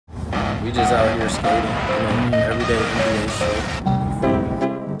We just out here skating, everyday NBA shit.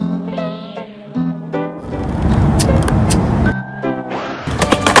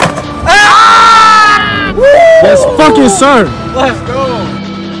 Yes, fucking sir. Let's go.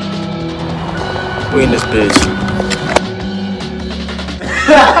 We in this bitch.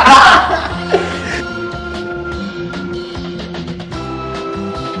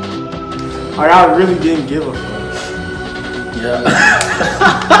 Like, I really didn't give a fuck. Yeah.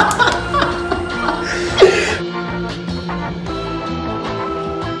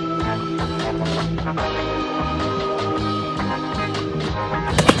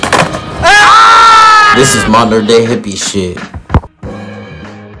 This is modern day hippie shit.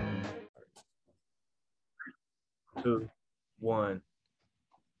 2, 1.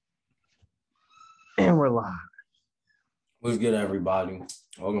 And we're live. What's good, everybody?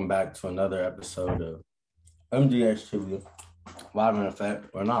 Welcome back to another episode of MDX Trivia. Live in effect,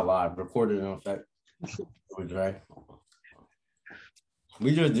 or not live, recorded in effect. With Dre.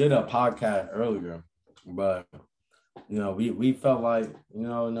 We just did a podcast earlier, but we felt like, you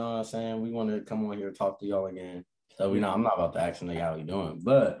know what I'm saying? We wanted to come on here and talk to y'all again. So I'm not about to ask nigga how you doing,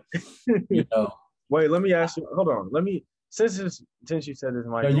 but Wait, let me ask you. Hold on. Since you said this,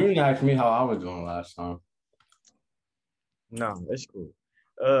 Mike. You didn't ask me how I was doing last time. No, it's cool.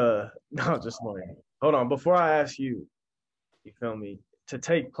 No, just playing. Hold on. Before I ask you, you feel me? To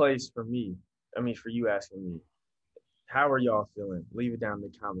take place for me, for you asking me, how are y'all feeling? Leave it down in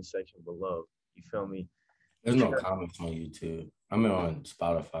the comment section below. You feel me? There's no comments on YouTube. I'm on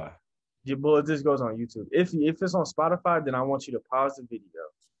Spotify. Yeah, well, this goes on YouTube. If it's on Spotify, then I want you to pause the video,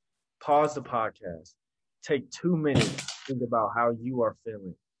 pause the podcast, take 2 minutes, think about how you are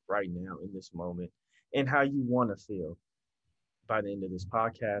feeling right now in this moment, and how you want to feel by the end of this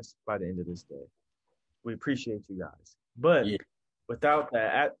podcast, by the end of this day. We appreciate you guys. But without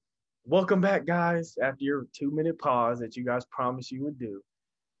that, welcome back, guys. After your 2-minute pause that you guys promised you would do,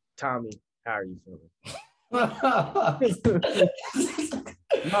 Tommy, how are you feeling?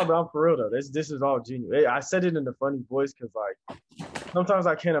 No, but I'm for real though. This is all genuine. I said it in a funny voice because like sometimes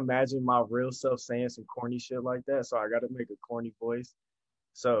I can't imagine my real self saying some corny shit like that, so I got to make a corny voice.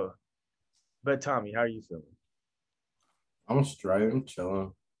 So, but Tommy, how are you feeling? I'm straight. I'm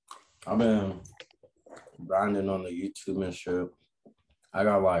chilling. I've been grinding on the YouTube and shit. I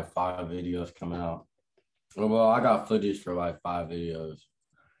got like 5 videos coming out. Well, I got footage for like 5 videos.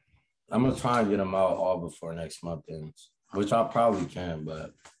 I'm gonna try and get them out all before next month ends, which I probably can,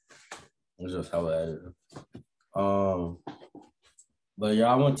 but it's just hella editing. But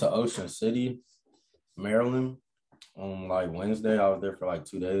yeah, I went to Ocean City, Maryland, on like Wednesday. I was there for like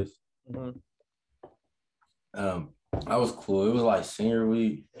 2 days. Mm-hmm. That was cool. It was like senior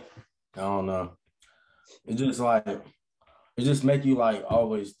week. I don't know. It just make you like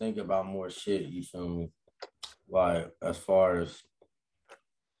always think about more shit. You feel me? Like as far as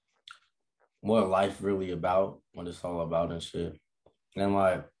what life really about, what it's all about and shit. And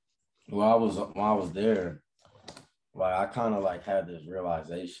like when I was there, like I kind of like had this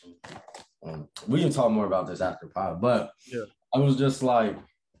realization. We can talk more about this after pod, but yeah. I was just kind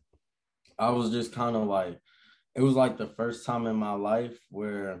of like, it was like the first time in my life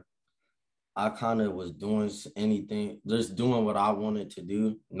where I kind of was doing anything, just doing what I wanted to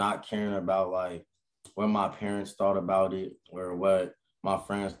do, not caring about like what my parents thought about it or what my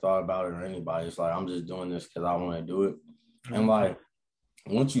friends thought about it or anybody. It's like, I'm just doing this because I want to do it. Mm-hmm. And like,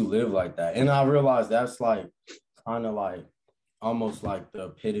 once you live like that, and I realized that's like kind of like almost like the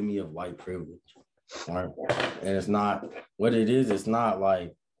epitome of white privilege, right? And it's not what it is. It's not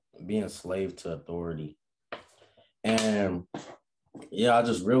like being slave to authority. And yeah, I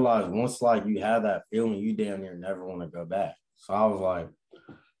just realized once like you have that feeling, you damn near never want to go back. So I was like,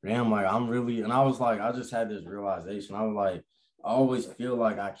 damn, like I'm really, and I was like, I just had this realization. I was like, I always feel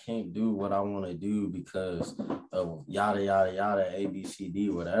like I can't do what I want to do because of yada, yada, yada, A, B, C,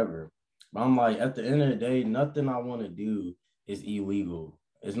 D, whatever. But I'm like, at the end of the day, nothing I want to do is illegal.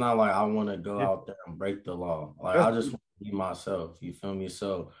 It's not like I want to go out there and break the law. Like, I just want to be myself. You feel me?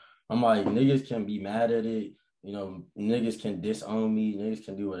 So I'm like, niggas can be mad at it. You know, niggas can disown me. Niggas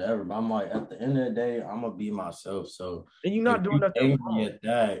can do whatever. But I'm like, at the end of the day, I'm going to be myself. So and you're not doing nothing angry at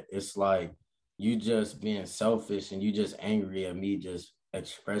that. It's like, you just being selfish and you just angry at me just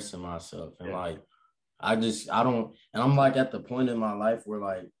expressing myself. And like, I don't, and I'm like at the point in my life where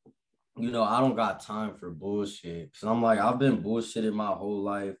like, you know, I don't got time for bullshit. So I'm like, I've been bullshitted my whole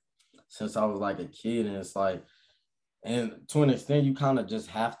life since I was like a kid. And it's like, and to an extent, you kind of just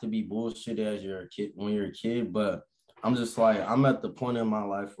have to be bullshitted as you're a kid when you're a kid. But I'm just like, I'm at the point in my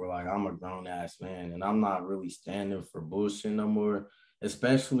life where like, I'm a grown ass man and I'm not really standing for bullshit no more.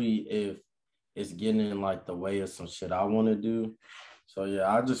 especially if it's getting in like the way of some shit I want to do. So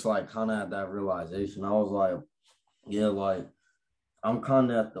yeah, I just like kind of had that realization. I was like, yeah, like I'm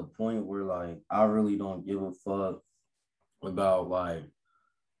kind of at the point where like I really don't give a fuck about like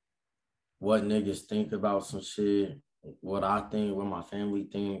what niggas think about some shit, what I think, what my family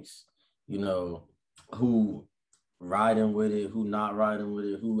thinks, you know, who riding with it, who not riding with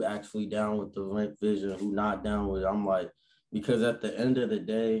it, who actually down with the rent vision, who not down with it. I'm like, because at the end of the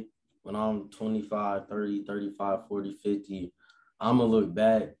day, when I'm 25, 30, 35, 40, 50, I'm gonna look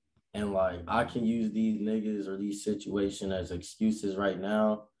back and like I can use these niggas or these situations as excuses right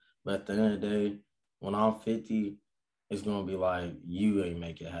now. But at the end of the day, when I'm 50, it's gonna be like you ain't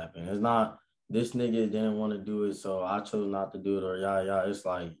make it happen. It's not this nigga didn't want to do it, so I chose not to do it, or yeah. It's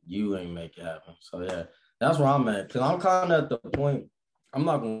like you ain't make it happen. So yeah, that's where I'm at. Cause I'm kind of at the point, I'm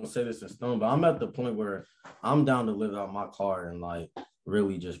not gonna say this in stone, but I'm at the point where I'm down to live out my car and like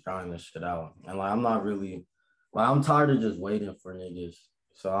really just grind this shit out. And like I'm not really like I'm tired of just waiting for niggas.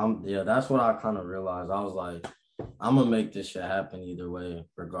 So that's what I kind of realized. I was like, I'm gonna make this shit happen either way,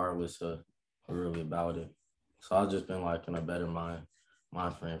 regardless of really about it. So I've just been like in a better mind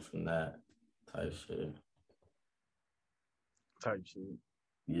frame from that type shit. Type shit.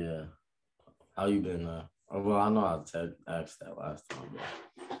 Yeah. How you been? Well, I know I asked that last time.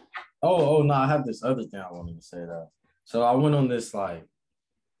 But... Oh no, I have this other thing I wanted to say though. So I went on this like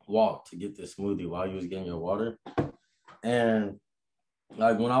walk to get this smoothie while you was getting your water, and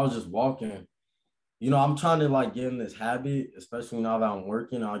like when I was just walking, I'm trying to like get in this habit, especially now that I'm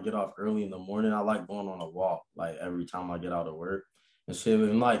working. I'll get off early in the morning. I like going on a walk like every time I get out of work and shit.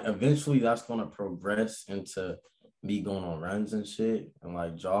 And like eventually that's gonna progress into me going on runs and shit and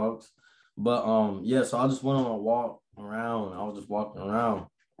like jogs. But so I just went on a walk around. I was just walking around.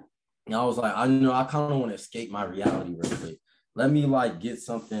 And I was like, I kind of want to escape my reality real quick. Let me like get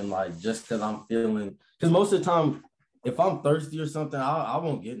something like just because I'm feeling, because most of the time, if I'm thirsty or something, I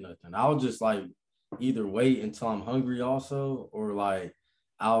won't get nothing. I'll just like either wait until I'm hungry also, or like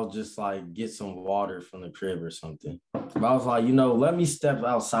I'll just like get some water from the crib or something. But I was like, let me step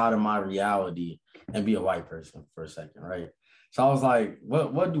outside of my reality and be a white person for a second, right? So I was like,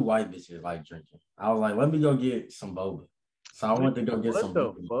 what do white bitches like drinking? I was like, let me go get some boba. So I went to go get some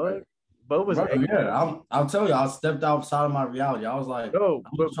boba. What the fuck? Boba's Asian. Yeah, I'll tell you, I stepped outside of my reality. I was like, no,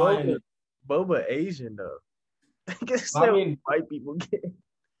 but boba Asian though. I mean, white people get.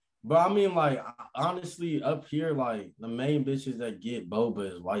 But I mean, like, honestly, up here, like, the main bitches that get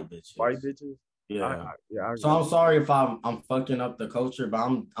boba is white bitches. White bitches? Yeah. So I'm sorry if I'm fucking up the culture,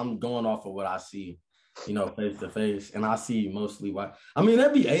 but I'm going off of what I see, face to face. And I see mostly white. I mean,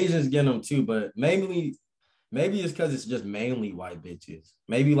 there'd be Asians getting them too, but maybe it's because it's just mainly white bitches.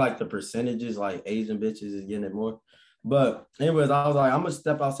 Maybe, like, the percentages, like, Asian bitches is getting it more. But anyways, I was like, I'm going to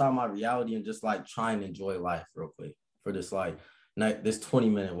step outside my reality and just, like, try and enjoy life real quick for this, like, this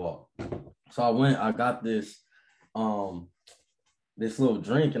 20-minute walk. So I got this this little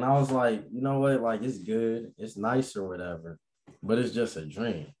drink, and I was like, you know what, like it's good, it's nice or whatever, but it's just a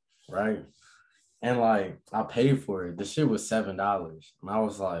drink, right? And like I paid for it. The shit was $7. And I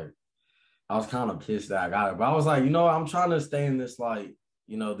was kind of pissed that I got it. But I was like, I'm trying to stay in this like,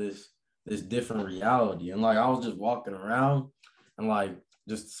 this different reality. And like I was just walking around and like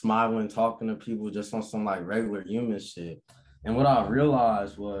just smiling, talking to people just on some like regular human shit. And what I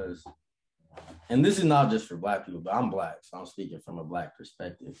realized was, and this is not just for Black people, but I'm Black, so I'm speaking from a Black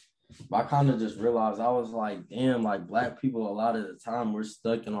perspective. But I kind of just realized, I was like, damn, like Black people, a lot of the time, we're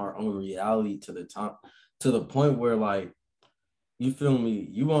stuck in our own reality to the point where like, you feel me,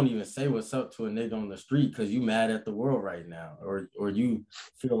 you won't even say what's up to a nigga on the street because you mad at the world right now, or you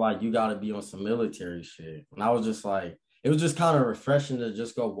feel like you got to be on some military shit. And I was just like, it was just kind of refreshing to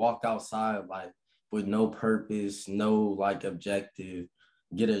just go walk outside like with no purpose, no like objective,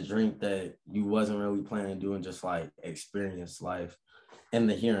 get a drink that you wasn't really planning on doing, just like experience life in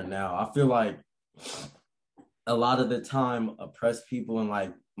the here and now. I feel like a lot of the time oppressed people in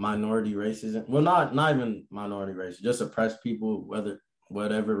like minority races, well, not even minority races, just oppressed people,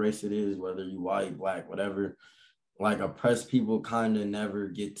 whatever race it is, whether you white, Black, whatever, like oppressed people kind of never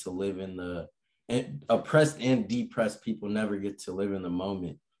get to live in oppressed and depressed people never get to live in the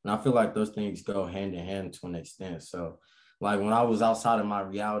moment. And I feel like those things go hand in hand to an extent. So like when I was outside of my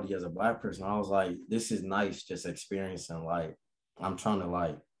reality as a Black person, I was like, this is nice just experiencing life. I'm trying to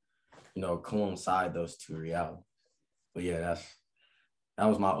like, coincide those two realities. But yeah, that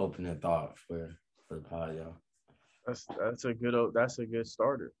was my opening thought for the pod, y'all. That's a good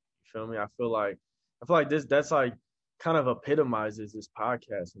starter. You feel me? I feel like that's like kind of epitomizes this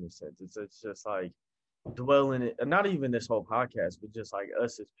podcast in a sense. It's just like dwelling it, not even this whole podcast, but just like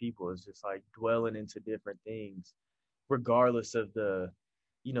us as people, is just like dwelling into different things, regardless of the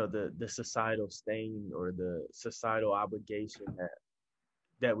societal stain or the societal obligation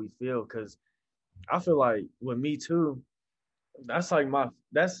that we feel. Because I feel like with Me Too, that's like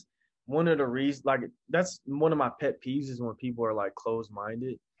that's one of the reasons, like that's one of my pet peeves is when people are like closed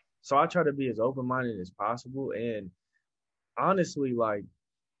minded. So I try to be as open minded as possible. And honestly, like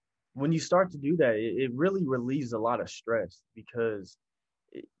when you start to do that, it really relieves a lot of stress because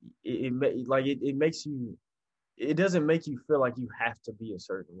it makes you, it doesn't make you feel like you have to be a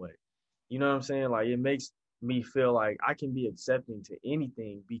certain way. You know what I'm saying? Like it makes me feel like I can be accepting to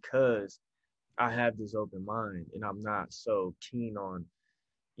anything because I have this open mind and I'm not so keen on,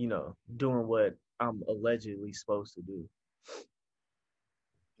 doing what I'm allegedly supposed to do.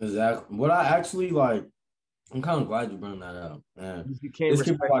 Exactly. What I actually like, I'm kind of glad you brought that up, man. You can't This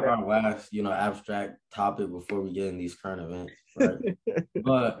could be respect like that. our last, abstract topic before we get in these current events, right?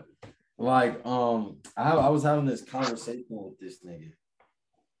 But like, I was having this conversation with this nigga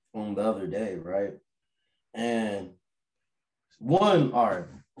on the other day, right? And all right,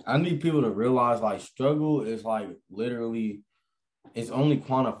 I need people to realize like struggle is like literally, it's only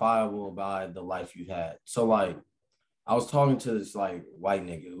quantifiable by the life you had. So like, I was talking to this like white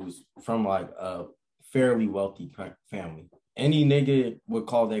nigga who's from like a fairly wealthy family. Any nigga would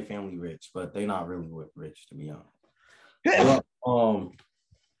call their family rich, but they not really rich, to be honest. But,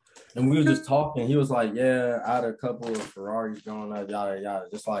 and we were just talking. He was like, "Yeah, I had a couple of Ferraris growing up, yada yada,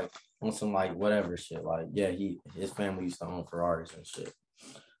 just like on some like whatever shit. Like, yeah, his family used to own Ferraris and shit."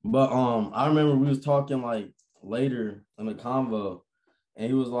 But I remember we was talking like later in the convo, and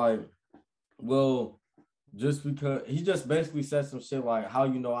he was like, "Well, just because," he just basically said some shit like, "How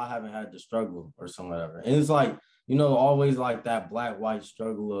you know I haven't had the struggle or some whatever." And it's like, always like that black white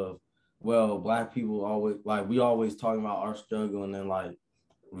struggle of, well, black people always like, we always talking about our struggle, and then like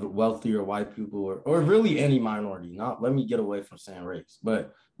wealthier white people or really any minority, not, let me get away from saying race,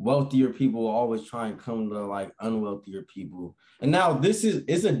 but wealthier people always try and come to like unwealthier people. And now it's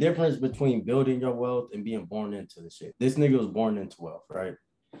a difference between building your wealth and being born into the shit. This nigga was born into wealth, right?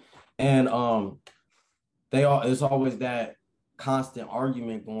 And it's always that constant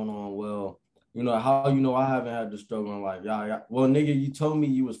argument going on. Well, how I haven't had the struggle in life. Yeah, well, nigga, you told me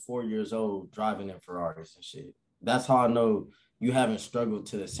you was 4 years old driving in Ferraris and shit. That's how I know you haven't struggled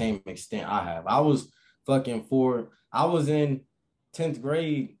to the same extent I have. I was fucking 4. I was in 10th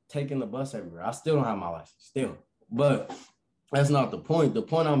grade taking the bus everywhere. I still don't have my license, still. But that's not the point. The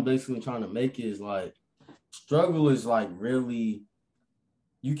point I'm basically trying to make is like, struggle is like really,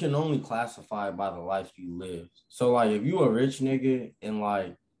 you can only classify it by the life you live. So like, if you a rich nigga and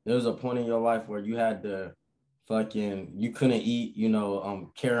like there was a point in your life where you had to you couldn't eat,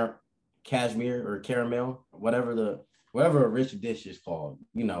 cashmere or caramel, whatever a rich dish is called.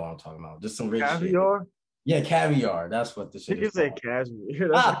 You know what I'm talking about. Just some rich Caviar? Shit. Yeah, caviar. That's what the shit is. You say cashmere.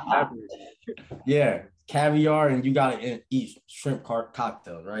 That's like caviar. Yeah, caviar, and you gotta eat shrimp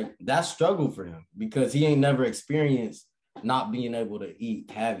cocktails, right? That's struggle for him because he ain't never experienced not being able to eat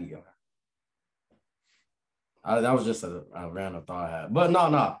caviar. That was just a random thought I had. But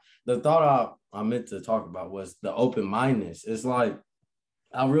no. The thought I meant to talk about was the open-mindedness. It's like,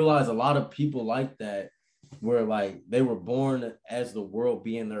 I realize a lot of people like that, where like they were born as the world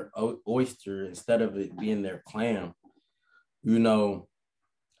being their oyster instead of it being their clam.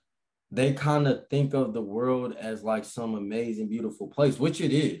 They kind of think of the world as like some amazing, beautiful place, which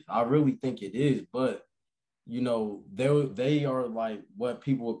it is. I really think it is. But they are like what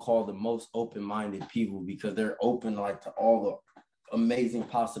people would call the most open-minded people, because they're open like to all the amazing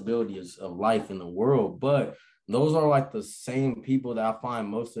possibilities of life in the world. But those are like the same people that I find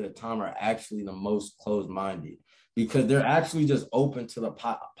most of the time are actually the most closed-minded, because they're actually just open to the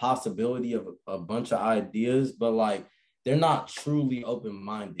possibility of a bunch of ideas, but like they're not truly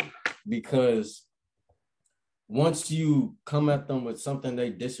open-minded, because once you come at them with something they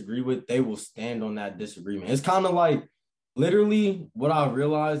disagree with, they will stand on that disagreement. It's kind of like, literally what I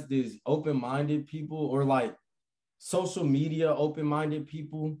realized is open-minded people, or like social media open-minded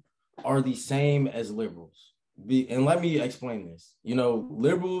people, are the same as liberals. And let me explain this.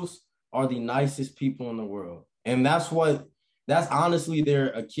 Liberals are the nicest people in the world. And that's honestly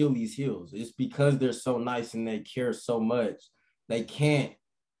their Achilles heels. It's because they're so nice and they care so much. They can't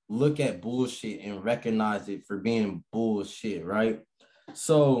look at bullshit and recognize it for being bullshit, right?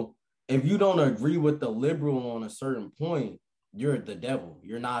 So if you don't agree with the liberal on a certain point, you're the devil,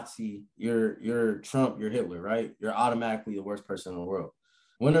 you're Nazi, you're Trump, you're Hitler, right? You're automatically the worst person in the world.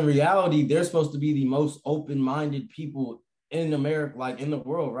 When in reality, they're supposed to be the most open-minded people in America, like in the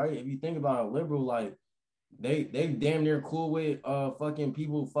world, right? If you think about a liberal, like they damn near cool with fucking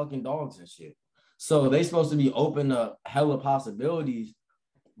people fucking dogs and shit. So they supposed to be open to hella possibilities.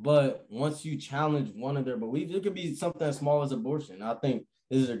 But once you challenge one of their beliefs, it could be something as small as abortion. I think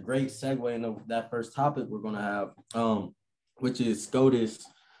this is a great segue into that first topic we're gonna have, which is SCOTUS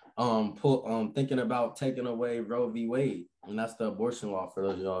thinking about taking away Roe v. Wade, and that's the abortion law for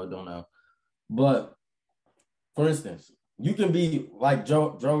those of y'all who don't know. But for instance, you can be like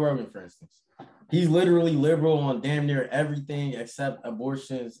Joe Rogan, for instance. He's literally liberal on damn near everything except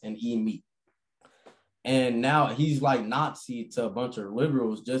abortions and eating meat. And now he's like Nazi to a bunch of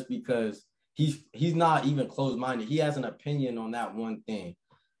liberals just because he's not even closed-minded. He has an opinion on that one thing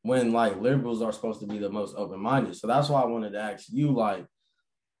when like liberals are supposed to be the most open-minded. So that's why I wanted to ask you, like,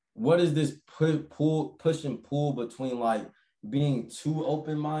 what is this push and pull between like being too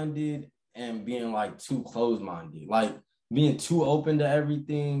open-minded and being like too closed-minded? Like being too open to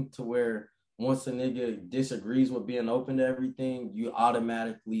everything to where once a nigga disagrees with being open to everything, you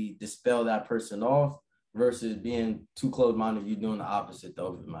automatically dispel that person off, versus being too closed-minded, you're doing the opposite to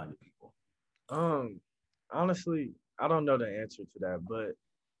open-minded people. Honestly, I don't know the answer to that, but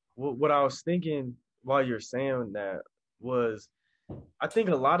what I was thinking while you're saying that was, I think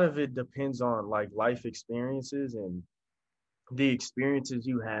a lot of it depends on like life experiences and the experiences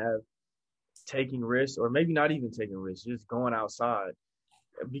you have taking risks, or maybe not even taking risks, just going outside.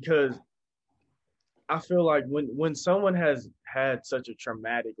 Because I feel like when someone has had such a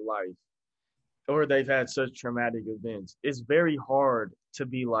traumatic life, or they've had such traumatic events, it's very hard to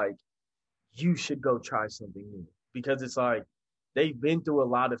be like, you should go try something new, because it's like they've been through a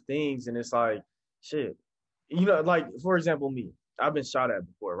lot of things, and it's like, shit, like for example, me, I've been shot at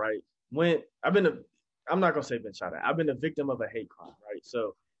before, right? When I'm not gonna say been shot at, I've been a victim of a hate crime, right?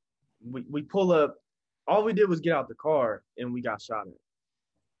 So we pull up, all we did was get out the car and we got shot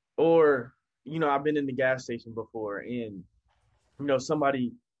at. Or, I've been in the gas station before, and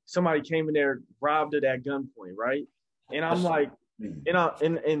somebody came in there, robbed it at gunpoint, right? And I'm like,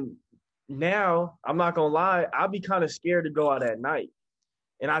 and now I'm not gonna lie, I'd be kind of scared to go out at night.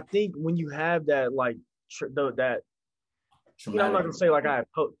 And I think when you have that, like, that, I'm not gonna say like I have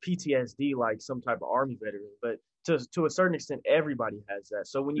PTSD, like some type of army veteran, but to a certain extent, everybody has that.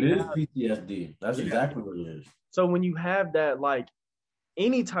 So when you have PTSD, that's exactly what it is. So when you have that, like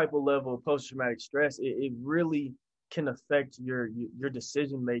any type of level of post traumatic stress, it really can affect your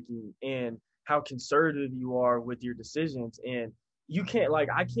decision making and how conservative you are with your decisions. And you can't, like,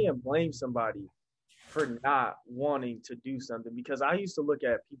 I can't blame somebody for not wanting to do something, because I used to look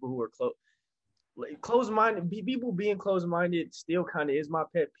at people who are closed-minded. People being closed-minded still kind of is my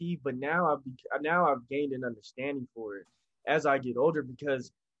pet peeve, but now I've gained an understanding for it as I get older,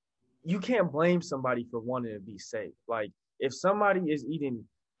 because you can't blame somebody for wanting to be safe. Like, if somebody is eating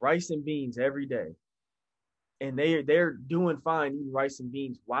rice and beans every day and they're doing fine eating rice and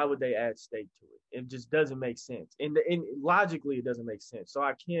beans, why would they add steak to it? It just doesn't make sense. And logically, it doesn't make sense. So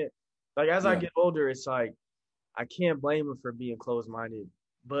I can't, like, as I get older, it's like I can't blame them for being closed-minded,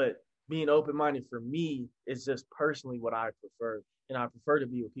 but being open-minded for me is just personally what I prefer. And I prefer to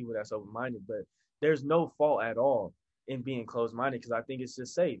be with people that's open-minded, but there's no fault at all in being closed-minded, because I think it's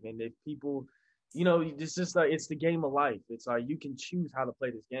just safe. And if people, it's just like, it's the game of life. It's like you can choose how to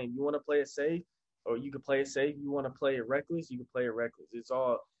play this game. You want to play it safe, or you can play it safe. You want to play it reckless, you can play it reckless.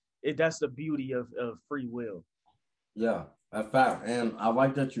 That's the beauty of free will. Yeah, that's fact. And I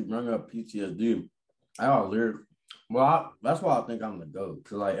like that you bring up PTSD. I got a lyric. Well, that's why I think I'm the GOAT.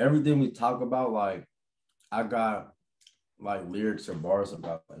 Because, like, everything we talk about, like, I got, like, lyrics or bars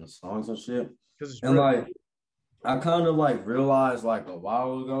about in songs and shit. And, like, I kind of, like, realized, like, a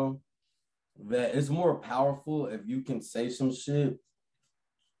while ago that it's more powerful if you can say some shit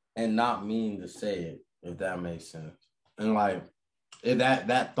and not mean to say it, if that makes sense. And, like,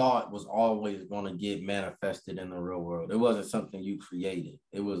 that thought was always going to get manifested in the real world. It wasn't something you created.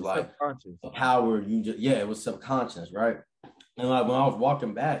 It was like a power you just, it was subconscious, right? And like when I was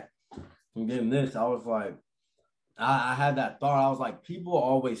walking back from getting this, I was like, I had that thought. I was like, people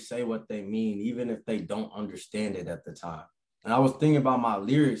always say what they mean, even if they don't understand it at the time. And I was thinking about my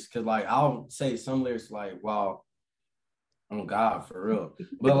lyrics, because like I'll say some lyrics like, wow, oh God, for real.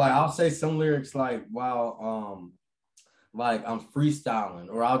 But like I'll say some lyrics like, wow, like I'm freestyling,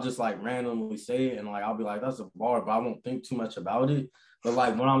 or I'll just like randomly say it, and like I'll be like, that's a bar, but I won't think too much about it. But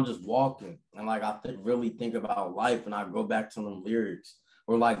like when I'm just walking and like I really think about life, and I go back to them lyrics,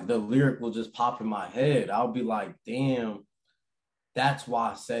 or like the lyric will just pop in my head, I'll be like, damn, that's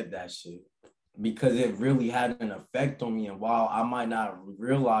why I said that shit, because it really had an effect on me. And while I might not have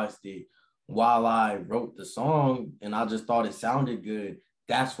realized it while I wrote the song, and I just thought it sounded good,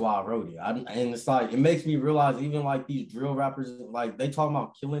 that's why I wrote it. And it's like, it makes me realize even like these drill rappers, like they talking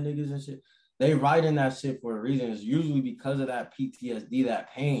about killing niggas and shit. They writing that shit for a reason. It's usually because of that PTSD,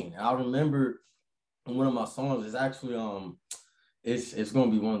 that pain. And I remember one of my songs is actually it's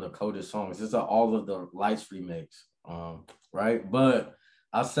gonna be one of the coldest songs. It's All of the Lights remix. Right. But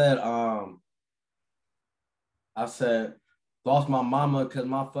I said, lost my mama because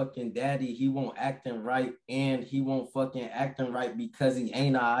my fucking daddy, he won't acting right, and he won't fucking acting right because he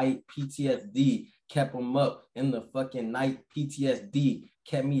ain't alright. PTSD kept him up in the fucking night. PTSD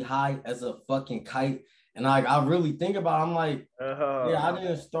kept me high as a fucking kite. And like, I really think about it, I'm like, yeah, I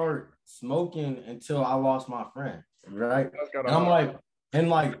didn't start smoking until I lost my friend, right? And I'm like, and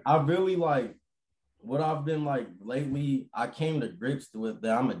like, I really like, what I've been like lately, I came to grips with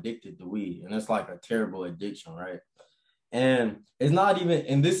that I'm addicted to weed, and it's like a terrible addiction, right? And it's not even,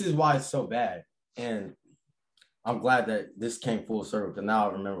 and this is why it's so bad. And I'm glad that this came full circle because now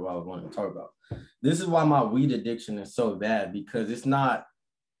I remember what I was wanting to talk about. This is why my weed addiction is so bad, because it's not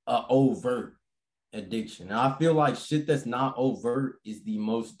an overt addiction. And I feel like shit that's not overt is the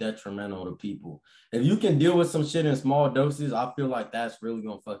most detrimental to people. If you can deal with some shit in small doses, I feel like that's really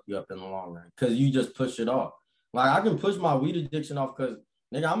gonna fuck you up in the long run because you just push it off. Like I can push my weed addiction off because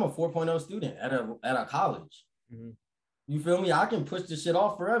nigga, I'm a 4.0 student at a college. Mm-hmm. You feel me? I can push this shit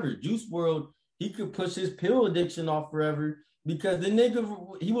off forever. Juice WRLD, he could push his pill addiction off forever because the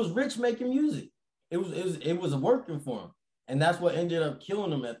nigga, he was rich making music. It was working for him. And that's what ended up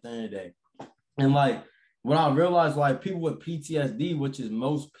killing him at the end of the day. And like, when I realized like people with PTSD, which is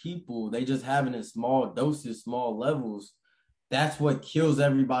most people, they just have it in small doses, small levels. That's what kills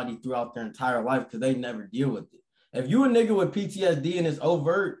everybody throughout their entire life because they never deal with it. If you a nigga with PTSD and it's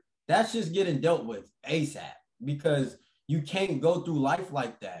overt, that's just getting dealt with ASAP because you can't go through life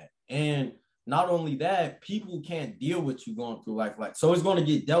like that. And not only that, people can't deal with you going through life like, so it's going to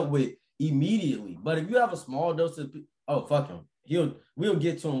get dealt with immediately. But if you have a small dose of, oh, fuck him. We'll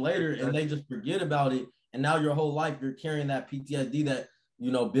get to him later, and they just forget about it. And now your whole life, you're carrying that PTSD that,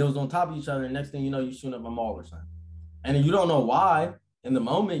 you know, builds on top of each other. And next thing you know, you're shooting up a mall or something. And you don't know why. In the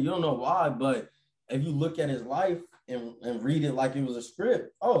moment, you don't know why. But if you look at his life and read it like it was a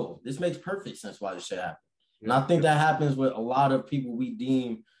script, oh, this makes perfect sense why this shit happened. And I think that happens with a lot of people we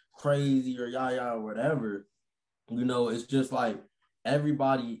deem crazy or yah or whatever. You know, it's just like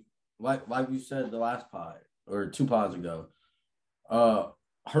everybody, like you said the last pod or 2 pods ago,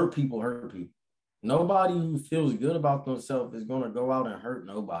 hurt people. Nobody who feels good about themselves is going to go out and hurt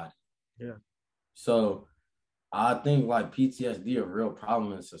nobody. Yeah. So I think like PTSD a real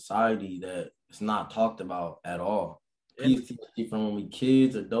problem in society that it's not talked about at all. PTSD from when we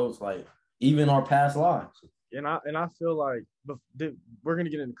kids, adults, like even our past lives. And I feel like we're gonna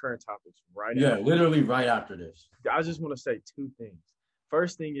get into current topics right. Yeah, literally right after this. I just want to say 2 things.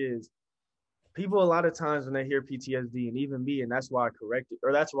 First thing is, people a lot of times when they hear PTSD, and even me, and that's why I corrected,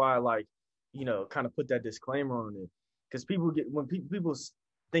 or that's why I like, you know, kind of put that disclaimer on it, because when people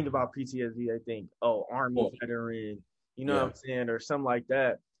think about PTSD, they think, oh, Army veteran, you know what I'm saying, or something like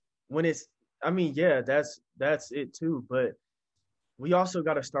that. When it's, I mean, yeah, that's it too, but we also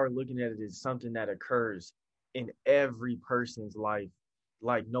got to start looking at it as something that occurs in every person's life,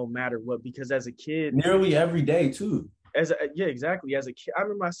 like no matter what, because as a kid, nearly every day too. Exactly. As a kid, I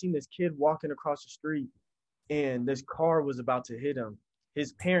remember I seen this kid walking across the street and this car was about to hit him.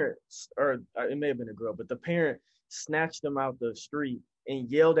 His parents, or it may have been a girl, but the parent snatched him out the street and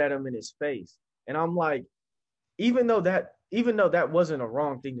yelled at him in his face. And I'm like, even though that wasn't a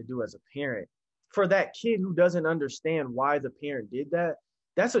wrong thing to do as a parent, for that kid who doesn't understand why the parent did that,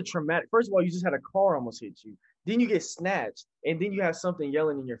 that's a traumatic. First of all, you just had a car almost hit you. Then you get snatched, and then you have something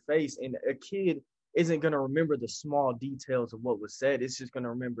yelling in your face, and a kid isn't going to remember the small details of what was said. It's just going to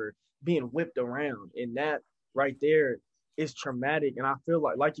remember being whipped around, and that right there is traumatic. And I feel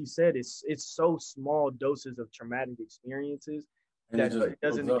like you said, it's so small doses of traumatic experiences that it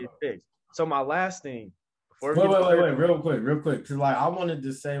doesn't get fixed. So my last thing, before wait, real quick, because like I wanted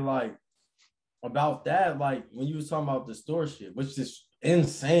to say like about that, like when you was talking about the store shit, which is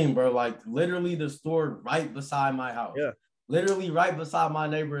insane, bro. Like literally the store right beside my house. Yeah. Literally right beside my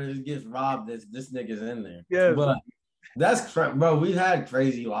neighborhood, it gets robbed. This nigga's in there. Yeah. But that's bro. We've had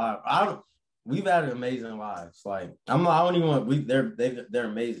crazy lives. We've had amazing lives. Like I don't even want. They're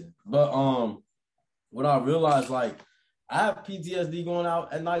amazing. But what I realized, like I have PTSD going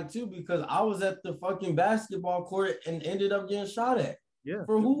out at night too because I was at the fucking basketball court and ended up getting shot at. Yeah.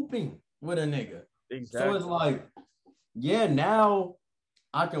 For hooping with a nigga. Exactly. So it's like, yeah, now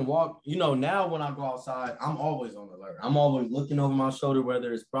I can walk, you know, now when I go outside, I'm always on alert. I'm always looking over my shoulder,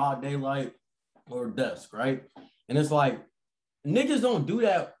 whether it's broad daylight or dusk, right? And it's like, niggas don't do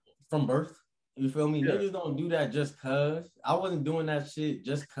that from birth. You feel me? Yeah. Niggas don't do that just cause. I wasn't doing that shit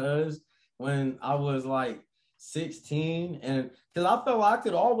just cause when I was like 16. And because I felt like I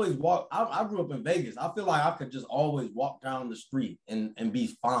could always walk. I grew up in Vegas. I feel like I could just always walk down the street and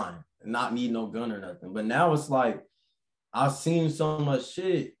be fine and not need no gun or nothing. But now it's like I've seen so much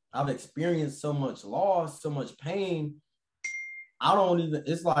shit. I've experienced so much loss, so much pain. I don't even,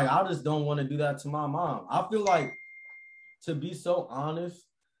 it's like I just don't want to do that to my mom. I feel like, to be so honest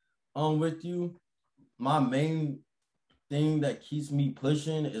with you, my main thing that keeps me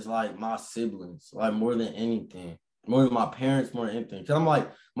pushing is like my siblings, like more than anything, more than my parents, more than anything. Cause I'm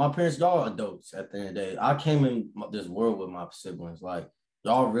like, my parents, y'all adults at the end of the day. I came in this world with my siblings. Like,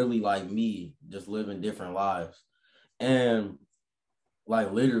 y'all really like me, just living different lives. And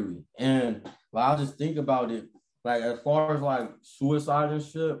like literally. And like, I just think about it, like as far as like suicide and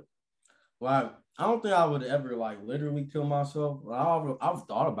shit, like I don't think I would ever like literally kill myself. I've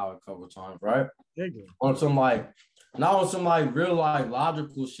thought about it a couple of times, right? On some like, not on some like real like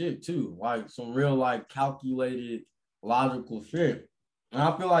logical shit too, like some real like calculated logical shit. And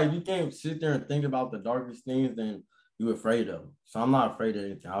I feel like you can't sit there and think about the darkest things then you're afraid of. So I'm not afraid of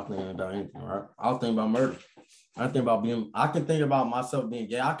anything. I was thinking about anything, right? I was thinking about murder. I think about being, I can think about myself being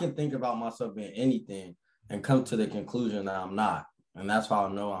gay. I can think about myself being anything and come to the conclusion that I'm not. And that's how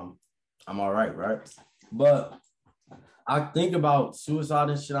I know I'm all right, right? But I think about suicide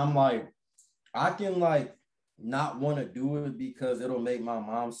and shit. I'm like, I can like not want to do it because it'll make my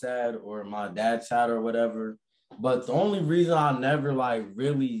mom sad or my dad sad or whatever. But the only reason I never like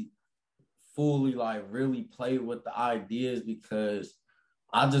really fully like really play with the idea is because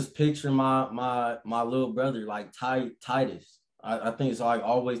I just picture my little brother like Titus. I think it's like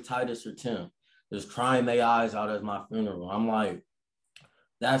always Titus or Tim, just crying their eyes out at my funeral. I'm like,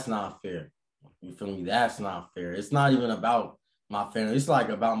 that's not fair. You feel me? That's not fair. It's not even about my family. It's like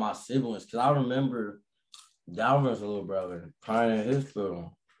about my siblings. Cause I remember Dalvin's little brother crying at his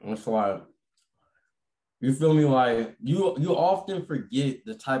funeral. And it's like, you feel me? Like you often forget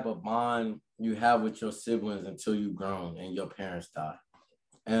the type of bond you have with your siblings until you've grown and your parents die.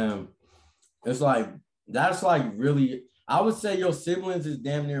 And it's like, that's like really, I would say your siblings is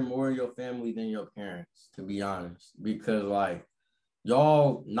damn near more your family than your parents, to be honest. Because like,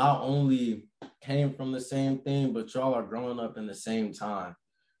 y'all not only came from the same thing, but y'all are growing up in the same time.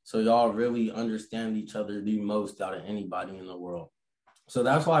 So y'all really understand each other the most out of anybody in the world. So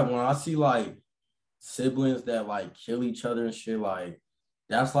that's why when I see like siblings that like kill each other and shit, like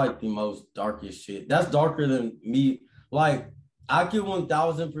that's like the most darkest shit. That's darker than me. Like I could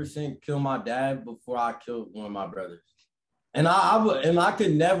 1000% kill my dad before I killed one of my brothers. And I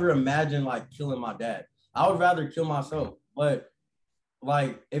could never imagine like killing my dad. I would rather kill myself. But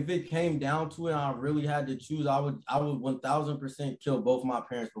like if it came down to it and I really had to choose, I would 1000% kill both my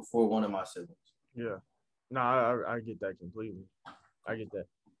parents before one of my siblings. Yeah. No, I get that completely. I get that.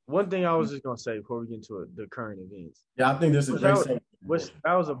 One thing I was just gonna say before we get into the current events. Yeah, I think this is great.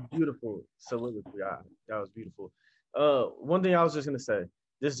 That was a beautiful soliloquy. That was beautiful. One thing I was just gonna say,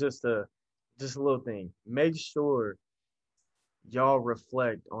 this is just a little thing. Make sure y'all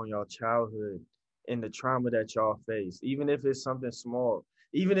reflect on y'all childhood and the trauma that y'all face, even if it's something small,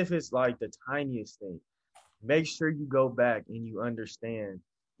 even if it's like the tiniest thing. Make sure you go back and you understand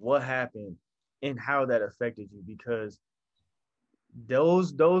what happened and how that affected you, because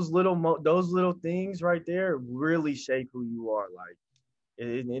those little things right there really shape who you are. Like,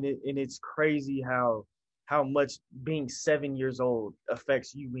 and it's crazy how much being 7 years old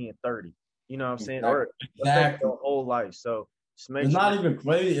affects you being 30. You know what I'm saying? Or affects your whole life. So it's not even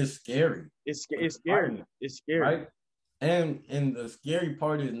crazy. It's scary. It's scary. Right. It's scary. Right? And the scary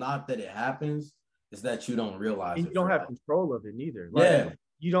part is not that it happens, it's that you don't realize and it. You don't have control of it neither. Like, yeah.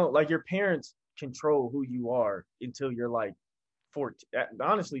 You don't, like, your parents control who you are until you're like 14.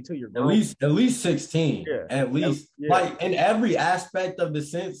 Honestly, till you're grown. At least 16. Yeah. At least. Yeah. Like in every aspect of the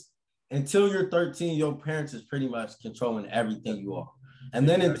sense, until you're 13, your parents is pretty much controlling everything you are. And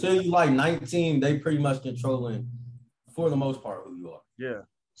then until you like 19, they pretty much controlling, for the most part, who you are. Yeah.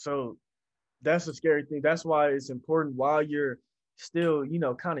 So that's a scary thing. That's why it's important while you're still,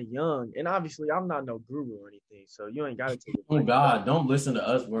 kind of young. And obviously, I'm not no guru or anything, so you ain't got to take it. Oh, God, don't listen to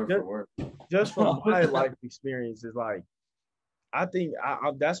us word for word. Just from my life experience, is like, I think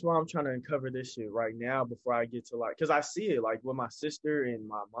that's why I'm trying to uncover this shit right now before I get to, like, because I see it, like, with my sister and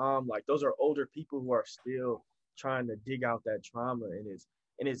my mom. Like, those are older people who are still trying to dig out that trauma, and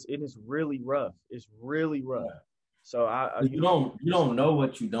it's really rough. It's really rough. Yeah. So you don't know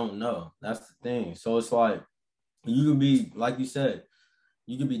what you don't know. That's the thing. So it's like, you could be, like you said,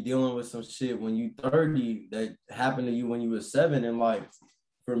 you could be dealing with some shit when you 30 that happened to you when you were 7. And like,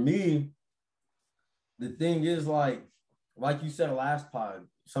 for me, the thing is like you said last pod,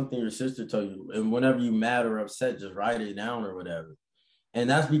 something your sister told you, and whenever you mad or upset, just write it down or whatever. And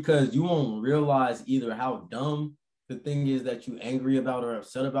that's because you won't realize either how dumb the thing is that you angry about or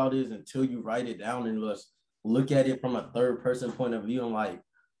upset about is until you write it down and just look at it from a third person point of view and like,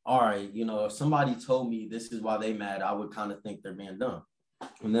 all right, you know, if somebody told me this is why they mad, I would kind of think they're being dumb.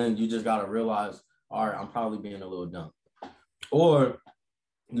 And then you just got to realize, all right, I'm probably being a little dumb. Or,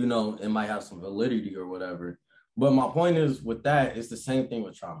 you know, it might have some validity or whatever. But my point is with that, it's the same thing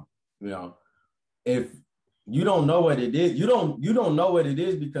with trauma. You know, if you don't know what it is, you don't know what it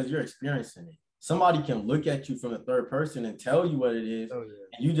is because you're experiencing it. Somebody can look at you from the third person and tell you what it is. Oh, yeah.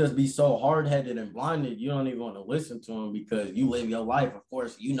 And you just be so hard-headed and blinded, you don't even want to listen to them because you live your life. Of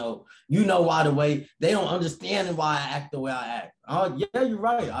course, you know why the way they don't understand why I act the way I act. Yeah, you're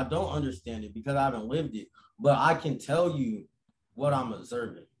right. I don't understand it because I haven't lived it, but I can tell you what I'm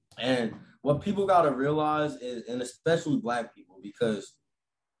observing. And what people got to realize is, and especially Black people, because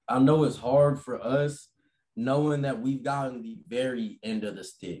I know it's hard for us knowing that we've gotten the very end of the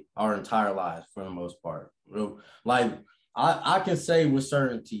stick our entire lives for the most part. Like I can say with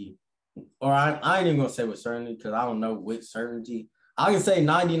certainty, or I ain't even gonna say with certainty because I don't know with certainty. I can say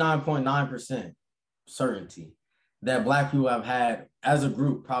 99.9% certainty that Black people have had as a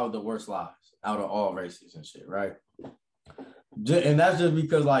group probably the worst lives out of all races and shit, right? And that's just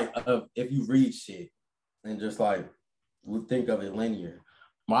because like if you read shit and just like think of it linear.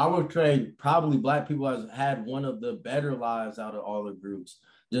 I would say probably Black people has had one of the better lives out of all the groups,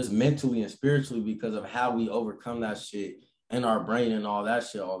 just mentally and spiritually because of how we overcome that shit in our brain and all that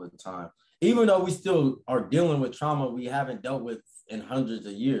shit all the time. Even though we still are dealing with trauma we haven't dealt with in hundreds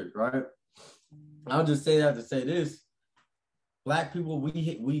of years, right? I'll just say that to say this. Black people,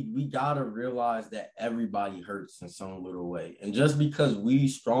 we gotta realize that everybody hurts in some little way. And just because we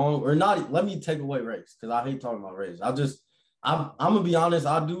strong or not, let me take away race, because I hate talking about race. I'm gonna be honest,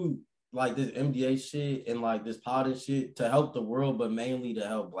 I do like this MDA shit and like this pod and shit to help the world, but mainly to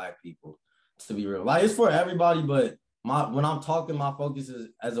help Black people, to be real. Like it's for everybody, but when I'm talking, my focus is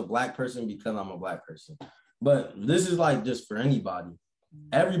as a Black person because I'm a Black person. But this is like just for anybody.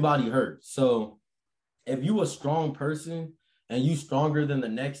 Everybody hurts. So if you a strong person and you stronger than the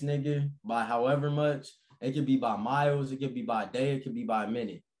next nigga by however much, it could be by miles, it could be by a day, it could be by a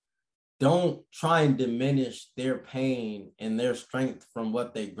minute. Don't try and diminish their pain and their strength from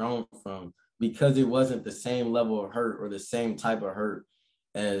what they've grown from because it wasn't the same level of hurt or the same type of hurt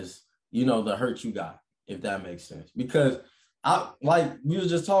as, you know, the hurt you got, if that makes sense. Because like we were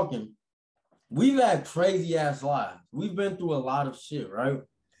just talking, we've had crazy ass lives. We've been through a lot of shit, right?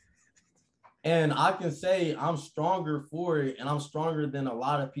 And I can say I'm stronger for it and I'm stronger than a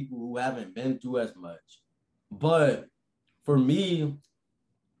lot of people who haven't been through as much. But for me,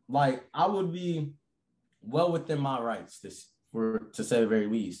 like I would be well within my rights to say the very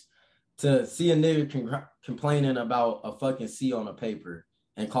least, to see a nigga complaining about a fucking C on a paper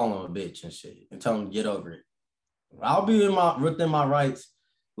and call him a bitch and shit and tell him to get over it. I'll be within my rights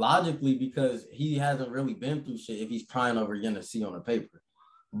logically because he hasn't really been through shit if he's crying over getting a C on a paper.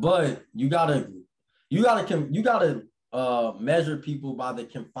 But you gotta measure people by the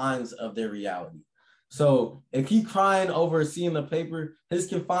confines of their reality. So if he crying over a C in the paper, his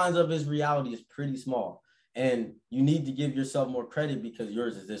confines of his reality is pretty small. And you need to give yourself more credit because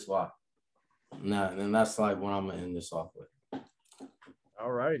yours is this wide. Nah, and that's like what I'm gonna end this off with.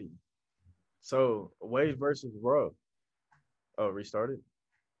 All righty. So Wade versus Rough. Oh, restarted?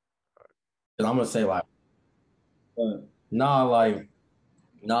 And I'm gonna say like,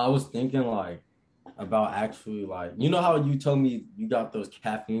 I was thinking like about actually like, you know how you told me you got those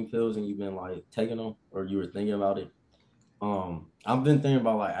caffeine pills and you've been like taking them or you were thinking about it? I've been thinking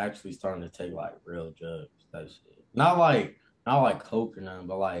about like actually starting to take like real drugs, that shit. Not like coke or nothing,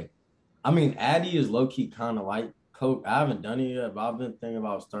 but like, I mean, Addy is low key kind of like coke. I haven't done it yet, but I've been thinking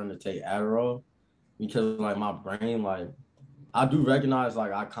about starting to take Adderall because like my brain, like I do recognize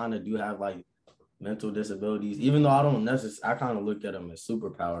like I kind of do have like mental disabilities, even though I don't necessarily, I kind of look at them as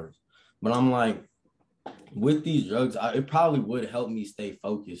superpowers, but I'm like, with these drugs, it probably would help me stay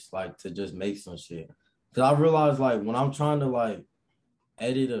focused, like to just make some shit. Cause I realized like when I'm trying to like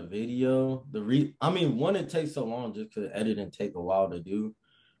edit a video, one, it takes so long just cause editing take a while to do.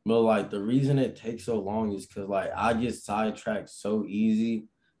 But like the reason it takes so long is cause like I get sidetracked so easy.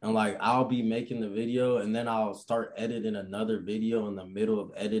 And like I'll be making the video and then I'll start editing another video in the middle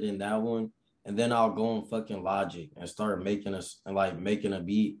of editing that one. And then I'll go on fucking Logic and start making a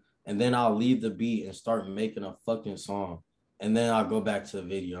beat. And then I'll leave the beat and start making a fucking song. and then I go back to the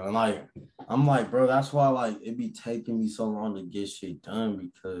video. And like, I'm like, bro, that's why like it be taking me so long to get shit done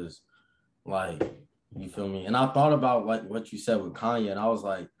because like, you feel me? And I thought about like what you said with Kanye, and I was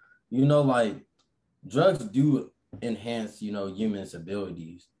like, you know, like drugs do enhance, you know, humans'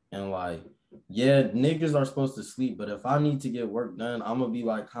 abilities. And like, yeah, niggas are supposed to sleep, but if I need to get work done, I'm gonna be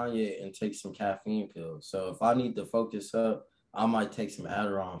like Kanye and take some caffeine pills. So if I need to focus up, I might take some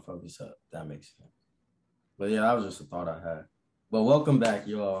Adderall and focus up. That makes sense. But yeah, that was just a thought I had. But welcome back,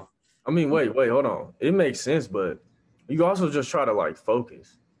 y'all. I mean, wait, hold on. It makes sense, but you also just try to like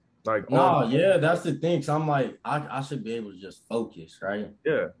focus. Like, yeah, that's the thing. So I'm like, I should be able to just focus, right?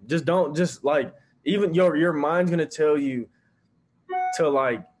 Yeah, just don't just like even your mind's gonna tell you to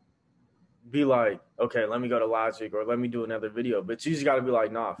like be like, okay, let me go to Logic or let me do another video, but you just gotta be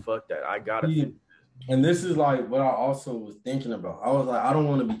like, nah, fuck that, I gotta. Yeah. And this is like what I also was thinking about. I was like, I don't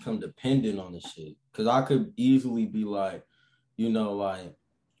want to become dependent on this shit because I could easily be like, you know, like,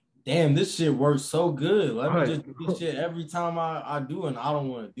 damn, this shit works so good. Let me just do this shit every time I do, and I don't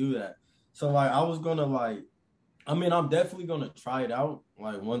want to do that. So like, I was gonna like, I mean, I'm definitely gonna try it out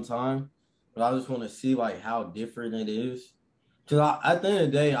like one time, but I just want to see like how different it is. Cause at the end of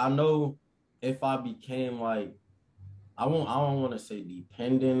the day, I know if I became like, I don't want to say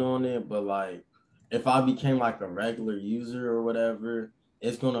dependent on it, but like if I became like a regular user or whatever,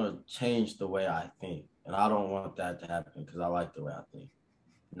 it's gonna change the way I think, and I don't want that to happen because I like the way I think.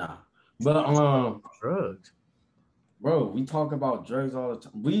 Nah, but drugs, bro. We talk about drugs all the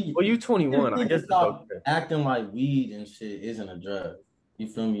time. Well, you 21. I guess stop acting like weed and shit isn't a drug. You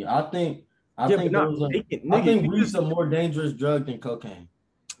feel me? I think weed's a more dangerous drug than cocaine.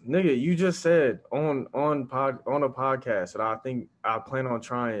 Nigga, you just said on a podcast that I think I plan on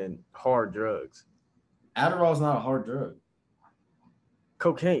trying hard drugs. Adderall's not a hard drug.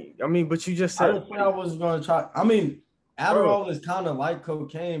 Cocaine. I mean, but you just said I didn't think I was gonna try. I mean, Adderall is kind of like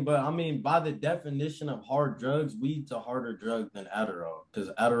cocaine, but I mean, by the definition of hard drugs, weed's a harder drug than Adderall because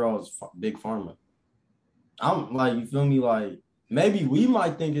Adderall is big pharma. I'm like, you feel me? Like, maybe we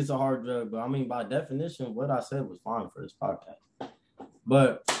might think it's a hard drug, but I mean, by definition, what I said was fine for this podcast.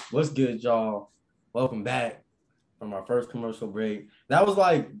 But what's good, y'all? Welcome back from our first commercial break. That was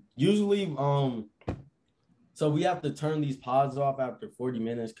like usually, so we have to turn these pods off after 40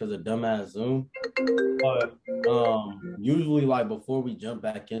 minutes because of dumbass Zoom. But usually, like before we jump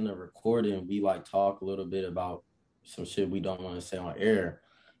back into recording, we like talk a little bit about some shit we don't want to say on air.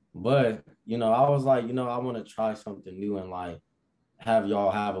 But you know, I was like, you know, I want to try something new and like have y'all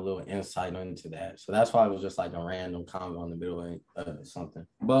have a little insight into that. So that's why it was just like a random convo in the middle of something.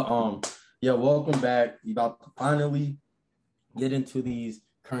 But yeah, welcome back. We about to finally get into these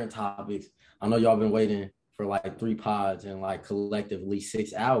current topics. I know y'all been waiting for like 3 pods and like collectively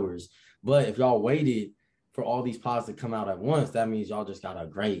 6 hours. But if y'all waited for all these pods to come out at once, that means y'all just got a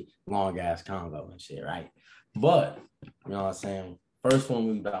great long ass convo and shit, right? But you know what I'm saying? First one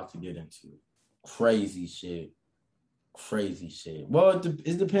we about to get into. Crazy shit. Well,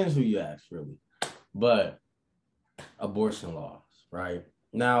 it depends who you ask, really. But abortion laws, right?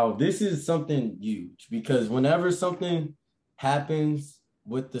 Now, this is something huge because whenever something happens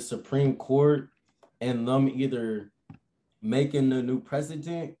with the Supreme Court and them either making a new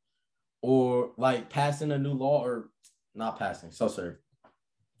precedent or like passing a new law or not passing. So, sir,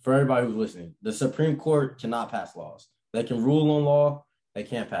 for everybody who's listening, the Supreme Court cannot pass laws. They can rule on law, they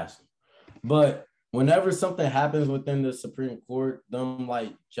can't pass them. But whenever something happens within the Supreme Court, them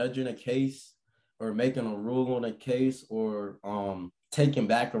like judging a case or making a rule on a case or taking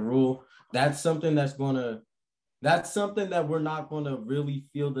back a rule, that's something that we're not going to really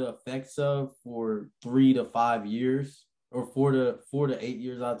feel the effects of for 3 to 5 years or 4 to 8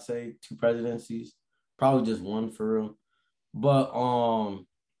 years, I'd say, 2 presidencies, probably just 1 for real. But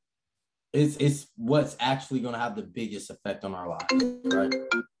it's what's actually going to have the biggest effect on our lives, right?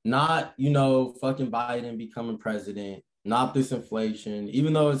 Not, you know, fucking Biden becoming president, not this inflation,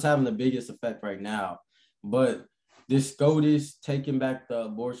 even though it's having the biggest effect right now. But this SCOTUS taking back the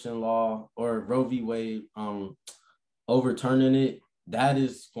abortion law or Roe v. Wade, overturning it, that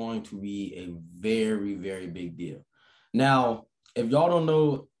is going to be a very, very big deal. Now, if y'all don't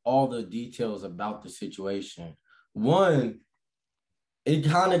know all the details about the situation, one, it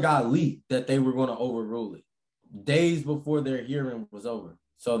kind of got leaked that they were going to overrule it days before their hearing was over.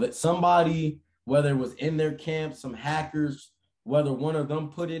 So that somebody, whether it was in their camp, some hackers, whether one of them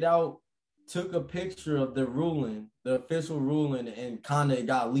put it out, took a picture of the ruling, the official ruling, and kind of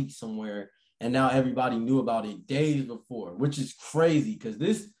got leaked somewhere. And now everybody knew about it days before, which is crazy because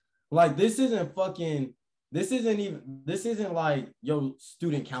this isn't like your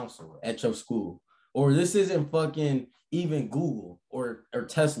student council at your school or this isn't fucking even Google or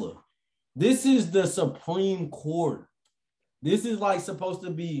Tesla. This is the Supreme Court. This is like supposed to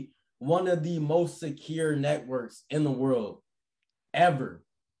be one of the most secure networks in the world ever.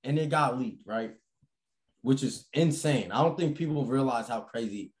 And it got leaked, right? Which is insane. I don't think people realize how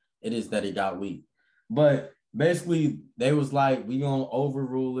crazy it is that it got leaked. But basically, they was like, we're going to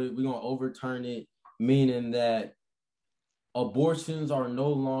overrule it. We're going to overturn it, meaning that abortions are no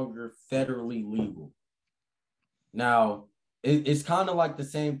longer federally legal. Now, it's kind of like the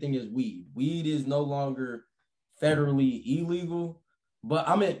same thing as weed. Weed is no longer federally illegal, but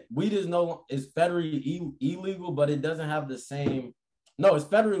I mean, weed is federally illegal, but it doesn't have the same. No, it's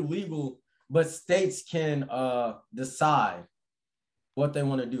federally legal, but states can decide what they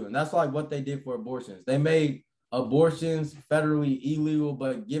want to do, and that's like what they did for abortions. They made abortions federally illegal,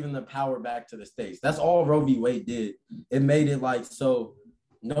 but giving the power back to the states. That's all Roe v. Wade did. It made it like so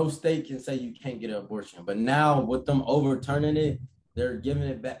no state can say you can't get an abortion. But now with them overturning it, they're giving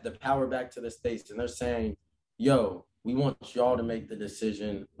it back, the power back to the states, and they're saying, yo, we want y'all to make the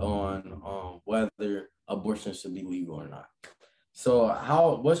decision on whether abortion should be legal or not. So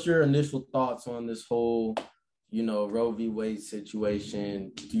what's your initial thoughts on this whole, Roe v. Wade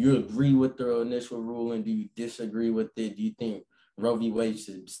situation? Do you agree with the initial ruling? Do you disagree with it? Do you think Roe v. Wade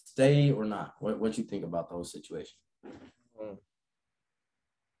should stay or not? What you think about the whole situation?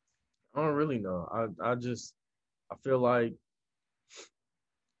 I don't really know. I feel like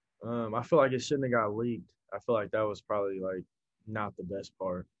it shouldn't have got leaked. I feel like that was probably like not the best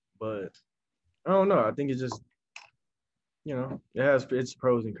part, but I don't know. I think it's just, it has its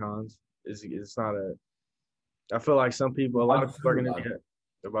pros and cons. It's not I feel like a lot of people are gonna get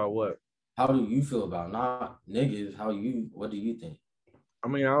about what. How do you feel about it? Not niggas? What do you think? I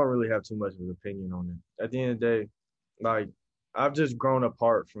mean, I don't really have too much of an opinion on it. At the end of the day, like, I've just grown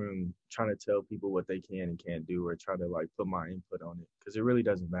apart from trying to tell people what they can and can't do or try to like put my input on it because it really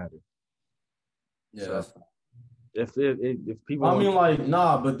doesn't matter. Yeah. So, if people,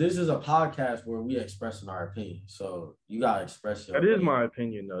 but this is a podcast where we expressing our opinion, so you gotta express your. That is my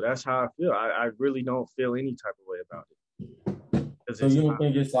opinion, though. That's how I feel. I really don't feel any type of way about it. So you don't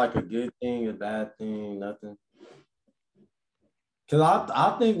think it's like a good thing, a bad thing, nothing? Because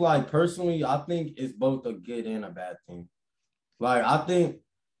I think, like, personally, I think it's both a good and a bad thing. I think,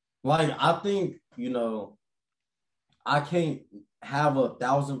 I can't have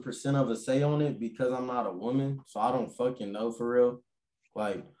 1,000% of a say on it because I'm not a woman, so I don't fucking know for real,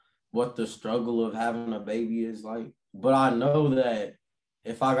 like, what the struggle of having a baby is like. But I know that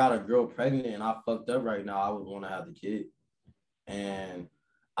if I got a girl pregnant and I fucked up right now, I would want to have the kid. And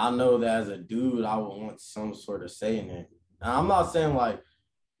I know that as a dude, I would want some sort of say in it. And I'm not saying like,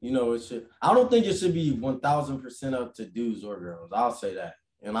 it should. I don't think it should be 1,000% up to dudes or girls. I'll say that.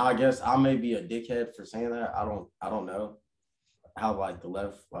 And I guess I may be a dickhead for saying that. I don't know how like the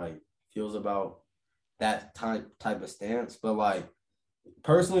left like feels about that type of stance. But like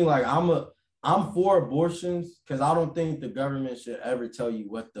personally, like I'm for abortions because I don't think the government should ever tell you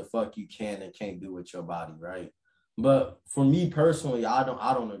what the fuck you can and can't do with your body, right? But for me personally, I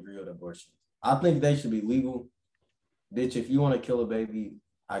don't agree with abortions. I think they should be legal. Bitch, if you want to kill a baby,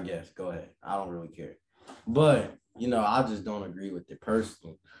 I guess go ahead. I don't really care. But, I just don't agree with it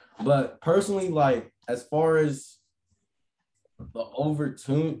personally. But personally, like, as far as the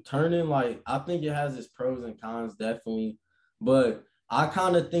overturning, like, I think it has its pros and cons, definitely. But I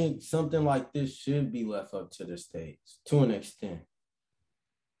kind of think something like this should be left up to the states to an extent.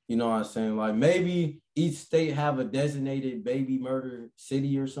 You know what I'm saying? Like, maybe each state have a designated baby murder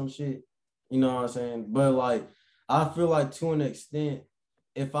city or some shit. You know what I'm saying? But, like, I feel like to an extent,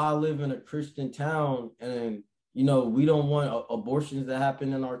 if I live in a Christian town and, we don't want abortions to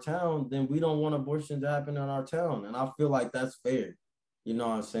happen in our town, then we don't want abortions to happen in our town. And I feel like that's fair. You know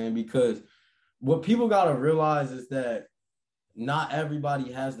what I'm saying? Because what people got to realize is that not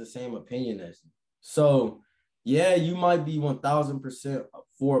everybody has the same opinion as you. So, yeah, you might be 1,000%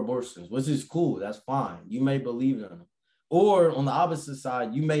 for abortions, which is cool. That's fine. You may believe in them. Or on the opposite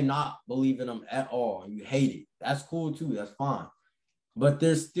side, you may not believe in them at all and you hate it. That's cool too. That's fine. But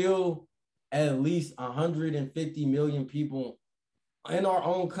there's still at least 150 million people in our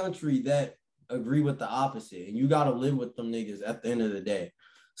own country that agree with the opposite. And you got to live with them niggas at the end of the day.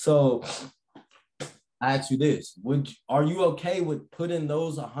 So I ask you this, are you okay with putting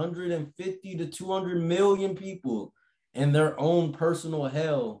those 150 to 200 million people in their own personal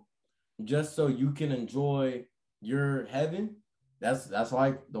hell just so you can enjoy your heaven? That's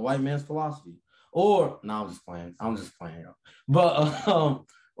like the white man's philosophy. Or no, I'm just playing. But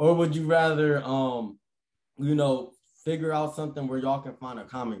or would you rather figure out something where y'all can find a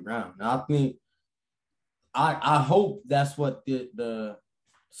common ground? And I think I hope that's what the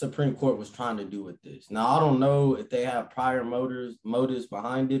Supreme Court was trying to do with this. Now I don't know if they have prior motives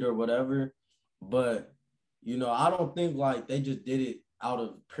behind it or whatever, but I don't think like they just did it out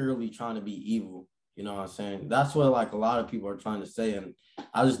of purely trying to be evil. You know what I'm saying? That's what like a lot of people are trying to say, and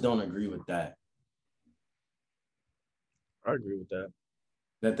I just don't agree with that. I agree with that.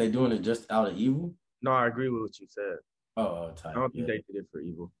 That they doing it just out of evil? No, I agree with what you said. Type, I don't think they did it for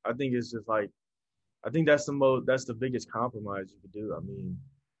evil. I think it's just like, I think that's the biggest compromise you could do. I mean,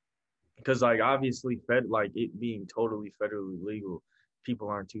 because like obviously like it being totally federally legal, people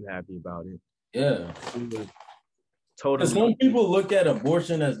aren't too happy about it. Yeah. Totally. Some people look at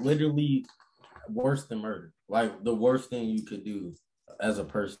abortion as literally worse than murder, like the worst thing you could do as a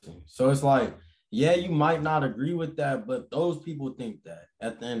person. So it's like, yeah, you might not agree with that, but those people think that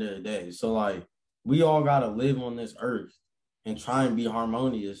at the end of the day. So like, we all gotta live on this earth and try and be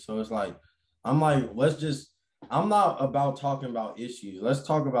harmonious. So it's like, I'm like, I'm not about talking about issues. Let's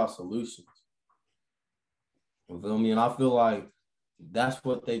talk about solutions. You feel me? And I feel like that's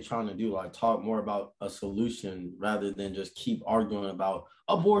what they trying to do, like talk more about a solution rather than just keep arguing about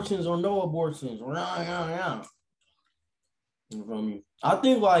abortions or no abortions. You feel me?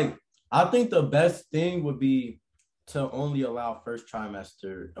 I think the best thing would be to only allow first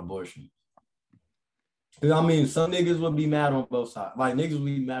trimester abortion. I mean, some niggas would be mad on both sides. Like niggas would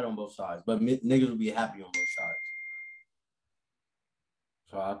be mad on both sides, but niggas would be happy on both sides.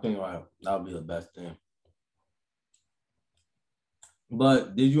 So I think like that would be the best thing.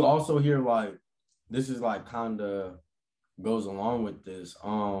 But did you also hear like this is like kind of goes along with this?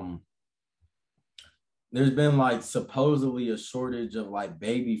 There's been like supposedly a shortage of like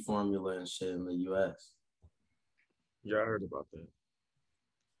baby formula and shit in the US. Yeah, I heard about that.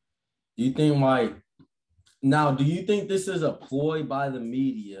 Do you think this is a ploy by the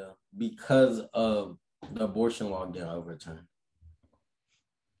media because of the abortion law getting overturned?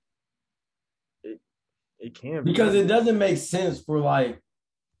 It can be. Because it doesn't make sense for like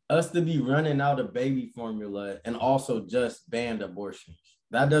us to be running out of baby formula and also just banned abortions.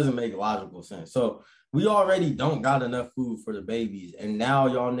 That doesn't make logical sense. So we already don't got enough food for the babies. And now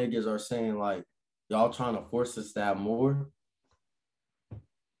y'all niggas are saying like, y'all trying to force us to have more.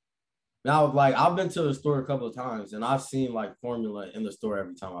 Now, like I've been to the store a couple of times and I've seen like formula in the store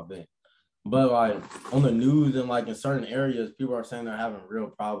every time I've been. But like on the news and like in certain areas, people are saying they're having real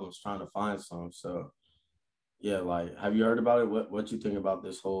problems trying to find some. So yeah, like, have you heard about it? What you think about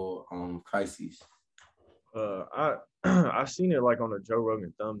this whole crisis? I've seen it like on a Joe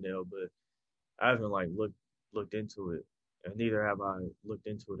Rogan thumbnail, but I haven't like looked into it, and neither have I looked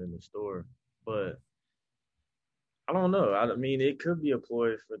into it in the store. But I don't know. I mean, it could be a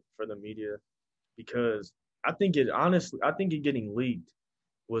ploy for the media because I think it getting leaked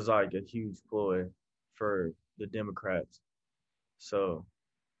was like a huge ploy for the Democrats. So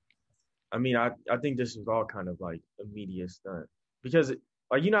I mean, I think this is all kind of like a media stunt because,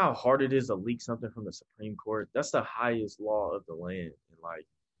 like, you know how hard it is to leak something from the Supreme Court? That's the highest law of the land. And, like,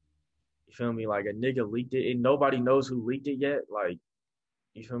 you feel me? Like, a nigga leaked it and nobody knows who leaked it yet. Like,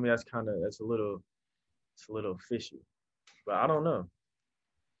 you feel me? It's a little fishy. But I don't know.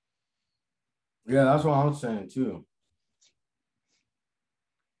 Yeah, that's what I'm saying, too.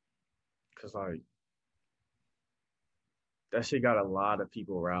 Because, like, that shit got a lot of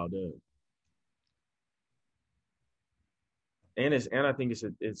people riled up. And I think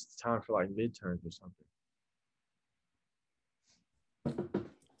it's time for like midterms or something.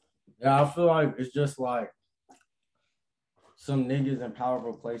 Yeah, I feel like it's just like some niggas in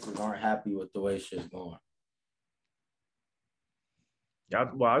powerful places aren't happy with the way shit's going. Yeah,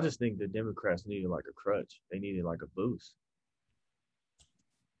 well, I just think the Democrats needed like a crutch. They needed like a boost,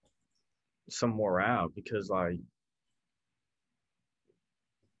 some morale because like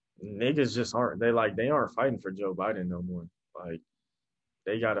niggas just aren't they aren't fighting for Joe Biden no more. Like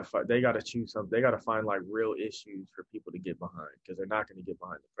they gotta fight. They gotta choose something. They gotta find like real issues for people to get behind because they're not going to get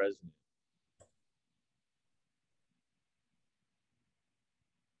behind the president.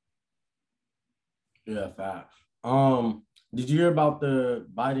 Yeah, facts. Did you hear about the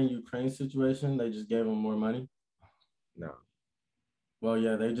Biden Ukraine situation? They just gave him more money. No. Well,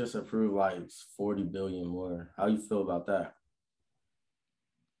 yeah, they just approved like 40 billion more. How you feel about that?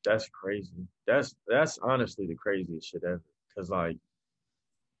 That's crazy. That's honestly the craziest shit ever. Cause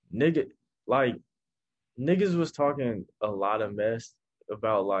nigga, like niggas was talking a lot of mess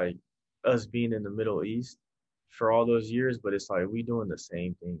about like us being in the Middle East for all those years, but it's like we doing the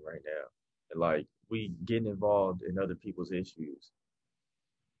same thing right now. And like we getting involved in other people's issues.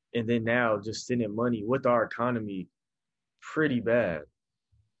 And then now just sending money with our economy pretty bad.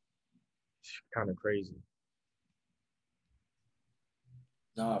 It's kind of crazy.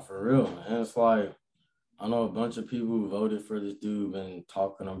 Nah, for real. And it's like, I know a bunch of people who voted for this dude been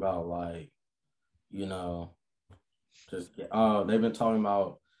talking about like, you know, just they've been talking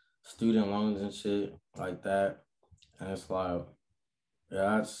about student loans and shit like that. And it's like,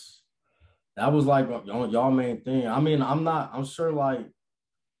 yeah, that was like y'all main thing. I mean, I'm sure like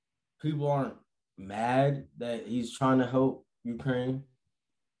people aren't mad that he's trying to help Ukraine.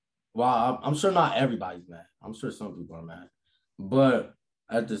 Well, I'm sure not everybody's mad. I'm sure some people are mad. But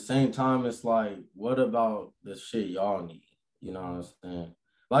at the same time, it's like, what about the shit y'all need? You know what I'm saying?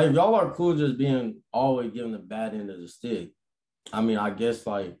 Like, if y'all are cool just being always giving the bad end of the stick, I mean, I guess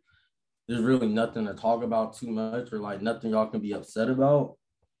like there's really nothing to talk about too much or like nothing y'all can be upset about.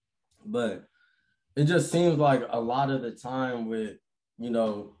 But it just seems like a lot of the time with, you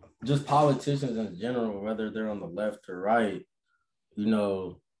know, just politicians in general, whether they're on the left or right, you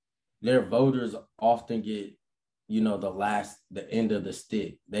know, their voters often get, you know, the end of the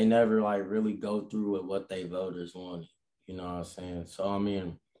stick. They never like really go through with what they voters wanted. You know what I'm saying? So I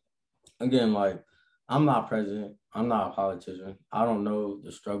mean, again, like I'm not president. I'm not a politician. I don't know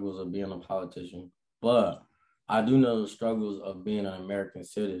the struggles of being a politician, but I do know the struggles of being an American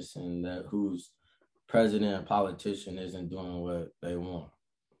citizen that whose president and politician isn't doing what they want.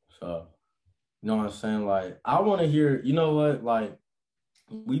 So, you know what I'm saying? Like, I want to hear, you know what? Like,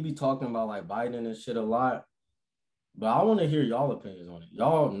 we be talking about like Biden and shit a lot, but I want to hear y'all opinions on it.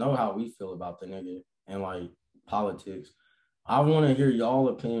 Y'all know how we feel about the nigga and like politics. I want to hear y'all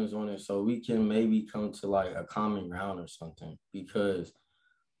opinions on it so we can maybe come to like a common ground or something. Because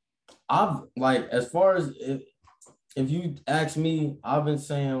I've like, as far as if you ask me, I've been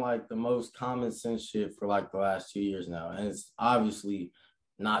saying like the most common sense shit for like the last 2 years now, and it's obviously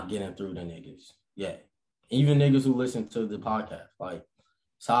not getting through to niggas yet. Even niggas who listen to the podcast, like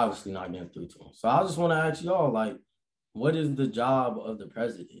it's obviously not getting through to them. So I just want to ask y'all, like, what is the job of the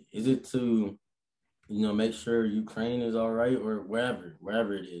president? Is it to, you know, make sure Ukraine is all right or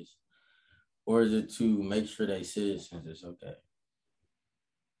wherever it is, or is it to make sure they citizens is okay?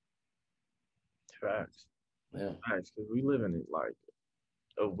 Facts. Yeah. Facts. Because we live in like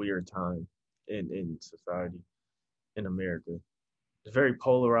a weird time in society in America. It's very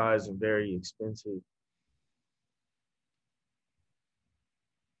polarized and very expensive.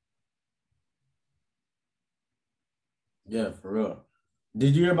 Yeah, for real.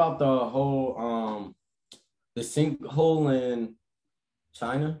 Did you hear about the whole the sinkhole in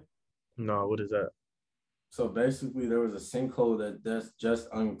China? No, what is that? So basically, there was a sinkhole that's just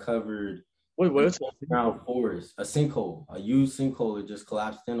uncovered Wait, in what's a ground sinkhole? forest. A sinkhole, a used sinkhole that just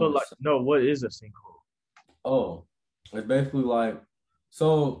collapsed in But on like, itself. no, what is a sinkhole? Oh, it's basically like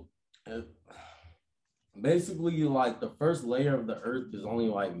so. uh, Basically, like the first layer of the earth is only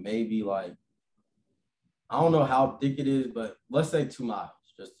like maybe like I don't know how thick it is, but let's say 2 miles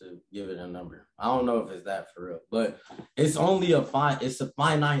just to give it a number. I don't know if it's that for real, but it's a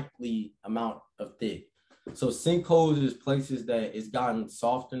finitely amount of thick. So sinkholes is places that it's gotten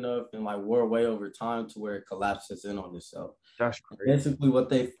soft enough and like wore away over time to where it collapses in on itself. That's crazy. Basically, what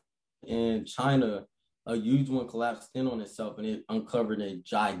they in China, a huge one collapsed in on itself and it uncovered a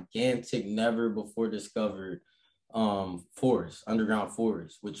gigantic, never before discovered forest, underground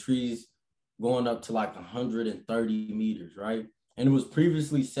forest with trees going up to like 130 meters, right? And it was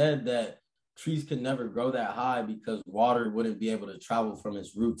previously said that trees could never grow that high because water wouldn't be able to travel from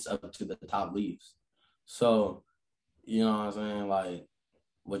its roots up to the top leaves. So, you know what I'm saying? Like,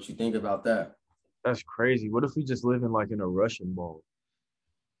 what you think about that? That's crazy. What if we just live in like in a Russian ball?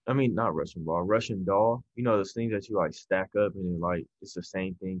 I mean, not Russian ball, Russian doll. You know, those things that you like stack up and like it's the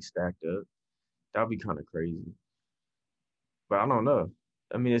same thing stacked up. That'd be kind of crazy. But I don't know.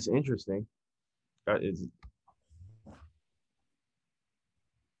 I mean, it's interesting. It's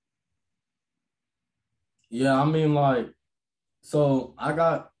Yeah, I mean, like, so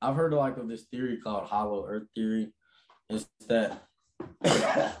I've heard like of this theory called hollow earth theory. It's that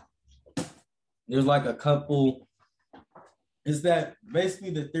there's like a couple, it's that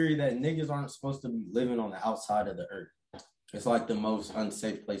basically the theory that niggas aren't supposed to be living on the outside of the earth. It's like the most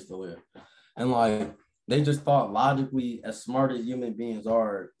unsafe place to live. And like they just thought logically, as smart as human beings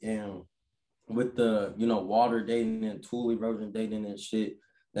are, and with the, you know, water dating and tool erosion dating and shit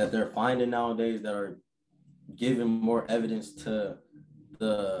that they're finding nowadays that are giving more evidence to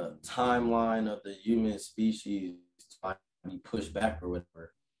the timeline of the human species to be pushed back or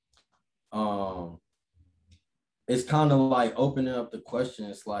whatever. Um, it's kind of like opening up the question.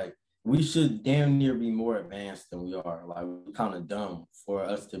 It's like we should damn near be more advanced than we are. Like we're kind of dumb for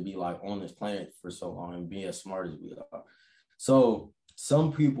us to be like on this planet for so long and be as smart as we are. So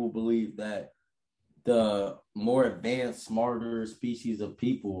some people believe that the more advanced, smarter species of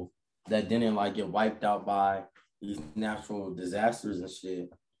people that didn't like get wiped out by these natural disasters and shit,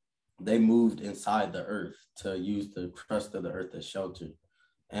 they moved inside the earth to use the crust of the earth as shelter.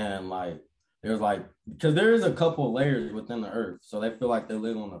 And like there's like because there is a couple layers within the earth. So they feel like they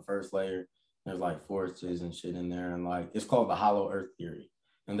live on the first layer. There's like forests and shit in there. And like it's called the hollow earth theory.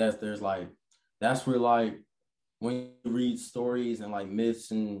 And that's where like when you read stories and like myths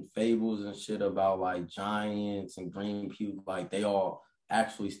and fables and shit about like giants and green people, like they all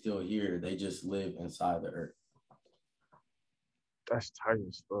actually still here. They just live inside the earth. That's tight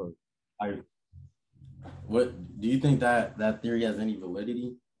as fuck. Like, what do you think that theory has any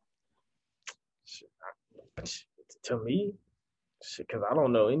validity? To me, because I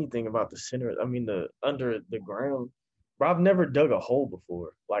don't know anything about the center. I mean, the under the ground. Bro, I've never dug a hole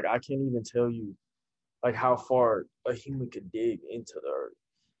before. Like, I can't even tell you like how far a human could dig into the earth.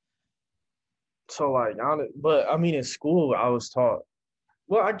 So like, but I mean, in school, I was taught.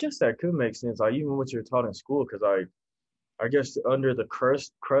 Well, I guess that could make sense. Like even what you're taught in school, because I guess under the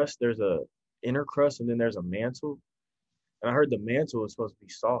crust, there's a inner crust, and then there's a mantle. And I heard the mantle is supposed to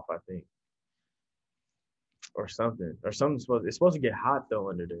be soft, I think, or something, it's supposed to get hot though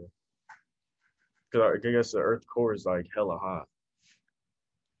under there. Because I guess the Earth core is like hella hot.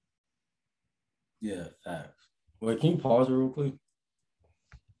 Yeah, facts. Wait, can you pause real quick?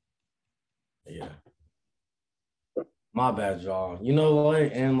 Yeah. My bad, y'all. You know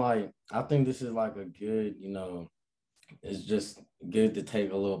what? And like, I think this is like a good, it's just good to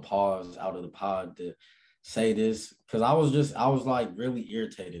take a little pause out of the pod to say this because I was like really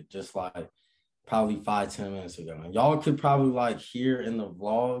irritated just like probably 5-10 minutes ago. And y'all could probably like hear in the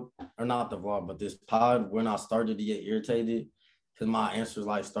vlog, or not the vlog, but this pod when I started to get irritated because my answers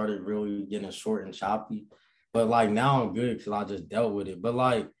like started really getting short and choppy. But like now I'm good because I just dealt with it. But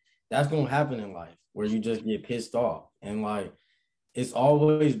like that's gonna happen in life where you just get pissed off. And like it's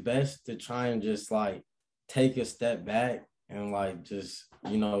always best to try and just like take a step back and like just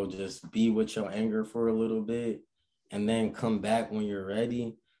just be with your anger for a little bit and then come back when you're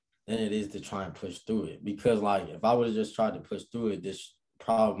ready than it is to try and push through it. Because like if I would have just tried to push through it, this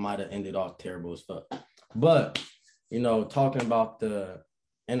probably might have ended off terrible as fuck. But talking about the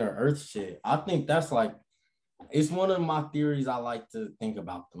inner earth shit, I think that's like it's one of my theories I like to think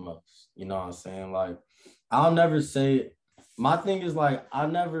about the most. You know what I'm saying? Like I'll never say my thing is like I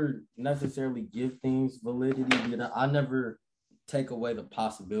never necessarily give things validity, but I never take away the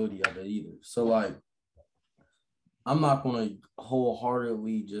possibility of it either. So like I'm not gonna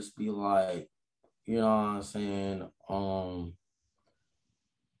wholeheartedly just be like, you know what I'm saying?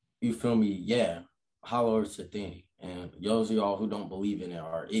 You feel me? Yeah, hollow earth's a thing. And those of y'all who don't believe in it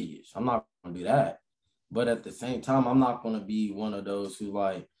are idiots. I'm not gonna do that. But at the same time, I'm not gonna be one of those who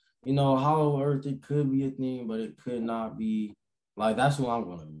like, hollow earth, it could be a thing, but it could not be. Like, that's who I'm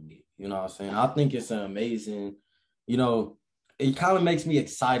gonna be. You know what I'm saying? I think it's an amazing, it kind of makes me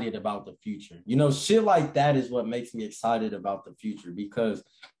excited about the future. Shit like that is what makes me excited about the future because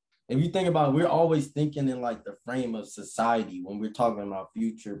if you think about it, we're always thinking in like the frame of society when we're talking about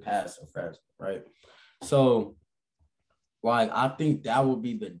future, past, or present, right? So, like, I think that would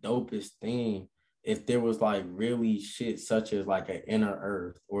be the dopest thing if there was like really shit such as like an inner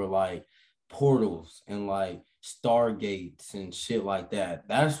earth or like portals and like stargates and shit like that.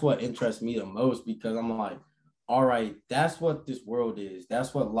 That's what interests me the most because I'm like, all right, that's what this world is.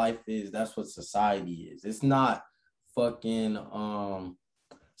 That's what life is. That's what society is. It's not fucking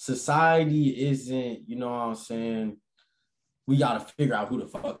society isn't, you know what I'm saying? We got to figure out who the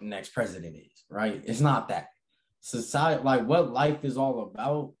fuck the next president is, right? It's not that. Society, like what life is all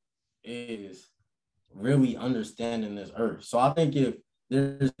about is really understanding this earth. So I think if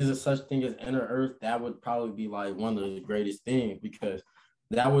there is a such thing as inner earth, that would probably be like one of the greatest things because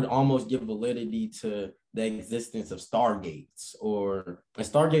that would almost give validity to the existence of stargates and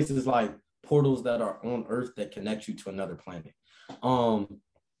stargates is like portals that are on earth that connect you to another planet. Or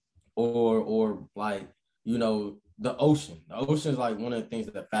like, the ocean. The ocean is like one of the things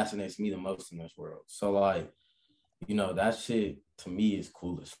that fascinates me the most in this world. So like, that shit to me is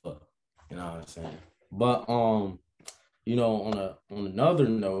cool as fuck. You know what I'm saying? But on another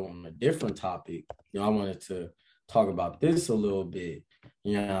note, on a different topic, I wanted to talk about this a little bit.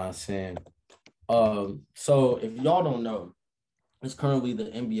 You know what I'm saying? So if y'all don't know, it's currently the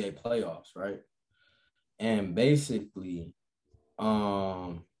NBA playoffs, right? And basically,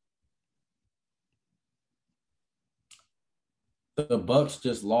 the Bucks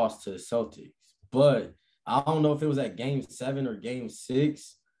just lost to the Celtics. But I don't know if it was at game 7 or game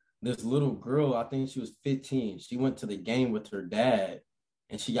 6. This little girl, I think she was 15. She went to the game with her dad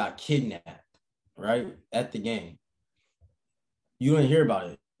and she got kidnapped, right, at the game. You didn't hear about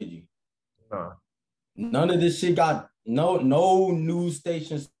it, did you? Nah. None of this shit got no news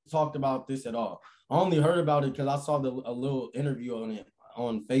stations talked about this at all. I only heard about it because I saw a little interview on it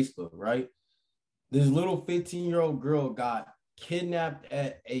on Facebook, right? This little 15-year-old girl got kidnapped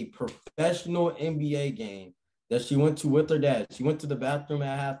at a professional NBA game that she went to with her dad. She went to the bathroom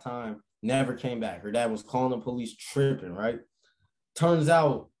at halftime, never came back. Her dad was calling the police, tripping, right? Turns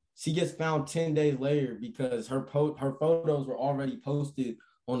out she gets found 10 days later because her photos were already posted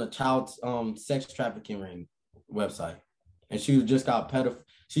on a child sex trafficking ring website. And she just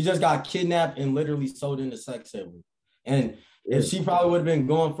got kidnapped and literally sold into sex slavery. And if she probably would have been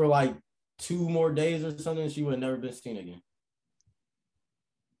gone for like 2 more days or something, she would have never been seen again.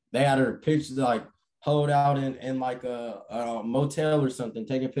 They had her pictures like hold out in like a motel or something,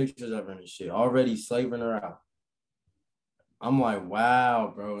 taking pictures of her and shit, already slaving her out. I'm like,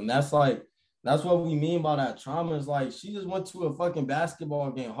 wow, bro. And that's what we mean by that trauma. Is like she just went to a fucking basketball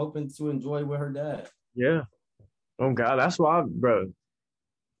game hoping to enjoy with her dad. Yeah. Oh God, that's why, bro.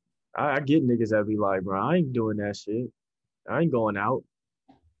 I get niggas that be like, bro, I ain't doing that shit. I ain't going out.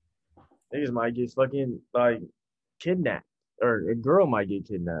 Niggas might get fucking like kidnapped, or a girl might get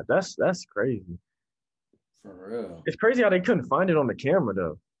kidnapped. That's crazy. For real. It's crazy how they couldn't find it on the camera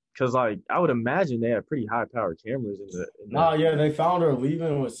though. Cause like I would imagine they have pretty high powered cameras in the. Nah, yeah, they found her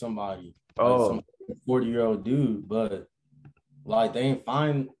leaving with somebody. Oh, some 40-year-old dude, but like they ain't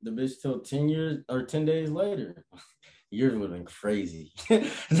find the bitch till 10 days later. Years would have been crazy.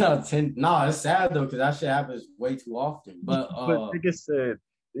 It's sad though, because that shit happens way too often. But nigga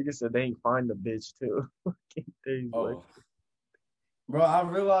said they ain't find the bitch too. Bro, I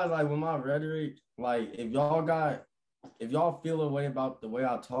realized like with my rhetoric, like if y'all feel a way about the way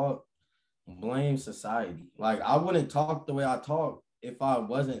I talk, blame society. Like I wouldn't talk the way I talk if I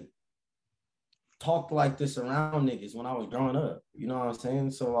wasn't talked like this around niggas when I was growing up. You know what I'm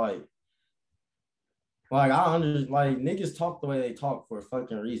saying? So like I understand, like niggas talk the way they talk for a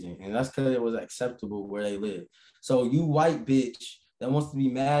fucking reason, and that's because it was acceptable where they live. So you white bitch that wants to be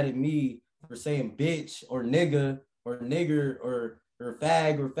mad at me for saying bitch or nigga or nigger or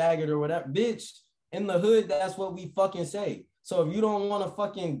fag or faggot or whatever, bitch, in the hood, that's what we fucking say. So if you don't want to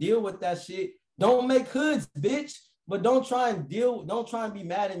fucking deal with that shit, don't make hoods, bitch. But don't try and be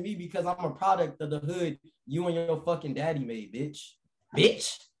mad at me because I'm a product of the hood you and your fucking daddy made, bitch.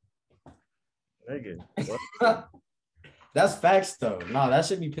 Bitch. Nigga. That's facts though. Nah, that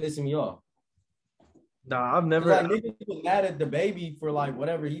should be pissing me off. Nah, I've never. Like nigga was mad at the baby for like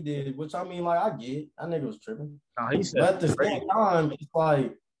whatever he did, which I mean, like I get. That nigga was tripping. Nah, he said. But at the same time, it's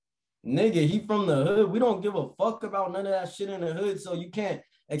like, nigga, he from the hood. We don't give a fuck about none of that shit in the hood, so you can't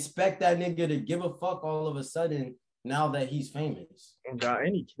expect that nigga to give a fuck all of a sudden now that he's famous. Oh God,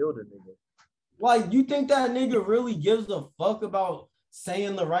 and he killed a nigga. Like, you think that nigga really gives a fuck about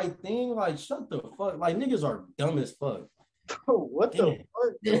saying the right thing? Like, shut the fuck. Like, niggas are dumb as fuck. What the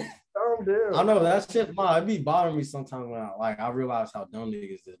fuck? Calm down. I know that shit. It be bothering me sometimes when I realize how dumb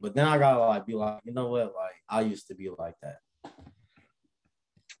niggas is. But then I gotta like be like, you know what? Like, I used to be like that.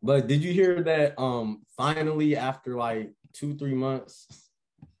 But did you hear that? Finally, after like 2-3 months,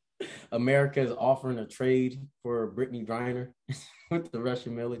 America is offering a trade for Brittany Griner with the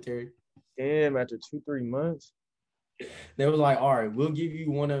Russian military. Damn, after 2-3 months. They was like, all right, we'll give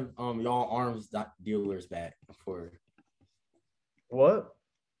you one of y'all arms dealers back for what?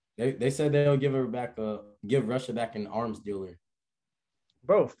 They said they'll give Russia back an arms dealer.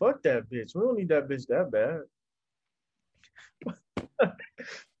 Bro, fuck that bitch. We don't need that bitch that bad.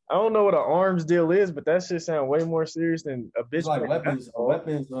 I don't know what an arms deal is, but that shit sound way more serious than a bitch. It's like weapons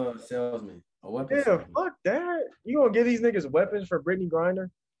salesman. Fuck that. You gonna give these niggas weapons for Brittany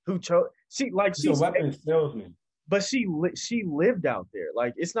Griner, who chose? She's a weapons salesman. But she lived out there.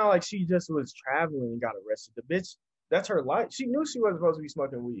 Like it's not like she just was traveling and got arrested. The bitch, that's her life. She knew she wasn't supposed to be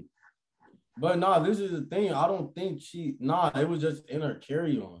smoking weed. But nah, this is the thing. I don't think it was just in her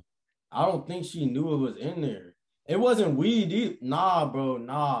carry-on. I don't think she knew it was in there. It wasn't weed either. Nah, bro.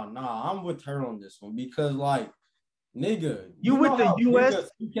 Nah. I'm with her on this one because, like, nigga, you with the U.S.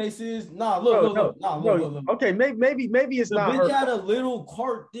 suitcases? Nah, look. Okay, maybe it's not her. The bitch had a little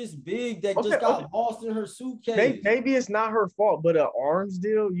cart this big that just got lost in her suitcase. Maybe it's not her fault, but an arms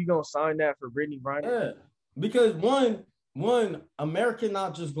deal, you gonna sign that for Brittany Griner? Yeah, because one, America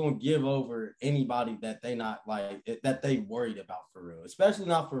not just gonna give over anybody that they not like that they worried about for real, especially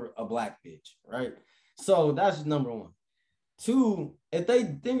not for a black bitch, right? So that's number one. Two, if they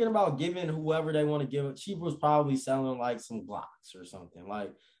thinking about giving whoever they want to give it, she was probably selling like some Glocks or something.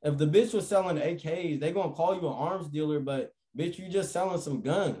 Like if the bitch was selling AKs, they gonna call you an arms dealer, but bitch, you just selling some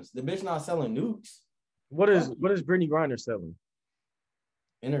guns. The bitch not selling nukes. What is Brittany Griner selling?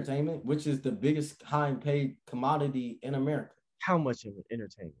 Entertainment, which is the biggest high paid commodity in America. How much of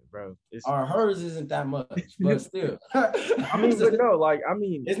entertainment, bro? Hers isn't that much, but still. I mean, but no, like, I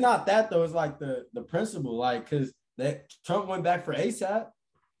mean, it's not that though. It's like the principle, like, because that Trump went back for ASAP.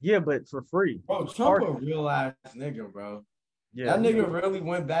 Yeah, but for free. Bro, Trump a real ass nigga, bro. Yeah, that nigga really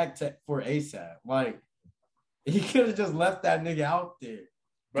went back for ASAP. Like, he could have just left that nigga out there.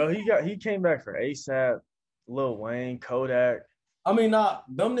 Bro, he came back for ASAP, Lil Wayne, Kodak. I mean,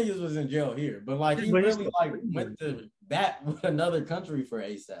 them niggas was in jail here, but like he really like went to bat with another country for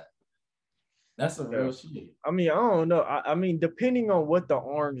ASAP. That's a real shit. I mean, I don't know. I mean, depending on what the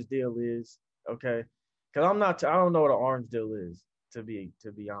arms deal is, okay, because I don't know what an arms deal is to be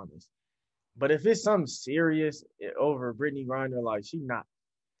honest. But if it's something serious over Brittany Griner, like she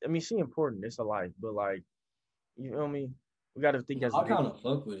important. It's a life, but like, you know what I mean? We got to think as. I kind of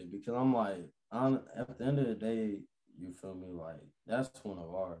fuck with it because I'm like, at the end of the day. You feel me? Like, that's one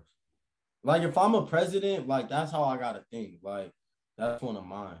of ours. Like, if I'm a president, like, that's how I gotta think. Like, that's one of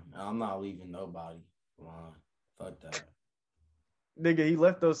mine. I'm not leaving nobody behind. Fuck that. Nigga, he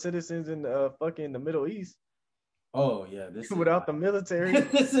left those citizens in fucking the Middle East. Oh, yeah. This without the military.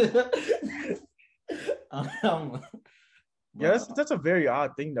 Yeah, that's a very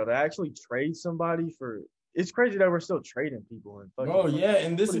odd thing, though, to actually trade somebody for. It's crazy that we're still trading people. Bro, yeah,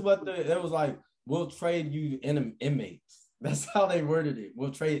 and this is what that was like. We'll trade you inmates. That's how they worded it.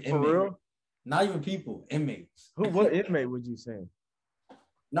 We'll trade inmates. For real? Not even people, inmates. What inmate would you say?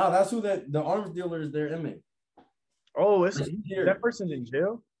 No, that's who the arms dealer is. Their inmate. Oh, that person's in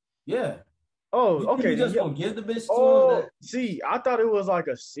jail? Yeah. Oh, okay. You just gonna give the bitch to him? See, I thought it was like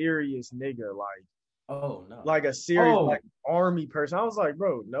a serious nigga, like. Oh no! Like a serious like army person. I was like,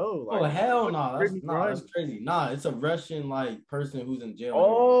 bro, no. Like, oh hell no! That's crazy. Nah, it's a Russian like person who's in jail.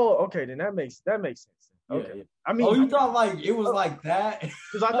 Oh, okay, then that makes sense. Okay, yeah. I mean, you thought like it was like that?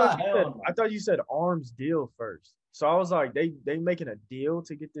 Because I thought you said arms deal first. So I was like, they making a deal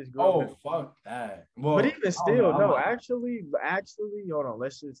to get this girl. Oh fuck that! Well, but even still, no. Actually, hold on.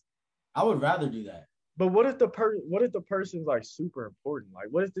 Let's just. I would rather do that. But what if the person's like super important? Like,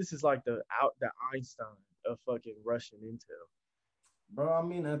 what if this is like the Einstein of fucking Russian intel? Bro, I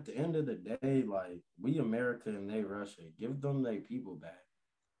mean, at the end of the day, like, we America and they Russia. Give them their people back.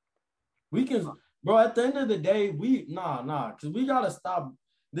 We can, bro. At the end of the day, because we gotta stop.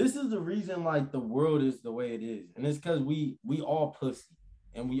 This is the reason, like, the world is the way it is, and it's because we all pussy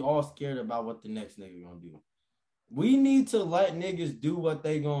and we all scared about what the next nigga gonna do. We need to let niggas do what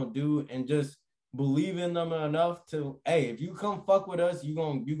they gonna do and just believe in them enough to, hey, if you come fuck with us, you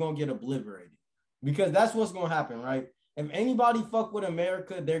gonna get obliterated. Because that's what's gonna happen, right? If anybody fuck with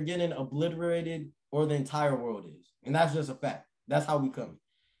America, they're getting obliterated, or the entire world is. And that's just a fact. That's how we come.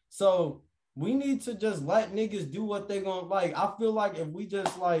 So we need to just let niggas do what they gonna like. I feel like if we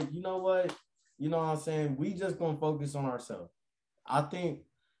just like, you know what I'm saying? We just gonna focus on ourselves. I think,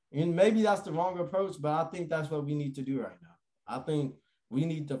 and maybe that's the wrong approach, but I think that's what we need to do right now. I think we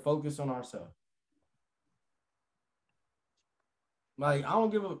need to focus on ourselves. Like, I don't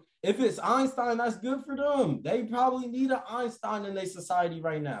give a, if it's Einstein, that's good for them. They probably need an Einstein in their society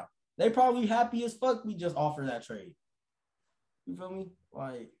right now. They probably happy as fuck we just offer that trade. You feel me?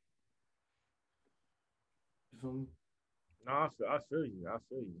 Like, you feel me? No, I feel you.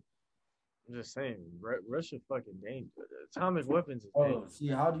 I'm just saying, Russia fucking dangerous. Atomic weapons is dangerous. See,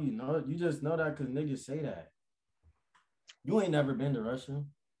 how do you know it? You just know that because niggas say that. You ain't never been to Russia.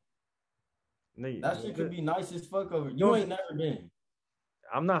 Nigga, that shit could be nice as fuck over. You ain't never been.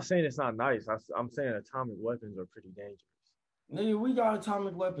 I'm not saying it's not nice. I'm saying atomic weapons are pretty dangerous. Nigga, we got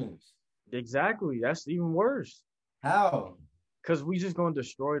atomic weapons. Exactly. That's even worse. How? Because we just gonna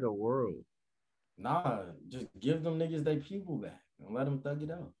destroy the world. Nah, just give them niggas their people back and let them thug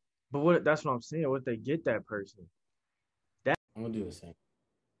it out. But that's what I'm saying. What they get that person? I'm gonna do the same.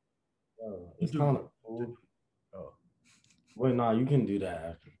 It's kind of cool. Oh, wait, nah, you can do that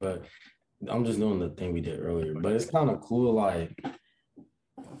after. But I'm just doing the thing we did earlier. But it's kind of cool, like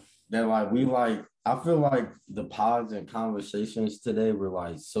that. Like we like. I feel like the pods and conversations today were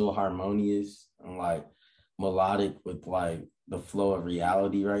like so harmonious and like melodic with like the flow of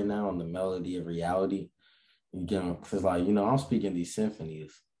reality right now and the melody of reality. You know, because like, you know, I'm speaking these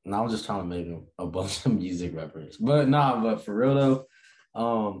symphonies and I was just trying to make a bunch of music reference. But but for real though,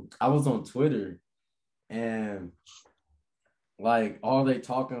 I was on Twitter and like all they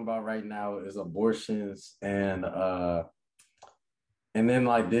talking about right now is abortions and then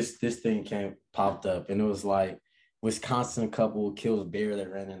like this thing popped up and it was like, Wisconsin couple kills bear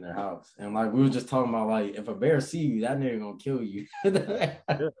that ran in their house. And like we were just talking about, like, if a bear see you, that nigga gonna kill you.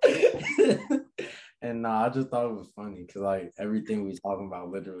 And I just thought it was funny because like everything we talking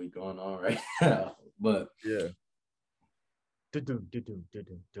about literally going on right now. But yeah.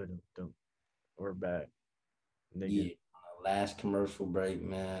 We're back. Nigga. Yeah, last commercial break,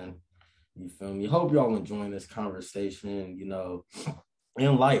 man. You feel me? Hope y'all enjoying this conversation, you know,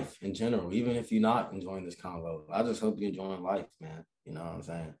 in life in general, even if you're not enjoying this convo. I just hope you're enjoying life, man. You know what I'm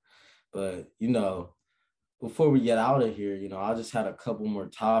saying? But, you know, before we get out of here, you know, I just had a couple more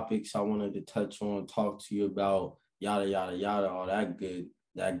topics I wanted to touch on, talk to you about, yada, yada, yada, all that good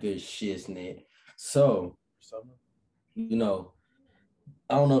shiznit. So, you know,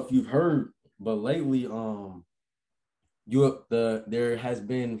 I don't know if you've heard, but lately, there has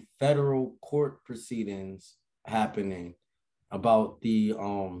been federal court proceedings happening about the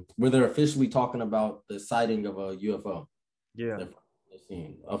where they're officially talking about the sighting of a UFO. Yeah,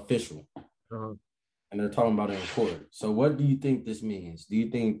 official, and they're talking about it in court. So, what do you think this means? Do you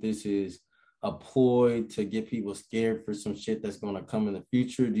think this is a ploy to get people scared for some shit that's going to come in the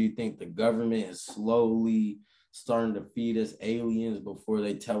future? Do you think the government is slowly starting to feed us aliens before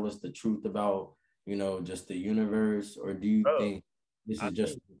they tell us the truth about, you know, just the universe? Or do you think this is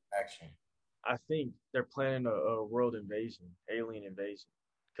just action? I think they're planning a world invasion, alien invasion,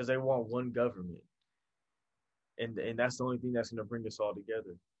 because they want one government. And that's the only thing that's going to bring us all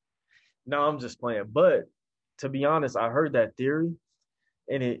together. No, I'm just playing. But to be honest, I heard that theory,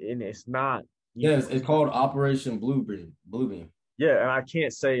 and it's not. Yes, it's called Operation Bluebeam. Yeah, and I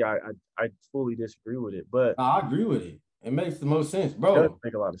can't say I fully disagree with it, but I agree with it. It makes the most sense, bro. It does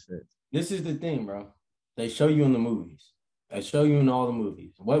make a lot of sense. This is the thing, bro. They show you in the movies. They show you in all the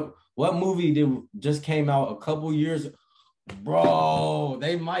movies. What movie just came out a couple years? Bro,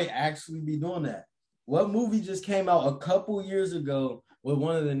 they might actually be doing that. What movie just came out a couple years ago with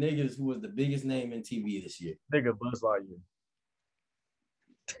one of the niggas who was the biggest name in TV this year? Nigga Buzz Lightyear.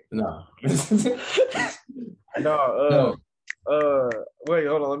 No. No. Wait,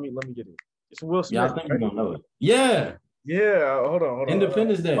 hold on. Let me get it. It's Will Smith. Yeah, I think you don't know it. Yeah. Yeah. Hold on.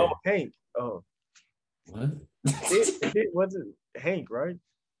 Independence Day. Oh, Hank. Oh. What? it wasn't Hank, right?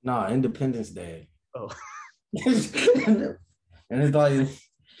 Nah, Independence Day. Oh. And it's like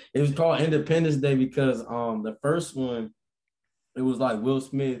it was called Independence Day because the first one, it was like Will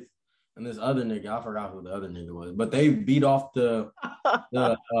Smith and this other nigga. I forgot who the other nigga was, but they beat off the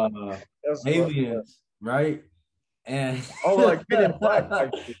aliens, right? And like Men in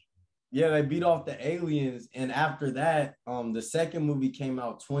Black. Yeah, they beat off the aliens, and after that, the second movie came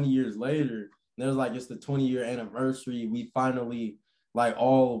out 20 years later. And it was like it's the 20-year anniversary. We finally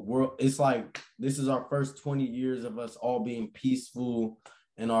it's like this is our first 20 years of us all being peaceful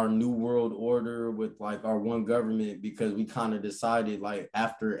in our new world order with like our one government, because we kind of decided like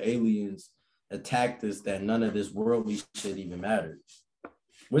after aliens attacked us that none of this worldly shit even matters.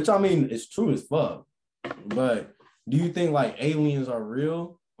 Which I mean, it's true as fuck. But do you think like aliens are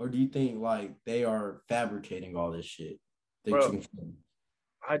real, or do you think like they are fabricating all this shit? Bro,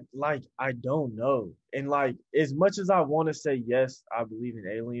 I don't know. And like as much as I want to say yes, I believe in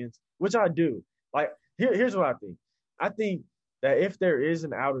aliens, which I do. Like here's what I think. I think that if there is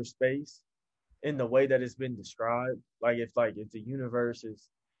an outer space in the way that it's been described, like if the universe is,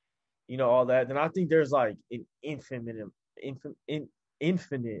 you know, all that, then I think there's like an infinite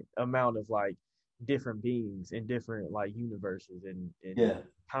amount of like different beings in different like universes and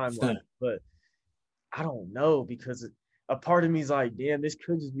timelines. But I don't know, because a part of me is like, damn, this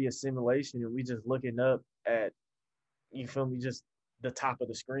could just be a simulation and we just looking up at, you feel me, just the top of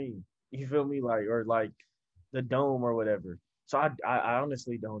the screen. You feel me? Like, or like the dome or whatever. So I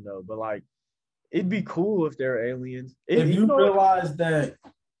honestly don't know, but like it'd be cool if they're aliens. If you realize that,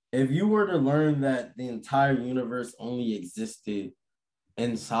 if you were to learn that the entire universe only existed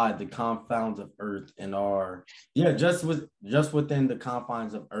inside the confines of Earth and just within the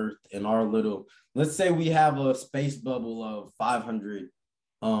confines of Earth and our little, let's say we have a space bubble of 500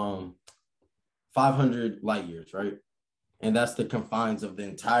 light years, right? And that's the confines of the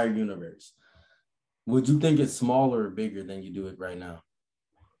entire universe. Would you think it's smaller or bigger than you do it right now?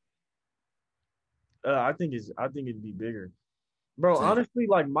 I think it'd be bigger. Bro, honestly,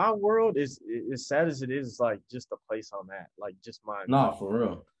 like my world is as sad as it is, it's like just the place I'm at. Like just my for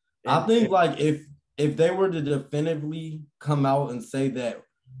real. I think like if they were to definitively come out and say that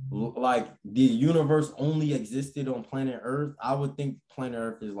like the universe only existed on planet Earth, I would think planet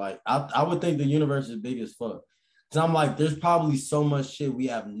Earth is like I would think the universe is big as fuck. Cause I'm like, there's probably so much shit we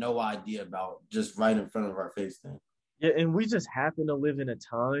have no idea about just right in front of our face then. Yeah, and we just happen to live in a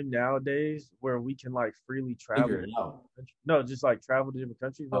time nowadays where we can like freely travel. Figure it out. No, just like travel to different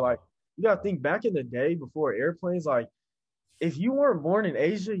countries. But like Oh, you gotta think back in the day before airplanes, like if you weren't born in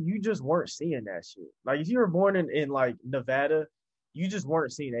Asia, you just weren't seeing that shit. Like if you were born in like Nevada, you just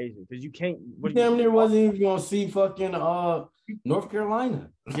weren't seeing Asia because you can't. you damn near wasn't even gonna see fucking North Carolina.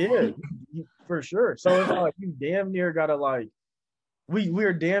 Yeah, for sure. So it's like you damn near gotta like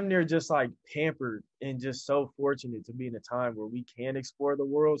we're damn near just like pampered and just so fortunate to be in a time where we can explore the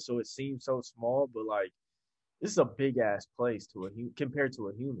world. So it seems so small, but like this is a big ass place to compared to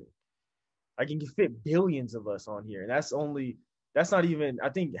a human. I can fit billions of us on here, and that's not even. I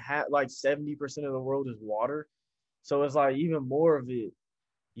think like 70% of the world is water, so it's like even more of it.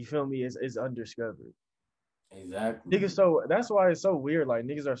 You feel me? Is undiscovered. Exactly. Niggas, so that's why it's so weird. Like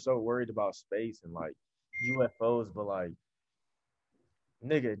niggas are so worried about space and like UFOs, but like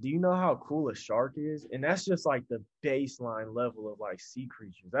nigga, do you know how cool a shark is? And that's just like the baseline level of like sea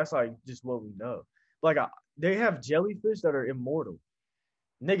creatures. That's like just what we know. Like they have jellyfish that are immortal.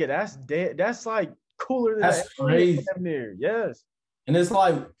 Nigga, that's dead. That's like cooler than That's crazy. There. Yes. And it's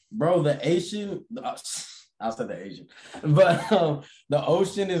like, bro, the Asian, I said the Asian, but the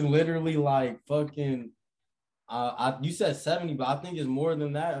ocean is literally like fucking. You said 70, but I think it's more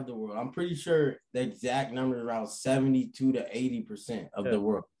than that of the world. I'm pretty sure the exact number is around 72 to 80% of the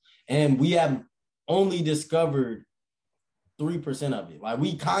world, and we have only discovered 3% of it. Like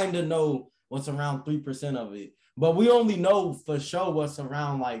we kind of know what's around 3% of it, but we only know for sure what's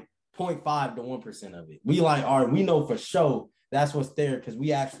around like 0.5 to 1% of it. We like, all right, we know for sure that's what's there because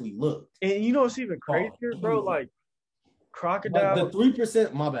we actually looked. And you know what's even crazier, bro? Like crocodile. Like the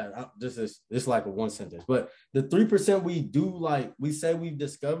 3%, my bad. This is like a one sentence, but the 3% we do like we say we've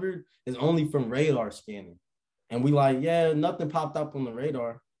discovered is only from radar scanning, and we like, yeah, nothing popped up on the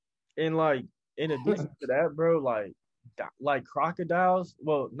radar. And like in addition to that, bro, like crocodiles.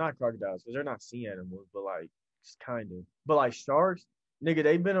 Well, not crocodiles because they're not sea animals, but like kind of. But like sharks, nigga,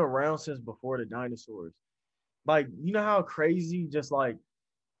 they've been around since before the dinosaurs. Like you know how crazy just like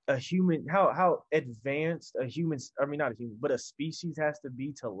a human how advanced a human, I mean not a human, but a species has to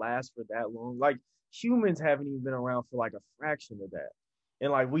be to last for that long. Like humans haven't even been around for like a fraction of that.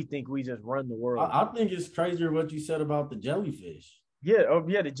 And like we think we just run the world. I think it's crazier what you said about the jellyfish. Yeah, oh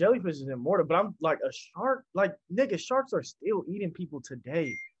yeah, the jellyfish is immortal, but I'm like a shark, like nigga, sharks are still eating people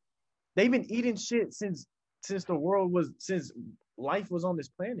today. They've been eating shit since the world was since life was on this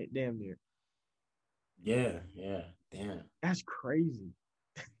planet, damn near. Yeah, damn. That's crazy.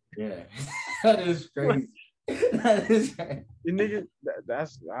 Yeah, that is crazy. That is crazy. The nigga,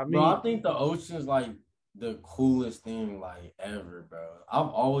 that's I mean, bro, I think the ocean's like the coolest thing like ever, bro. I've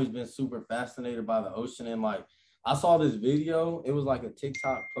always been super fascinated by the ocean, and like I saw this video. It was like a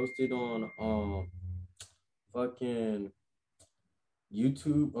TikTok posted on fucking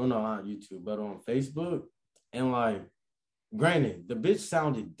YouTube. Oh no, not YouTube, but on Facebook, and like. Granted, the bitch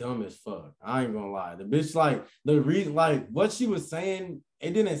sounded dumb as fuck. I ain't gonna lie. The bitch, like, the reason, like, what she was saying,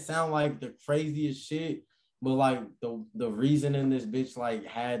 it didn't sound like the craziest shit, but like the reasoning this bitch like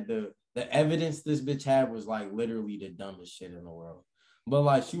had the evidence this bitch had was like literally the dumbest shit in the world. But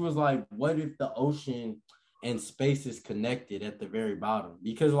like she was like, what if the ocean and space is connected at the very bottom?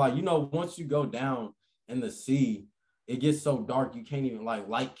 Because like, you know, once you go down in the sea, it gets so dark you can't even like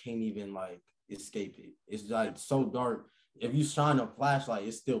light can't even like escape it. It's like so dark. If you shine a flashlight,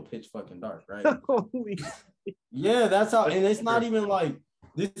 it's still pitch fucking dark, right? Yeah, that's how. And it's not even like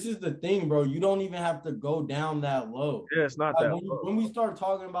this is the thing, bro. You don't even have to go down that low. Yeah, it's not like, that low. When we start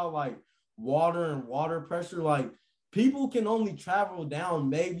talking about like water and water pressure, like people can only travel down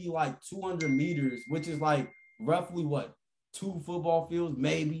maybe like 200 meters, which is like roughly what 2 football fields,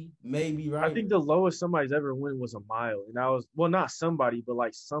 maybe, right? I think the lowest somebody's ever went was a mile, and that was well, not somebody, but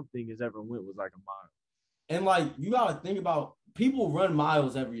like something has ever went was like a mile. And like you gotta think about people run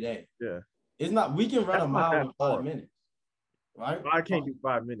miles every day. Yeah. It's not we can run a mile in 5 minutes. Right? I can't do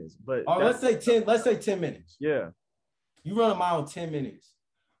 5 minutes, but let's say 10 minutes. Yeah. You run a mile in 10 minutes.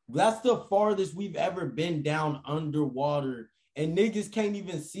 That's the farthest we've ever been down underwater. And niggas can't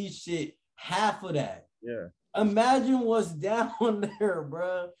even see shit half of that. Yeah. Imagine what's down there,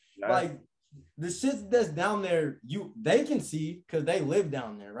 bro. Like the shit that's down there, they can see because they live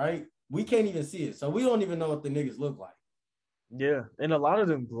down there, right? We can't even see it. So we don't even know what the niggas look like. Yeah. And a lot of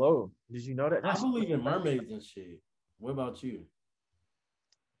them glow. Did you know that? I believe in mermaids and shit. What about you?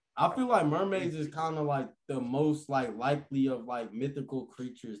 I feel like mermaids is kind of like the most like likely of like mythical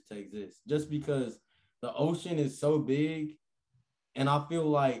creatures to exist just because the ocean is so big. And I feel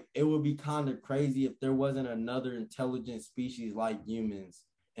like it would be kind of crazy if there wasn't another intelligent species like humans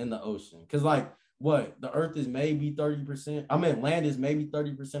in the ocean. Because like what the Earth is maybe 30%. I mean, land is maybe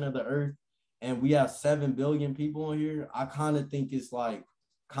 30% of the Earth, and we have 7 billion people in here. I kind of think it's like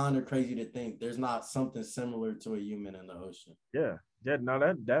kind of crazy to think there's not something similar to a human in the ocean. Yeah. Yeah. No,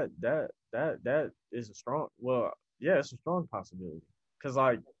 that is a strong. Well, yeah, it's a strong possibility. Cause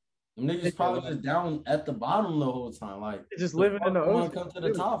like Them niggas probably just down at the bottom the whole time. Like just living in the ocean. Want to come to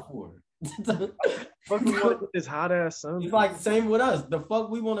the top for? Fuck, we want to get this hot ass sun. It's like the same with us. The fuck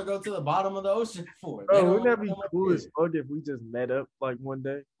we want to go to the bottom of the ocean for? Bro, wouldn't that be cool as fuck if we just met up like one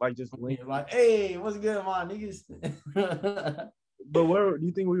day, like just link? Like, hey, what's good, my niggas? But where do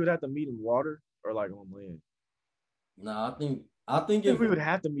you think we would have to meet in water or like on land? No, I think if we would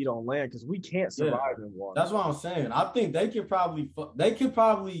have to meet on land because we can't survive in water. That's what I'm saying. I think they could probably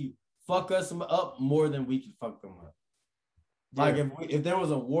fuck us up more than we could fuck them up. Yeah. Like if there was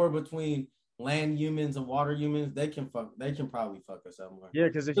a war between land humans and water humans, they can probably fuck us up more. Yeah,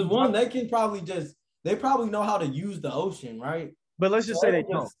 because they probably know how to use the ocean, right? But let's just say they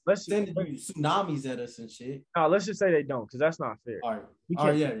don't. Let's send tsunamis at us and shit. No, let's just say they don't, because that's not fair. All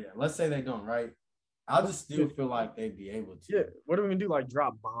right. Yeah. Let's say they don't, right? I just still feel like they'd be able to. Yeah. What are we gonna do? like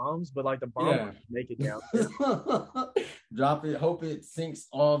drop bombs, but like the bomb make it down. Drop it. Hope it sinks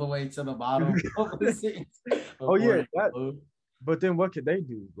all the way to the bottom. Oh yeah. But then what could they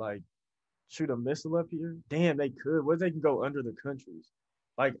do? Like shoot a missile up here? Damn, they could. What if they can go under the countries?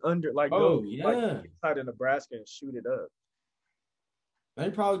 Like go inside of Nebraska and shoot it up. They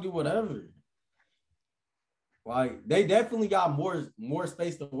probably do whatever. Like they definitely got more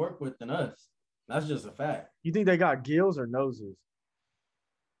space to work with than us. That's just a fact. You think they got gills or noses?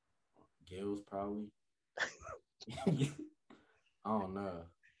 Gills, probably. I don't know.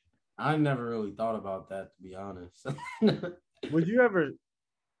 I never really thought about that, to be honest. Would you ever?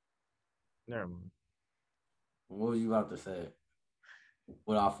 Never mind. What were you about to say?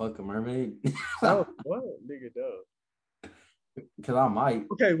 Would I fuck a mermaid? No, what? Nigga, no. Because I might.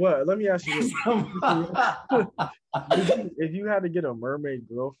 Okay, what? Let me ask you this. If you had to get a mermaid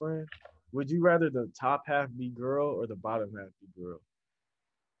girlfriend, would you rather the top half be girl or the bottom half be girl?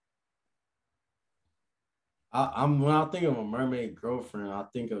 When I think of a mermaid girlfriend, I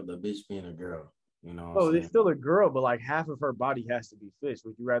think of the bitch being a girl. You know. Oh, it's still a girl, but like half of her body has to be fish.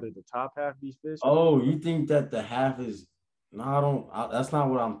 Would you rather the top half be fish? Oh, you think that the half is? No, I don't. That's not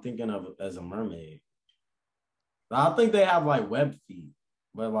what I'm thinking of as a mermaid. I think they have like web feet,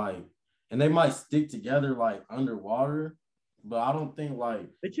 but like, and they might stick together like underwater. But I don't think like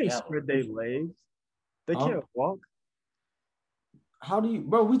they can't spread their legs. They can't walk. How do you,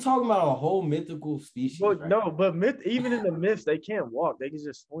 bro? We talking about a whole mythical species. Well, right? No, but even in the myths, they can't walk. They can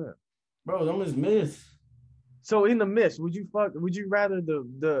just swim. Bro, them is myths. So in the myths, would you rather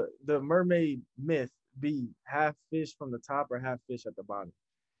the mermaid myth be half fish from the top or half fish at the bottom?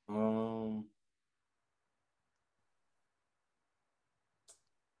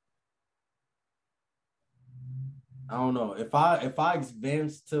 I don't know. If I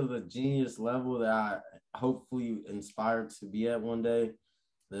advance to the genius level that I hopefully inspired to be at one day,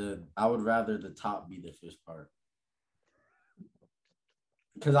 I would rather the top be the fish part.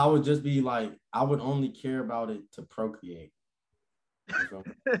 Because I would just be like, I would only care about it to procreate.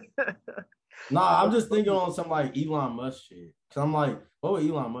 Nah, I'm just thinking on some like Elon Musk shit. Because I'm like, what would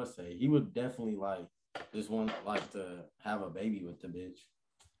Elon Musk say? He would definitely like just want like to have a baby with the bitch.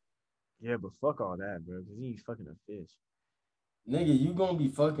 Yeah, but fuck all that, bro. Because he ain't fucking a fish. Nigga, you gonna be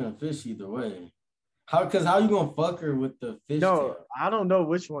fucking a fish either way. How you gonna fuck her with the fish tail? I don't know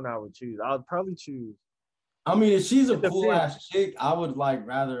which one I would choose. I would probably choose. I mean, if she's a cool ass chick, I would like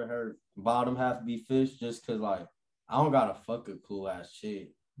rather her bottom half be fish just because like I don't gotta fuck a cool ass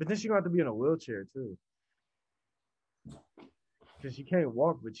chick. But then she gonna have to be in a wheelchair too. Because she can't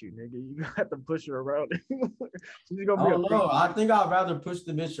walk with you, nigga. You have to push her around. She's gonna be I think I'd rather push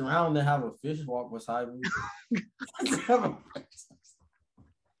the bitch around than have a fish walk beside me.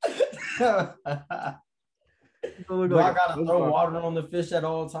 Do I gotta throw water on the fish at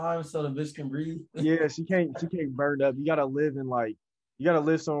all times so the bitch can breathe? Yeah, she can't burn up. You gotta live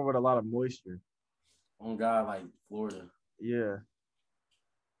somewhere with a lot of moisture. Oh God, like Florida. Yeah.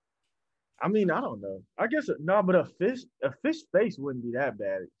 I mean, I don't know. I guess but a fish face wouldn't be that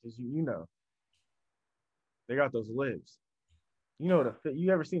bad because you know they got those lips. You know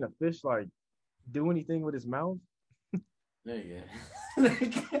you ever seen a fish like do anything with his mouth? Yeah.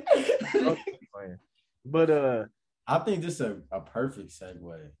 But I think this is a perfect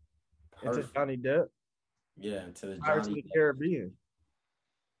segue. Into Johnny Depp. Yeah, into the Pirates of the Caribbean.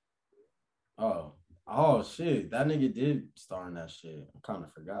 Oh shit! That nigga did star in that shit. I kind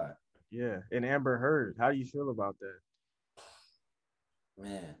of forgot. Yeah, and Amber Heard. How do you feel about that?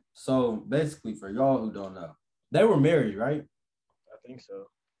 Man. So basically, for y'all who don't know, they were married, right? I think so.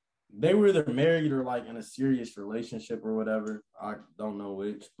 They were either married or like in a serious relationship or whatever. I don't know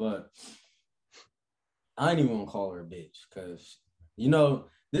which, but I ain't even gonna call her a bitch because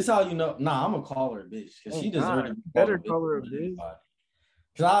this how you know. Nah, I'm gonna call her a bitch because she deserved to be called Better a bitch. call her a bitch.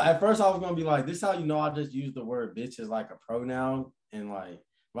 Because at first I was gonna be like, this how you know I just use the word bitch as like a pronoun and like,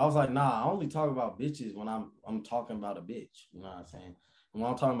 but I was like, nah, I only talk about bitches when I'm talking about a bitch. You know what I'm saying? And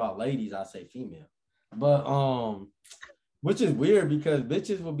when I'm talking about ladies, I say female. But which is weird because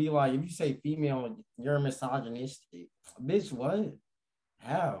bitches will be like, if you say female, you're misogynistic. Bitch, what?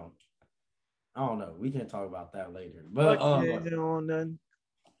 How? I don't know. We can talk about that later. But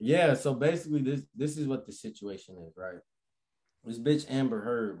yeah, so basically this is what the situation is, right? This bitch Amber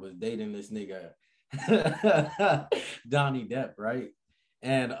Heard was dating this nigga Donnie Depp, right?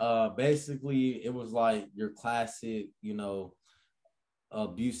 And basically it was like your classic,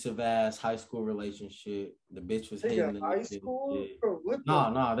 abusive ass high school relationship. The bitch was hating the high school.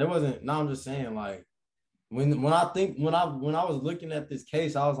 Bro, there wasn't. No, I'm just saying, like, when I was looking at this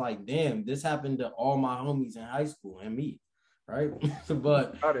case, I was like, damn, this happened to all my homies in high school and me, right?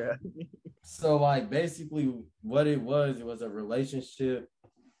 But so like basically what it was a relationship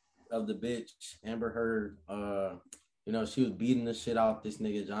of the bitch Amber Heard. She was beating the shit out this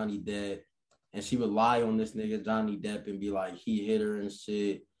nigga Johnny Depp, and she would lie on this nigga Johnny Depp and be like he hit her and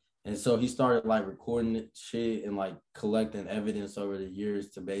shit. And so he started like recording shit and like collecting evidence over the years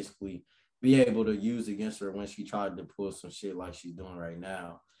to basically be able to use against her when she tried to pull some shit like she's doing right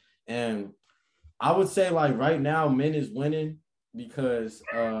now. And I would say like right now, men is winning because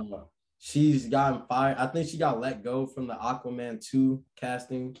she's gotten fired. I think she got let go from the Aquaman 2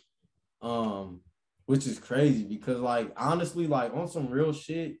 casting, which is crazy because like honestly, like on some real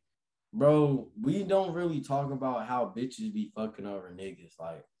shit, bro, we don't really talk about how bitches be fucking over niggas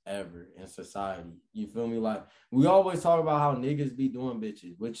like ever in society. You feel me? Like we always talk about how niggas be doing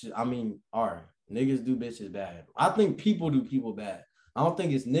bitches, which I mean, all right, niggas do bitches bad. I think people do people bad. I don't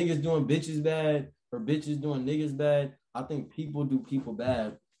think it's niggas doing bitches bad or bitches doing niggas bad. I think people do people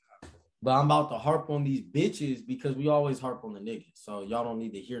bad. But I'm about to harp on these bitches because we always harp on the niggas. So y'all don't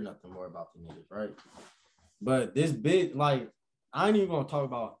need to hear nothing more about the niggas, right? But this bitch, like, I ain't even gonna talk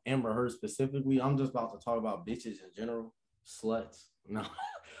about Amber Heard specifically. I'm just about to talk about bitches in general. Sluts. No,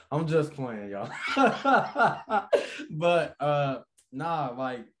 I'm just playing, y'all. But nah,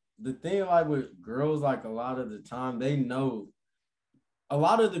 like the thing like with girls, like a lot of the time, a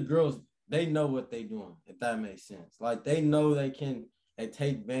lot of the girls, they know what they doing, if that makes sense. Like they know they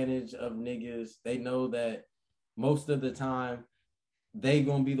take advantage of niggas. They know that most of the time they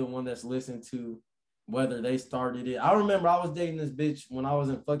gonna be the one that's listened to, whether they started it. I remember I was dating this bitch when I was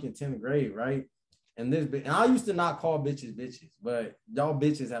in fucking 10th grade, right? And and I used to not call bitches bitches, but y'all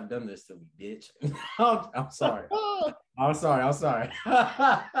bitches have done this to me, bitch. I'm sorry. I'm sorry.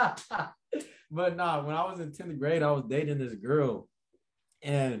 But nah, when I was in 10th grade, I was dating this girl.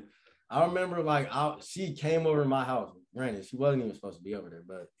 And I remember like she came over to my house. Granted, she wasn't even supposed to be over there,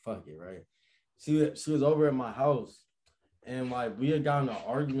 but fuck it, right? She was over at my house, and like we had gotten an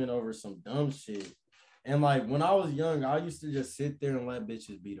argument over some dumb shit. And like when I was young, I used to just sit there and let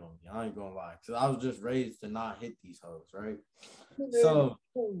bitches beat on me. I ain't gonna lie, because I was just raised to not hit these hoes, right? So,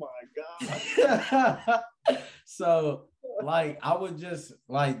 oh my god. So like I would just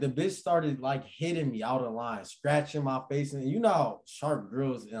like the bitch started like hitting me out of line, scratching my face, and you know how sharp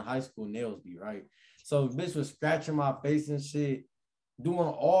girls in high school nails be, right? So the bitch was scratching my face and shit, doing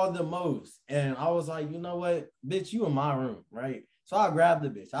all the most. And I was like, you know what, bitch, you in my room, right? So I grabbed the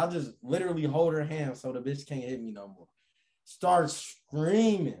bitch. I just literally hold her hand so the bitch can't hit me no more. Start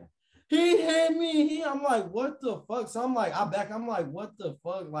screaming. He hit me. I'm like, what the fuck? So I'm like, I'm like, what the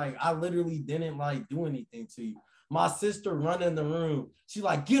fuck? Like, I literally didn't like do anything to you. My sister run in the room. She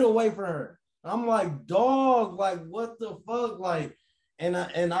like, get away from her. I'm like, dog, like, what the fuck? Like, and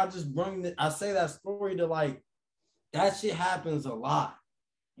I just I say that story to like, that shit happens a lot.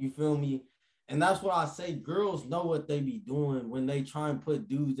 You feel me? And that's what I say. Girls know what they be doing when they try and put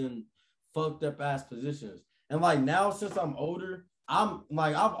dudes in fucked up ass positions. And like now, since I'm older, I'm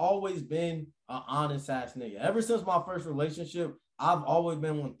like, I've always been an honest ass nigga. Ever since my first relationship, I've always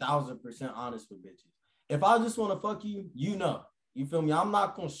been 1000% honest with bitches. If I just want to fuck you, you know. You feel me? I'm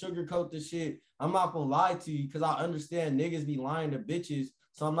not going to sugarcoat this shit. I'm not going to lie to you because I understand niggas be lying to bitches.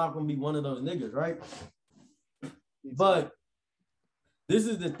 So I'm not going to be one of those niggas, right? But this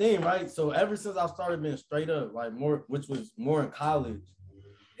is the thing, right? So ever since I started being straight up, like more, which was more in college,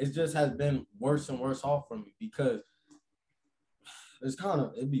 it just has been worse and worse off for me because it's kind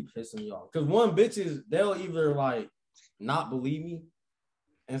of, it be pissing me off. Because one, bitches, they'll either like not believe me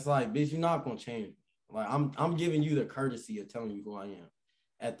And it's like, bitch, you're not gonna change me. Like I'm giving you the courtesy of telling you who I am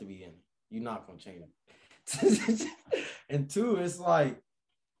at the beginning. You're not gonna change me. And two, it's like,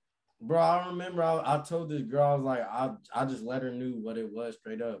 bro, I remember I told this girl, I was like, I just let her knew what it was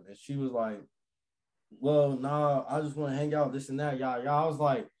straight up. And she was like, well, nah, I just want to hang out, this and that. Y'all. I was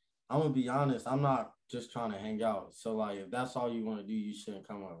like, I'm gonna be honest, I'm not just trying to hang out. So like if that's all you want to do, you shouldn't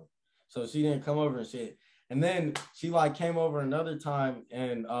come over. So she didn't come over and shit. And then she like came over another time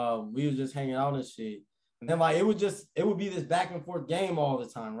and we was just hanging out and shit. And then like it would be this back and forth game all the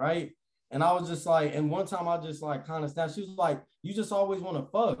time, right? And I was just like, and one time I just like kind of snapped. She was like, you just always want to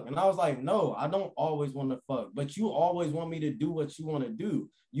fuck. And I was like, no, I don't always want to fuck, but you always want me to do what you want to do.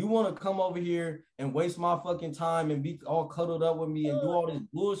 You want to come over here and waste my fucking time and be all cuddled up with me and do all this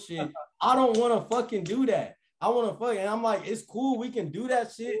bullshit. I don't want to fucking do that. I want to fuck. And I'm like, it's cool. We can do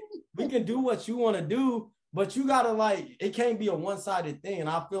that shit. We can do what you want to do, but you got to like, it can't be a one-sided thing. And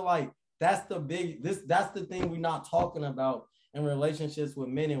I feel like that's the thing we're not talking about in relationships with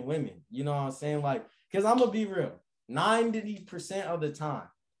men and women. You know what I'm saying? Like, because I'm going to be real. 90% of the time,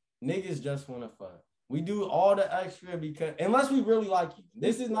 niggas just want to fuck. We do all the extra because, unless we really like you.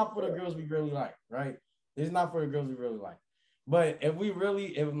 This is not for the girls we really like, right? This is not for the girls we really like. But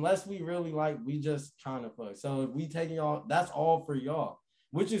unless we really like, we just trying to fuck. So if we taking y'all, that's all for y'all,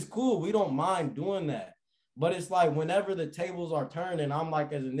 which is cool. We don't mind doing that. But it's like whenever the tables are turned and I'm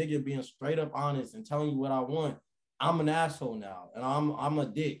like, as a nigga being straight up honest and telling you what I want, I'm an asshole now and I'm a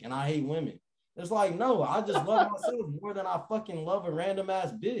dick and I hate women. It's like, no, I just love myself more than I fucking love a random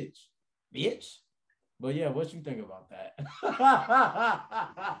ass bitch. But yeah, what you think about that?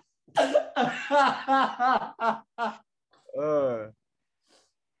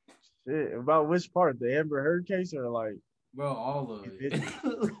 Shit. About which part? The Amber Heard case or like? Bro, all of it.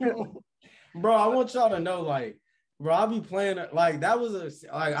 Bro, I want y'all to know, like, bro, I be playing like that was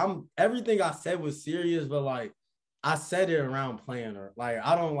everything I said was serious, but like I said it around playing her. Like,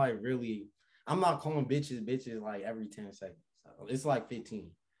 I don't like really, I'm not calling bitches like every 10 seconds. It's like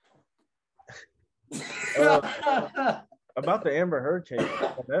 15. About the Amber Heard case,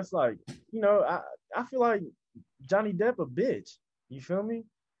 that's like, I feel like Johnny Depp a bitch. You feel me?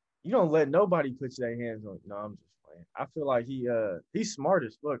 You don't let nobody put their hands on you. No, I'm just playing. I feel like he's smart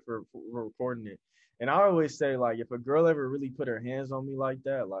as fuck for recording it. And I always say, like, if a girl ever really put her hands on me like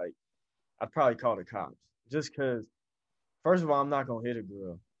that, like, I'd probably call the cops. Just because, first of all, I'm not going to hit a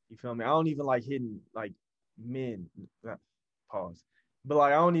girl. You feel me? I don't even like hitting, like, men. Pause. But,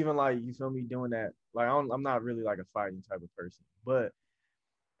 like, I don't even like, you feel me, doing that. Like, I'm not really, like, a fighting type of person. But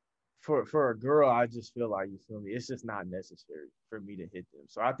for a girl, I just feel like, you feel me, it's just not necessary for me to hit them.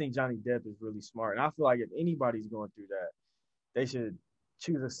 So I think Johnny Depp is really smart. And I feel like if anybody's going through that, they should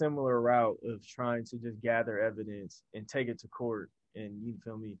choose a similar route of trying to just gather evidence and take it to court and, you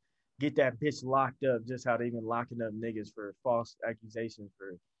feel me, get that bitch locked up just how they've been locking up niggas for false accusations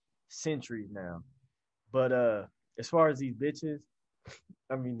for centuries now. But as far as these bitches,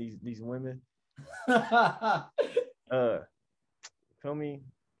 I mean these women, feel me?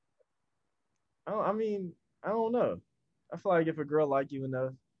 I don't know. I feel like if a girl like you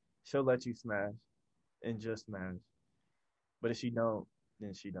enough, she'll let you smash and just smash. But if she don't,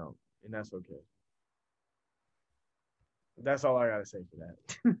 then she don't. And that's okay. That's all I gotta say for that.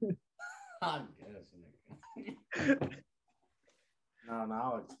 I guess, nigga. No,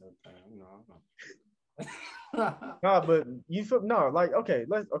 I would accept that. No, but you feel like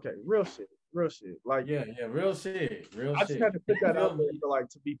real shit. Like real shit. I just had to put that out there for like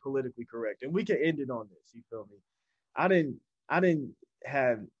to be politically correct, and we can end it on this. You feel me? I didn't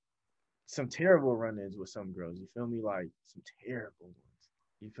have some terrible run-ins with some girls. You feel me? Like some terrible ones.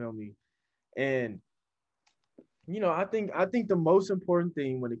 You feel me? And I think the most important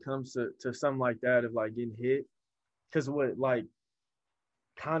thing when it comes to something like that of like getting hit, because what like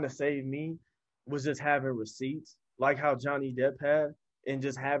kind of saved me was just having receipts, like how Johnny Depp had, and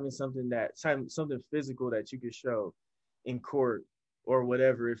just having something physical that you could show in court or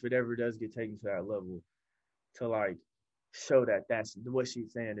whatever, if it ever does get taken to that level, to like show that that's what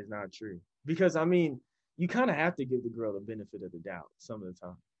she's saying is not true. Because I mean, you kind of have to give the girl the benefit of the doubt some of the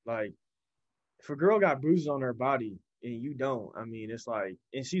time. Like, if a girl got bruises on her body and you don't, I mean, it's like,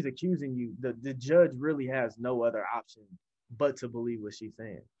 and she's accusing you, the judge really has no other option but to believe what she's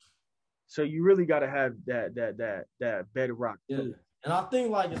saying. So you really got to have that bedrock. Yeah. And I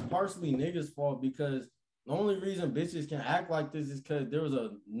think like it's partially niggas' fault, because the only reason bitches can act like this is because there was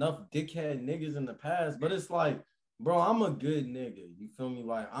enough dickhead niggas in the past. But it's like, bro, I'm a good nigga. You feel me?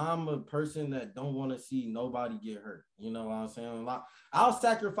 Like, I'm a person that don't want to see nobody get hurt. You know what I'm saying? Like, I'll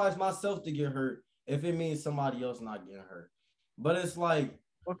sacrifice myself to get hurt if it means somebody else not getting hurt. But it's like,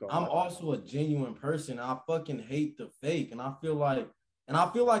 I'm also a genuine person. I fucking hate the fake, and I feel like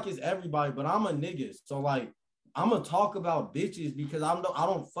it's everybody, but I'm a nigga, so like I'm gonna talk about bitches because I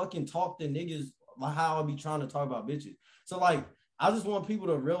don't fucking talk to niggas like how I be trying to talk about bitches. So like I just want people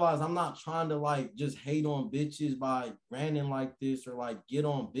to realize I'm not trying to like just hate on bitches by ranting like this or like get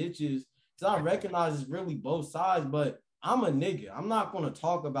on bitches because I recognize it's really both sides, but I'm a nigga. I'm not gonna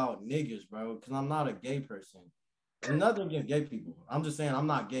talk about niggas, bro, because I'm not a gay person. And nothing against gay people. I'm just saying I'm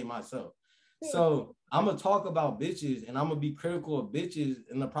not gay myself. So I'm gonna talk about bitches and I'm gonna be critical of bitches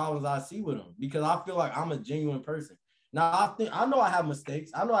and the problems I see with them because I feel like I'm a genuine person. Now I know I have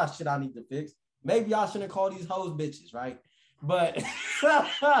mistakes. I know I shit I need to fix. Maybe I shouldn't call these hoes bitches, right? But you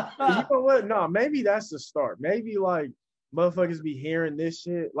know what? No, maybe that's the start. Maybe like motherfuckers be hearing this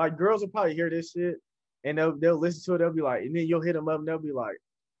shit. Like girls will probably hear this shit and they'll listen to it. They'll be like, and then you'll hit them up and they'll be like,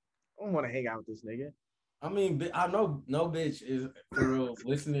 I don't want to hang out with this nigga. I mean, I know no bitch is for real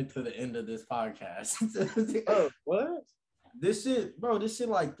listening to the end of this podcast. Oh, what? This shit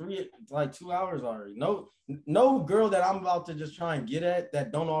like 2 hours already. No girl that I'm about to just try and get at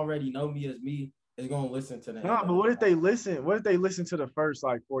that don't already know me as me is gonna listen to that. No, but what if they listen? What if they listen to the first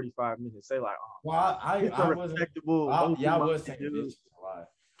like 45 minutes? Say like, oh, well, I was respectable. I was saying bitches a lot.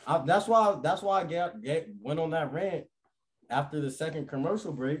 That's why I went on that rant after the second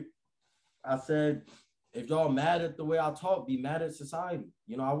commercial break. I said, if y'all mad at the way I talk, be mad at society.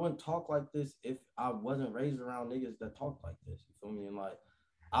 You know, I wouldn't talk like this if I wasn't raised around niggas that talk like this. You feel me? And like,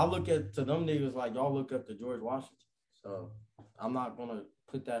 I look at to them niggas like y'all look up to George Washington. So I'm not gonna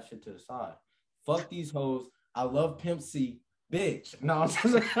put that shit to the side. Fuck these hoes. I love Pimp C, bitch. No,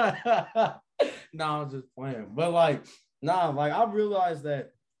 I'm just playing. But like, like I realized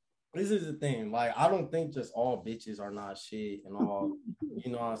that this is the thing. Like, I don't think just all bitches are not shit and all,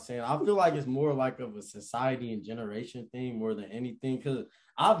 you know what I'm saying? I feel like it's more like of a society and generation thing more than anything. Cause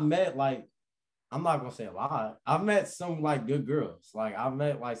I've met like, I'm not gonna say a lot. I've met some like good girls. Like I've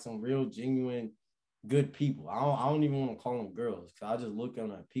met like some real genuine good people. I don't even want to call them girls because I just look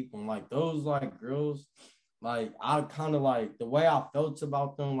at people and like those like girls, like I kind of like the way I felt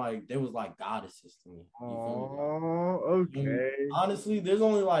about them, like they was like goddesses to me. Oh, okay. And honestly, there's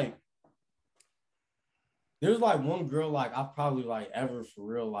like one girl like I probably like ever for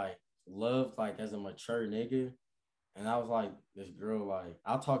real like loved like as a mature nigga. And I was like, this girl, like,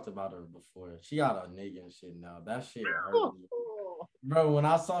 I talked about her before. She got a nigga and shit now. That shit hurt me. Bro, when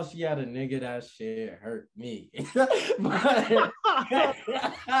I saw she had a nigga, that shit hurt me.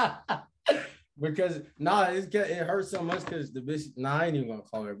 Because, it hurt so much because the bitch, I ain't even gonna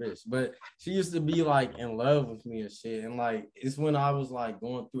call her bitch, but she used to be, like, in love with me and shit. And, like, it's when I was, like,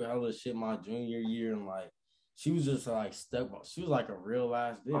 going through hella shit my junior year and, like, she was just, like, stuck. She was, like, a real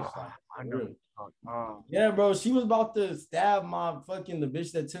ass bitch. Like, I know. Yeah, bro. She was about to stab the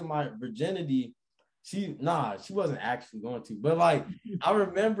bitch that took my virginity. She wasn't actually going to. But like, I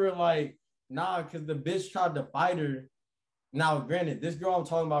remember like, because the bitch tried to fight her. Now, granted, this girl I'm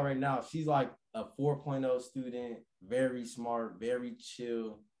talking about right now, she's like a 4.0 student, very smart, very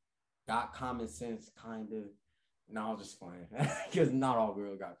chill, got common sense, kind of. No, I was just playing. Because not all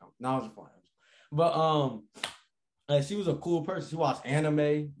girls got common. No, I was just playing. But and she was a cool person. She watched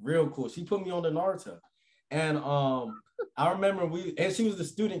anime, real cool. She put me on the Naruto. And I remember she was the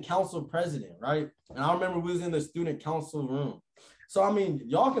student council president, right? And I remember we was in the student council room. So, I mean,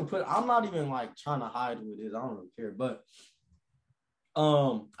 y'all can I'm not even like trying to hide who it is. I don't really care. But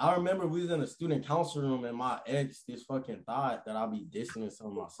I remember we was in the student council room and my ex just fucking thought that I'd be dissing in some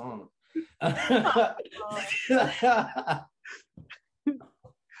of my songs.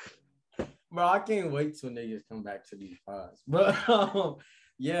 Bro, I can't wait till niggas come back to these pods. But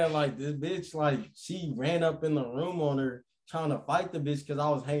yeah, like this bitch, like she ran up in the room on her trying to fight the bitch because I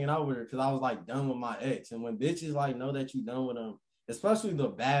was hanging out with her because I was like done with my ex. And when bitches like know that you done with them, especially the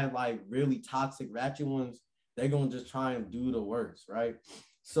bad, like really toxic ratchet ones, they gonna just try and do the worst, right?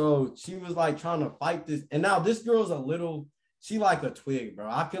 So she was like trying to fight this. And now this girl's she like a twig, bro.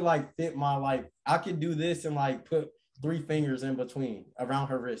 I could like fit I could do this and like put 3 fingers in between around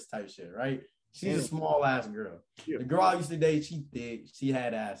her wrist type shit, right? She's a small ass girl. Yeah. The girl I used to date, she thick, she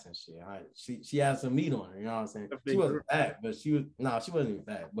had ass and shit. Right? She had some meat on her, you know what I'm saying? She wasn't fat, but she wasn't even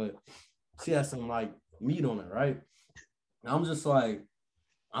fat, but she had some like meat on her, right? And I'm just like,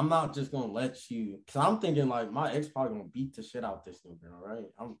 I'm not just gonna let you, because I'm thinking like my ex probably gonna beat the shit out this new girl, right?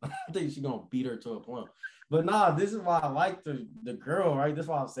 I think she's gonna beat her to a point. But this is why I like the girl, right? This is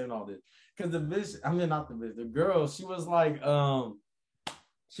why I'm saying all this. Because the girl, she was like,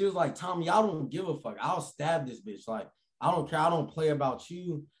 Tommy, I don't give a fuck. I'll stab this bitch. Like, I don't care. I don't play about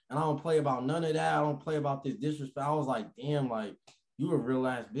you. And I don't play about none of that. I don't play about this disrespect. I was like, damn, like, you a real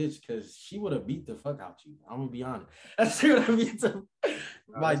ass bitch, because she would have beat the fuck out you. I'm gonna be honest. She would have beat the,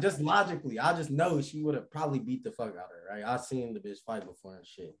 like, just logically, I just know she would have probably beat the fuck out of her, right? I seen the bitch fight before and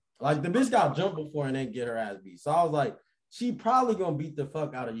shit. Like, the bitch got jumped before and then get her ass beat. So I was like, she probably gonna beat the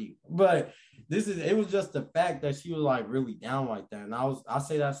fuck out of you. But it was just the fact that she was like really down like that. And I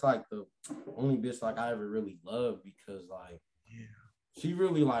say that's like the only bitch like I ever really loved, because like, yeah, she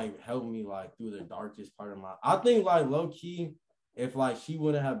really like helped me like through the darkest part of my, I think like low key, if like she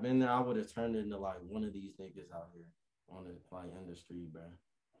wouldn't have been there, I would have turned into like one of these niggas out here on the like in the street, bro.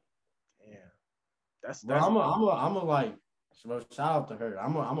 Yeah. That's I'm a like, shout out to her.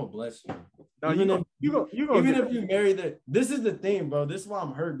 I'm a bless you. No, even if you marry the, this is the thing, bro. This is why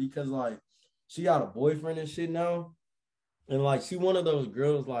I'm hurt, because like she got a boyfriend and shit now. And like she one of those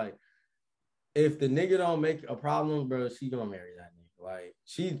girls, like if the nigga don't make a problem, bro, she gonna marry that nigga. Like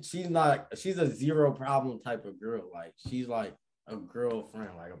she's a zero problem type of girl. Like she's like a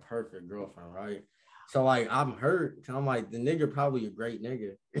girlfriend, like a perfect girlfriend, right? So like I'm hurt, because I'm like, the nigga probably a great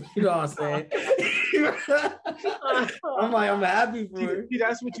nigga. You know what I'm saying? I'm like, I'm happy for her. See,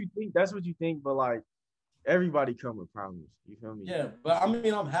 that's what you think. That's what you think, but like everybody come with problems. You feel me? Yeah, but I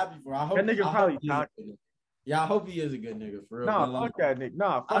mean, I'm happy for her. I hope that nigga probably toxic. Yeah, I hope he is a good nigga for real. Nah, like, fuck that nigga.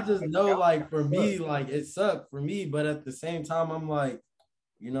 Nah, I just know, like, for me, like, it sucked for me, but at the same time, I'm like,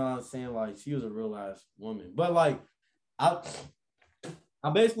 you know what I'm saying? Like, she was a real ass woman. But like, I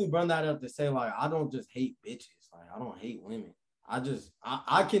basically bring that up to say, like, I don't just hate bitches. Like, I don't hate women.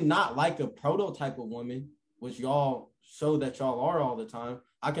 I cannot like a prototype of woman, which y'all show that y'all are all the time.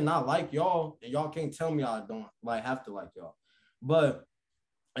 I cannot like y'all, and y'all can't tell me I don't like have to like y'all. But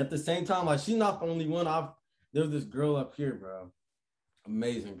at the same time, like, she's not the only one. There's this girl up here, bro.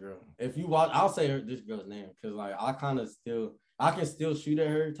 Amazing girl. If you watch, I'll say this girl's name, because like I can still shoot at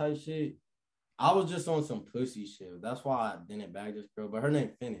her type shit. I was just on some pussy shit. That's why I didn't bag this girl. But her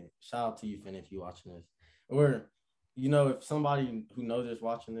name Finnet. Shout out to you, Finnet, if you watching this. Or, you know, if somebody who knows this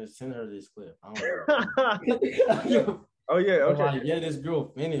watching this, send her this clip. I don't know. Oh yeah, okay. Like, yeah, this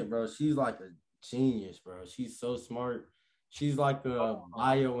girl Finnet, bro. She's like a genius, bro. She's so smart. She's like a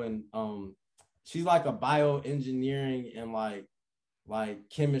she's like a bioengineering and like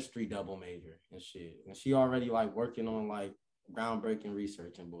chemistry double major and shit. And she already like working on like groundbreaking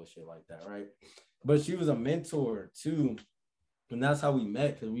research and bullshit like that, right? But she was a mentor too. And that's how we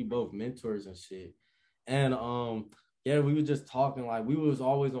met, because we both mentors and shit. And yeah, we were just talking, like we was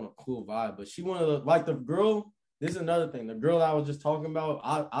always on a cool vibe. But she one of the, like, the girl, this is another thing. The girl I was just talking about,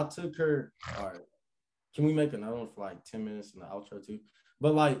 I took her, all right, can we make another one for like 10 minutes in the outro too?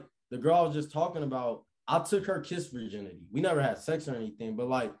 But like the girl I was just talking about, I took her kiss virginity. We never had sex or anything, but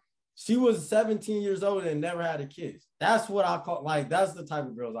like she was 17 years old and never had a kiss. That's what I call, like, that's the type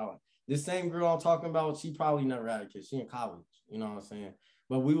of girls I like. This same girl I'm talking about, she probably never had a kiss. She in college, you know what I'm saying?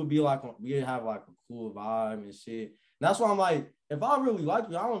 But we would be like, we'd have like a cool vibe and shit. And that's why I'm like, if I really like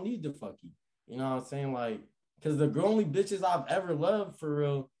you, I don't need to fuck you. You know what I'm saying? Like, because the only bitches I've ever loved for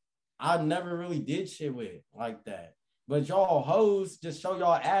real, I never really did shit with like that. But y'all hoes just show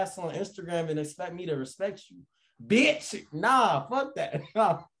y'all ass on Instagram and expect me to respect you. Bitch, nah, fuck that.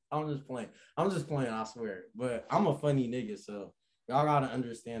 I'm just playing, I swear. But I'm a funny nigga, so y'all gotta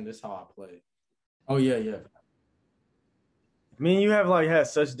understand this how I play. Oh, yeah. Me and you have like had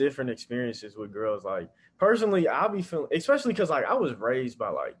such different experiences with girls. Like, personally, I'll be feeling, especially because like I was raised by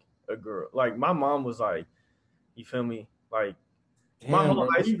like a girl. Like my mom was like, you feel me? Like, damn, my whole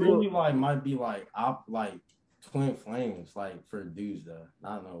high school really like might be like twin flames, like for dudes though.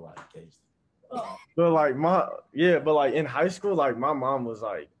 Not no like case. But like but like in high school, like my mom was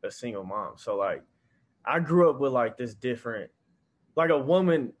like a single mom. So like I grew up with like this different, like a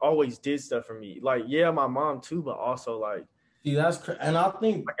woman always did stuff for me. Like, yeah, my mom too, but also like, see, that's and I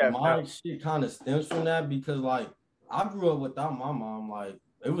think my shit kind of stems from that, because like I grew up without my mom. Like,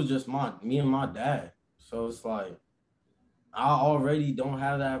 it was just me and my dad. So it's like I already don't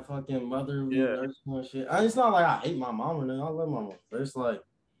have that fucking motherly nursing shit. And it's not like I hate my mom or nothing. I love my mom. But it's like,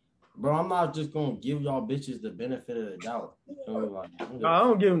 bro, I'm not just gonna give y'all bitches the benefit of the doubt. Like, no, I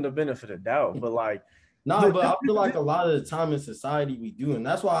don't give them the benefit of doubt, but like, no, but I feel like a lot of the time in society we do, and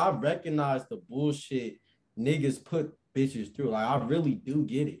that's why I recognize the bullshit niggas put bitches through. Like, I really do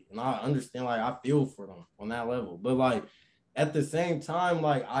get it, and I understand. Like, I feel for them on that level, but like, at the same time,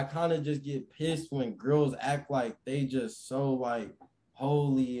 like, I kind of just get pissed when girls act like they just so like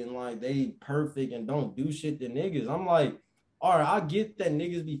holy and like they perfect and don't do shit to niggas. I'm like, all right, I get that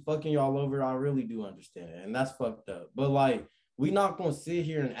niggas be fucking y'all over. I really do understand it, and that's fucked up. But like, we not gonna sit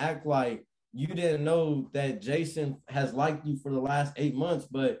here and act like you didn't know that Jason has liked you for the last 8 months,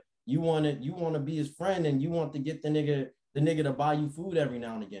 but you want to be his friend and you want to get the nigga the nigga to buy you food every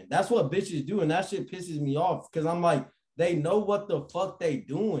now and again. That's what bitches do, and that shit pisses me off because I'm like, they know what the fuck they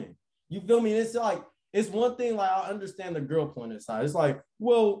doing. You feel me? It's like, it's one thing, like, I understand the girl point aside. It's like,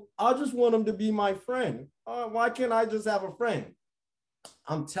 well, I just want him to be my friend. Why can't I just have a friend?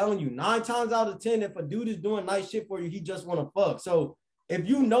 I'm telling you, 9 times out of 10, if a dude is doing nice shit for you, he just want to fuck. So if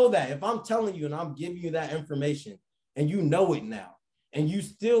you know that, if I'm telling you and I'm giving you that information and you know it now, and you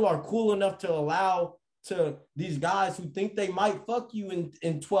still are cool enough to allow to these guys who think they might fuck you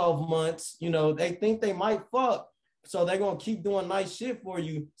in 12 months, you know, they think they might fuck. So they're going to keep doing nice shit for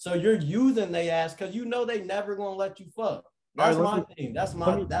you. So you're using their ass because you know they never going to let you fuck. That's my thing. That's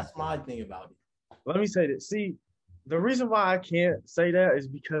my thing about it. Let me say this. See, the reason why I can't say that is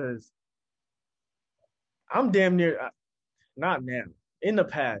because I'm damn near, not now, in the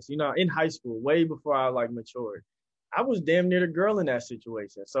past, you know, in high school, way before I like matured, I was damn near the girl in that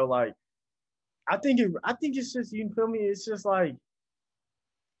situation. So like, I think it's just, you feel me? It's just like,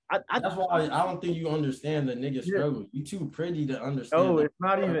 that's why I don't think you understand the nigga struggle. You too pretty to understand. No, it's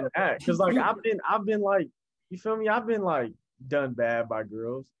not even that. Because like I've been like, you feel me? I've been like done bad by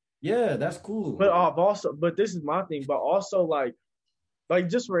girls. Yeah, that's cool. But but this is my thing. But also like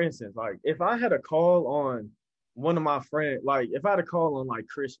just for instance, like if I had a call on one of my friends, like if I had a call on like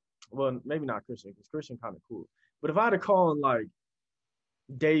Christian, well maybe not Christian because Christian kind of cool. But if I had a call on like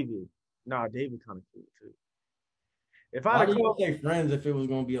David kind of cool too. If I had to call say friends if it was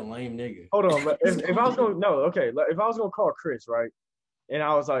gonna be a lame nigga. Hold on, if I was gonna if I was gonna call Chris, right, and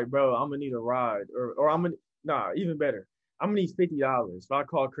I was like, bro, I'm gonna need a ride, or I'm gonna even better, I'm gonna need $50. If I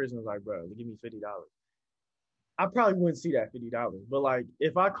called Chris and was like, bro, give me $50, I probably wouldn't see that $50. But like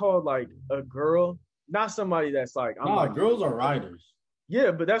if I called like a girl, not somebody that's like, girls are riders.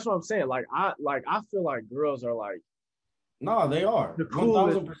 Yeah, but that's what I'm saying. Like I feel like girls are like, no, they are the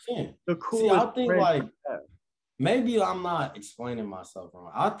coolest, 1000%. The coolest. See, I think like. Maybe I'm not explaining myself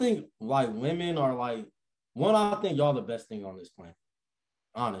wrong. I think like women are like, I think y'all the best thing on this planet,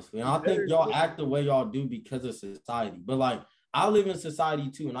 honestly. And I think y'all act the way y'all do because of society. But like, I live in society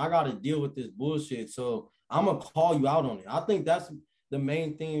too, and I got to deal with this bullshit. So I'm going to call you out on it. I think that's the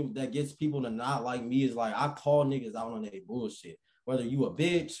main thing that gets people to not like me is like, I call niggas out on their bullshit. Whether you a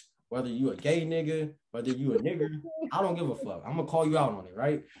bitch, whether you a gay nigga, whether you a nigger, I don't give a fuck. I'm gonna call you out on it,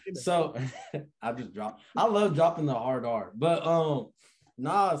 right? So I love dropping the hard R. But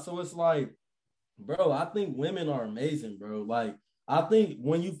so it's like, bro, I think women are amazing, bro. Like, I think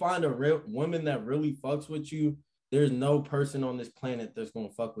when you find a real woman that really fucks with you, there's no person on this planet that's gonna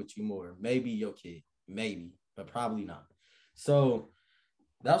fuck with you more. Maybe your kid, maybe, but probably not. So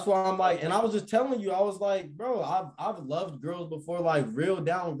that's why I'm like, and I was just telling you, I was like, bro, I've loved girls before, like real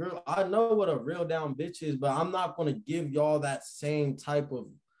down girl. I know what a real down bitch is, but I'm not gonna give y'all that same type of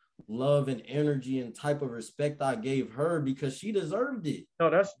love and energy and type of respect I gave her because she deserved it. No,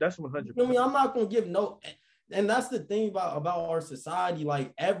 that's 100%. You know what I mean? I'm not gonna give no, and that's the thing about our society.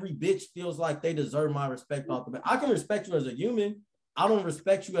 Like every bitch feels like they deserve my respect off the bat. I can respect you as a human. I don't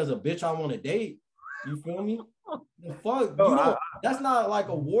respect you as a bitch I want to date. You feel me? The fuck, that's not like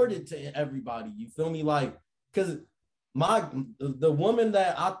awarded to everybody. You feel me? Like, cause the woman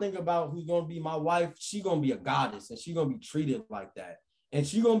that I think about who's gonna be my wife, she gonna be a goddess and she gonna be treated like that. And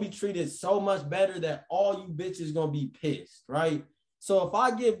she gonna be treated so much better that all you bitches gonna be pissed, right? So if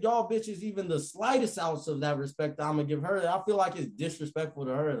I give y'all bitches even the slightest ounce of that respect that I'm gonna give her, I feel like it's disrespectful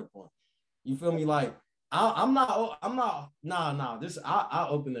to her at a point. You feel me? Like I'm not. This I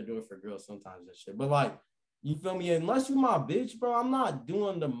open the door for girls sometimes and shit, but like, you feel me? Unless you my bitch, bro, I'm not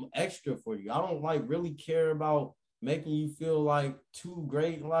doing the extra for you. I don't like really care about making you feel like too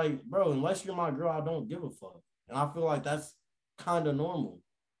great. Like, bro, unless you're my girl, I don't give a fuck, and I feel like that's kind of normal.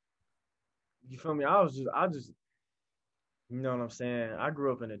 You feel me? I just, you know what I'm saying? I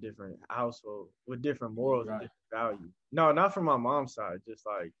grew up in a different household with different morals and different values. No, not from my mom's side, just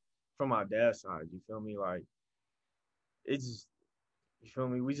like from my dad's side. You feel me? Like, it's just, you feel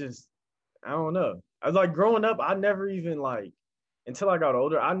me? I don't know. I was like growing up, I never even like, until I got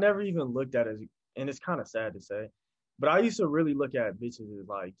older, I never even looked at it as, and it's kind of sad to say, but I used to really look at bitches as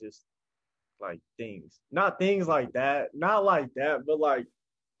like just like things, not things like that, not like that, but like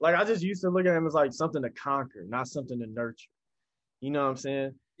I just used to look at them as like something to conquer, not something to nurture. You know what I'm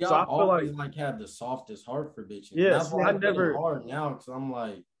saying? Yeah, so I feel like have the softest heart for bitches. Yeah, that's why I'm never hard now because I'm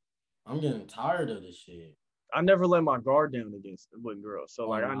like, I'm getting tired of this shit. I never let my guard down with girls, so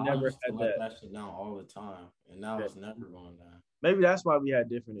like I never had that shit down all the time, and now it's never going down. Maybe that's why we had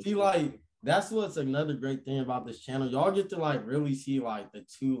different. See, like that's what's another great thing about this channel. Y'all get to like really see like the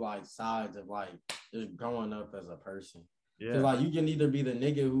two like sides of like just growing up as a person. Yeah. Cause like you can either be the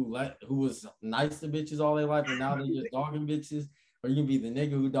nigga who was nice to bitches all their life and now they just dogging bitches, or you can be the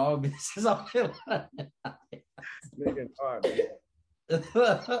nigga who dog bitches all their life. Nigga, all right,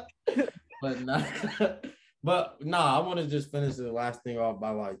 man. but nah, I want to just finish the last thing off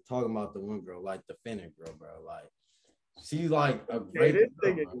by like talking about the one girl, like the Finnick girl, bro. Like she's like a great This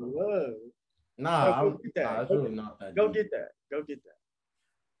girl, nigga bro. love. Nah, Go get that. nah, it's really not that Go deep. get that. Go get that.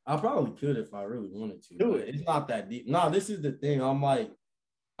 I probably could if I really wanted to. Do but it. It's not that deep. Nah, this is the thing. I'm like,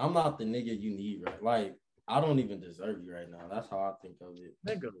 I'm not the nigga you need, right? Like, I don't even deserve you right now. That's how I think of it.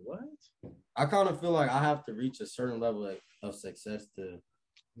 Nigga, what? I kind of feel like I have to reach a certain level of success to.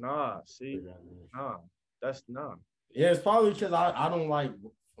 Nah, see, nah, that's nah. Yeah, it's probably because I don't like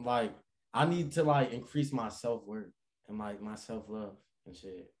I need to like increase my self-worth and like my self-love and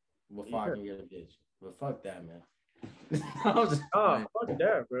shit before I can get a bitch. But fuck that, man. Fuck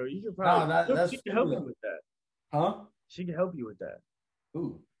that, bro. You can probably she can help you with that. Huh? She can help you with that.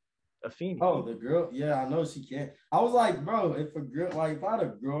 Who? Afeni. Oh, the girl. Yeah, I know she can. I was like, bro, if I had a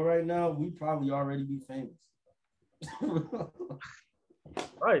girl right now, we'd probably already be famous.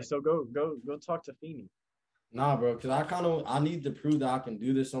 Right. So go talk to Feeny. Nah, bro, because I need to prove that I can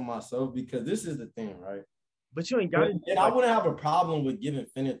do this on myself, because this is the thing, right? But you ain't got it. And I wouldn't have a problem with giving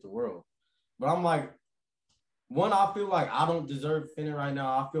Finnick the world. But I'm like, one, I feel like I don't deserve Finnick right now.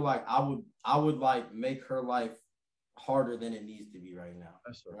 I feel like I would like make her life harder than it needs to be right now.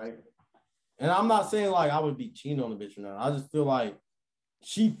 That's right. And I'm not saying like I would be cheating on the bitch or nothing. I just feel like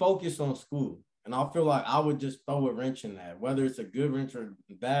she focused on school. And I feel like I would just throw a wrench in that. Whether it's a good wrench or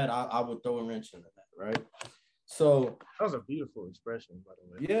bad, I would throw a wrench into that, right? So that was a beautiful expression, by the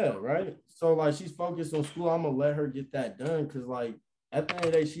way. Yeah, right. So like she's focused on school. I'm gonna let her get that done, because like at the end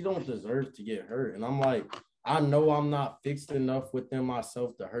of the day, she don't deserve to get hurt. And I'm like, I know I'm not fixed enough within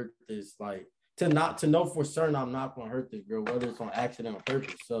myself to hurt this, like to know for certain I'm not gonna hurt this girl, whether it's on accident or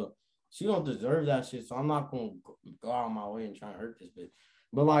purpose. So she don't deserve that shit. So I'm not gonna go out of my way and try and hurt this bitch.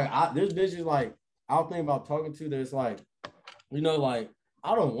 But like this bitch is like, I'll think about talking to that's like, you know, like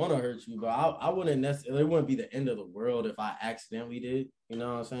I don't want to hurt you, but I wouldn't necessarily, it wouldn't be the end of the world if I accidentally did, you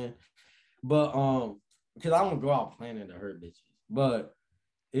know what I'm saying? But because I don't go out planning to hurt bitches. But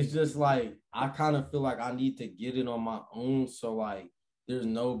it's just like I kind of feel like I need to get it on my own, so like there's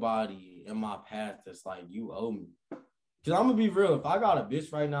nobody in my path that's like, you owe me. Because I'm gonna be real, if I got a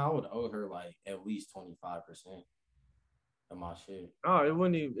bitch right now, I would owe her like at least 25% of my shit. Oh, it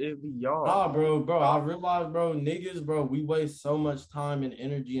wouldn't even, it'd be y'all. Nah, bro, I realized, bro, niggas, bro, we waste so much time and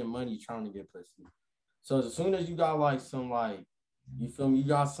energy and money trying to get pussy. So as soon as you got like some like, you feel me, you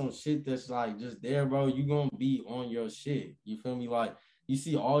got some shit that's like just there, bro, you gonna be on your shit. You feel me? Like you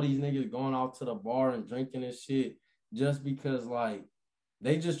see all these niggas going out to the bar and drinking and shit just because like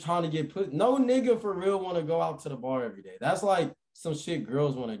they just trying to get put. No nigga for real want to go out to the bar every day. That's like some shit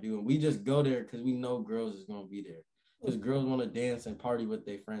girls want to do, and we just go there because we know girls is gonna be there. Because girls want to dance and party with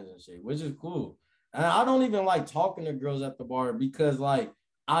their friends and shit, which is cool. And I don't even like talking to girls at the bar because, like,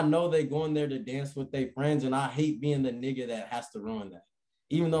 I know they going there to dance with their friends, and I hate being the nigga that has to ruin that.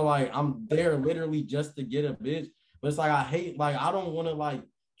 Even though, like, I'm there literally just to get a bitch, but it's like I hate, like, I don't want to, like,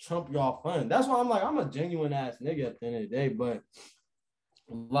 trump y'all fun. That's why I'm like, I'm a genuine ass nigga at the end of the day. But,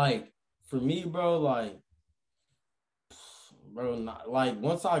 like, for me, bro, like, like,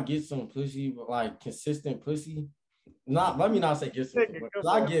 once I get some pussy, like, consistent pussy, let me not say get some,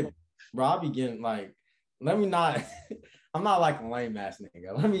 I be getting like, let me not, I'm not like a lame ass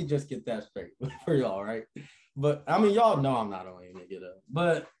nigga. Let me just get that straight for y'all, right? But I mean, y'all know I'm not a lame nigga though.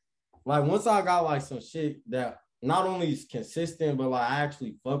 But like once I got like some shit that not only is consistent, but like I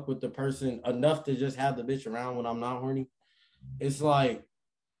actually fuck with the person enough to just have the bitch around when I'm not horny, it's like,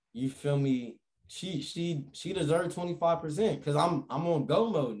 you feel me? She deserves 25% because I'm on go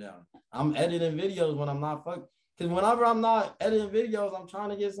mode now. I'm editing videos when I'm not fucking. Because whenever I'm not editing videos, I'm trying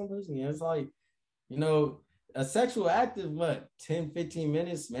to get some pussy. It's like, you know, a sexual act is what, 10, 15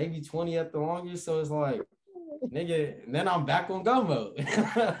 minutes, maybe 20 at the longest. So it's like, nigga, and then I'm back on go mode.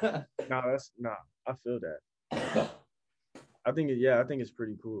 I feel that. I think it's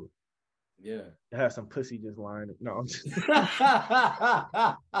pretty cool. Yeah. To have some pussy just lying. No, I'm just. That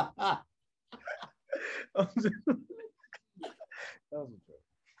was a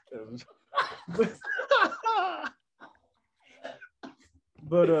joke.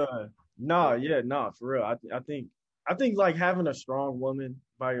 But for real. I think like having a strong woman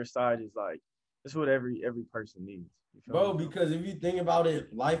by your side is like, it's what every person needs. Bro, because if you think about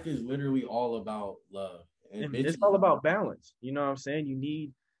it, life is literally all about love. And it's all about balance. You know what I'm saying? You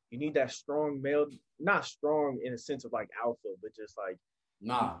need that strong male, not strong in a sense of like alpha, but just like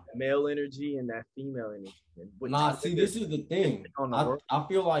Nah. male energy and that female energy. Nah, see, this is the thing. I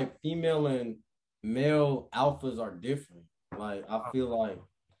feel like female and male alphas are different. Like, I feel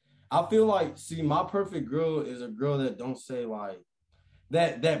like, see, my perfect girl is a girl that don't say like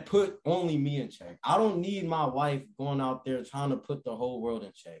that put only me in check. I don't need my wife going out there trying to put the whole world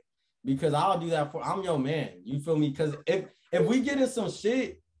in check because I'll do that I'm your man. You feel me? Because if we get in some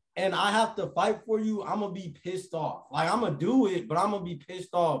shit and I have to fight for you, I'm gonna be pissed off. Like I'm gonna do it, but I'm gonna be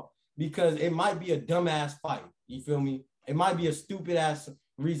pissed off because it might be a dumbass fight. You feel me? It might be a stupid ass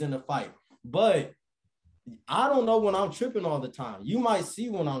reason to fight, but I don't know when I'm tripping all the time. You might see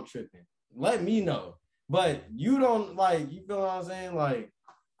when I'm tripping. Let me know. But you don't like, you feel what I'm saying? Like,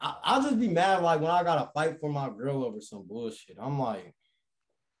 I'll just be mad like when I gotta fight for my girl over some bullshit. I'm like,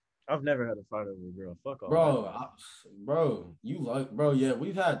 I've never had a fight over a girl. Fuck off. Bro, yeah,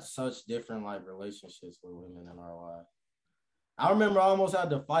 we've had such different like relationships with women in our life. I remember I almost had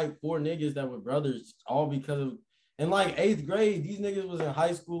to fight 4 niggas that were brothers, all because of in like 8th grade, these niggas was in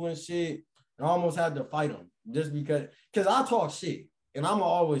high school and shit. And I almost had to fight them just because I talk shit. And I'ma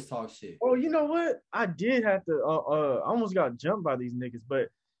always talk shit. Oh, you know what? I did have to. I almost got jumped by these niggas, but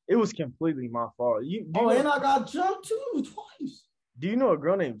it was completely my fault. And I got jumped too twice. Do you know a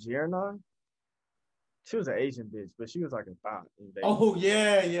girl named Jerna? She was an Asian bitch, but she was like a thought in Vegas. Oh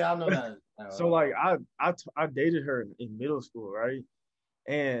yeah, I know that. So like, I dated her in middle school, right?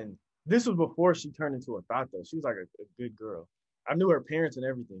 And this was before she turned into a thought though. She was like a good girl. I knew her parents and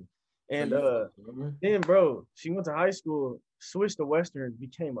everything. And then, bro, she went to high school, switched to Western,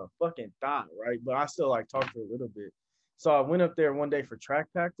 became a fucking thought, right? But I still like talked to her a little bit. So I went up there one day for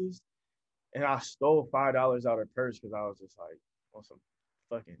track practice, and I stole $5 out of her purse because I was just like, on some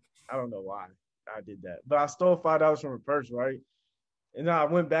fucking, I don't know why I did that, but I stole $5 from her purse, right? And then I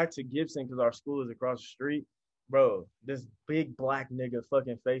went back to Gibson because our school is across the street. Bro, this big black nigga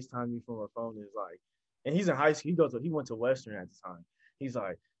fucking FaceTime me from her phone is like, and he's in high school. He went to Western at the time. He's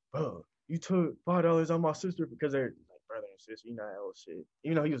like, bro, you took $5 on my sister because they're like brother and sister, you know that old shit.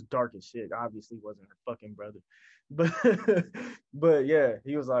 Even though he was dark as shit, obviously wasn't her fucking brother. But yeah,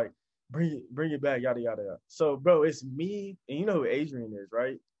 he was like, bring it back, yada yada yada. So bro, it's me, and you know who Adrian is,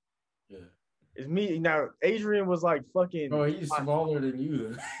 right? Yeah. It's me. Now Adrian was like fucking. Bro, he's smaller than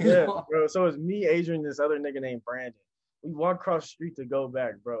you. Yeah, bro. So it's me, Adrian, this other nigga named Brandon. We walk across the street to go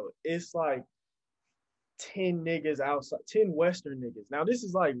back, bro. It's like 10 niggas outside, 10 Western niggas. Now this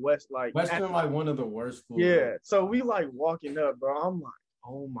is like Western, like one of the worst schools. Yeah. So we like walking up, bro. I'm like,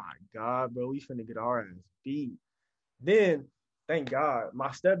 oh my God, bro, we finna get our ass beat. Then, thank God, my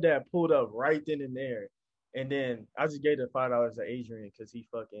stepdad pulled up right then and there. And then I just gave the $5 to Adrian because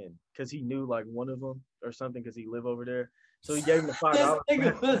he knew like one of them or something because he lived over there. So he gave him the $5.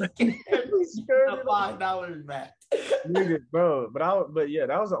 $5 back. Bro, but yeah,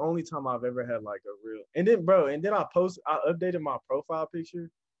 that was the only time I've ever had like a real. And then I updated my profile picture.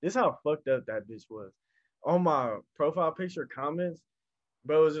 This is how fucked up that bitch was. On my profile picture comments,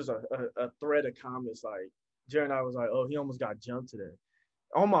 bro, it was just a thread of comments like Jared and I was like, oh, he almost got jumped today.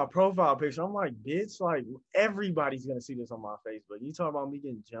 On my profile picture, I'm like, bitch, like everybody's gonna see this on my Facebook. You talking about me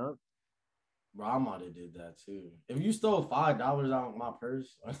getting jumped? Bro, I might have did that too. If you stole $5 out of my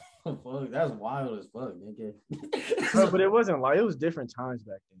purse, fuck, that's wild as fuck, nigga. Bro, but it wasn't like, it was different times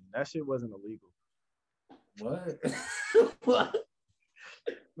back then. That shit wasn't illegal. What? What?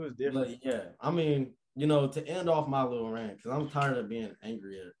 It was different. But yeah, I mean, you know, to end off my little rant, because I'm tired of being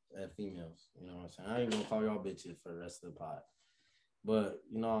angry at females. You know what I'm saying? I ain't gonna call y'all bitches for the rest of the pod. But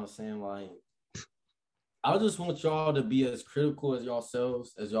you know what I'm saying? Like, I just want y'all to be as critical as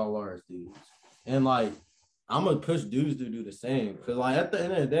yourselves as y'all are as dudes. And like, I'm gonna push dudes to do the same. Cause like at the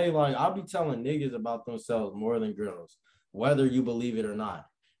end of the day, like I'll be telling niggas about themselves more than girls, whether you believe it or not.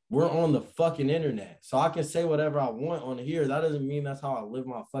 We're on the fucking internet. So I can say whatever I want on here. That doesn't mean that's how I live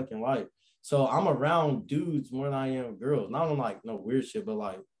my fucking life. So I'm around dudes more than I am girls. Not on like no weird shit, but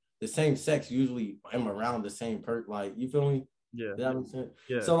like the same sex usually am around the same like, you feel me? Yeah. That makes sense.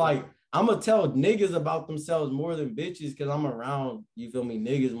 Yeah. So like I'm gonna tell niggas about themselves more than bitches because I'm around, you feel me,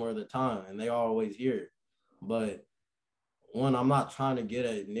 niggas more of the time and they always hear it. But one, I'm not trying to get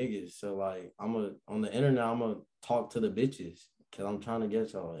at niggas. So like on the internet, I'm gonna talk to the bitches because I'm trying to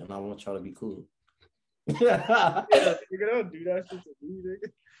get y'all and I want y'all to be cool. Yeah, you don't do that shit to me, nigga.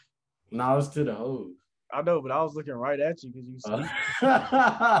 No, it's to the hoes. I know, but I was looking right at you because you see.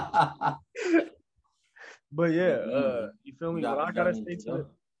 But yeah, you feel me? What I gotta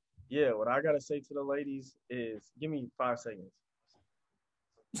say to the ladies is, give me 5 seconds.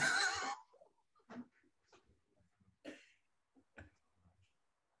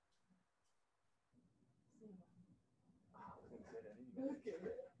 Okay.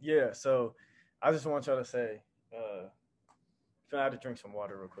 Yeah, so I just want y'all to say, I had to drink some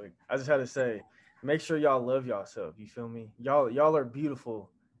water real quick. I just had to say, make sure y'all love yourself. You feel me? Y'all are beautiful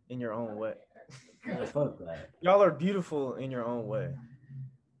in your own way. Man, fuck that. Y'all are beautiful in your own way.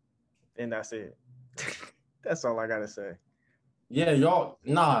 And that's it. That's all I gotta say. Yeah, y'all,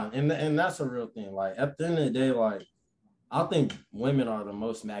 nah, and that's a real thing. Like at the end of the day, like I think women are the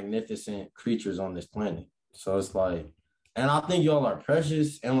most magnificent creatures on this planet. So it's like, and I think y'all are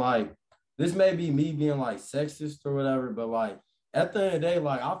precious. And like, this may be me being like sexist or whatever, but like at the end of the day,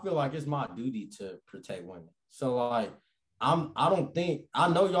 like I feel like it's my duty to protect women. So like, I don't think I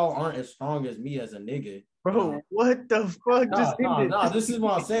know y'all aren't as strong as me as a nigga. Bro, what the fuck just ended? This is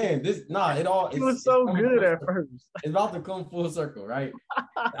what I'm saying. It was so good at first. It's about to come full circle, right?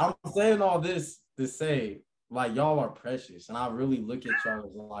 I'm saying all this to say, like, y'all are precious. And I really look at y'all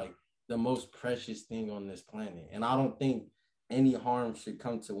as like the most precious thing on this planet. And I don't think any harm should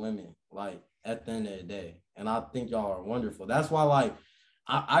come to women, like, at the end of the day. And I think y'all are wonderful. That's why, like,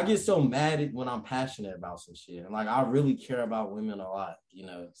 I get so mad when I'm passionate about some shit. And like, I really care about women a lot, you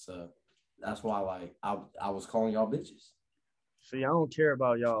know? So that's why, like, I was calling y'all bitches. See, I don't care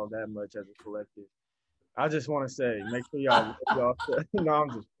about y'all that much as a collective. I just want to say, make sure y'all love y'all. No, I'm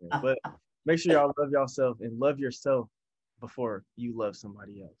just kidding. But make sure y'all love yourself and love yourself before you love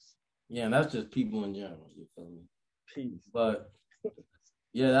somebody else. Yeah, and that's just people in general. You feel me? Peace. But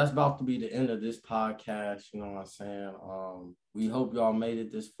yeah, that's about to be the end of this podcast. You know what I'm saying? We hope y'all made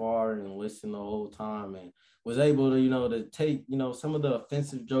it this far and listened the whole time and was able to, you know, to take, you know, some of the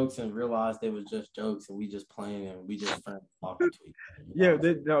offensive jokes and realize they was just jokes and we just playing and we just friends talking to each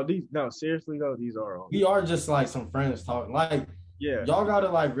other. Yeah, seriously though, these are all. We are just like some friends talking. Like, yeah, y'all gotta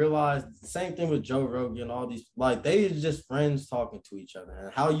like realize the same thing with Joe Rogan, all these, like, they is just friends talking to each other.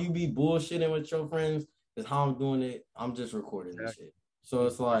 And how you be bullshitting with your friends is how I'm doing it. I'm just recording this shit. So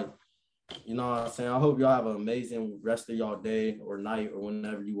it's like, you know what I'm saying? I hope y'all have an amazing rest of y'all day or night or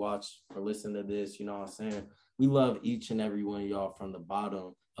whenever you watch or listen to this. You know what I'm saying? We love each and every one of y'all from the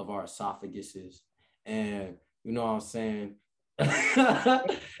bottom of our esophaguses. And you know what I'm saying?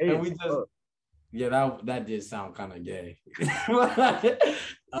 And we just, yeah, that did sound kind of gay.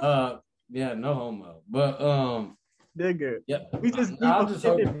 Yeah, no homo. But nigga. Yeah, We just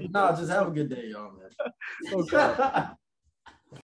just have a good day, y'all, man. Okay.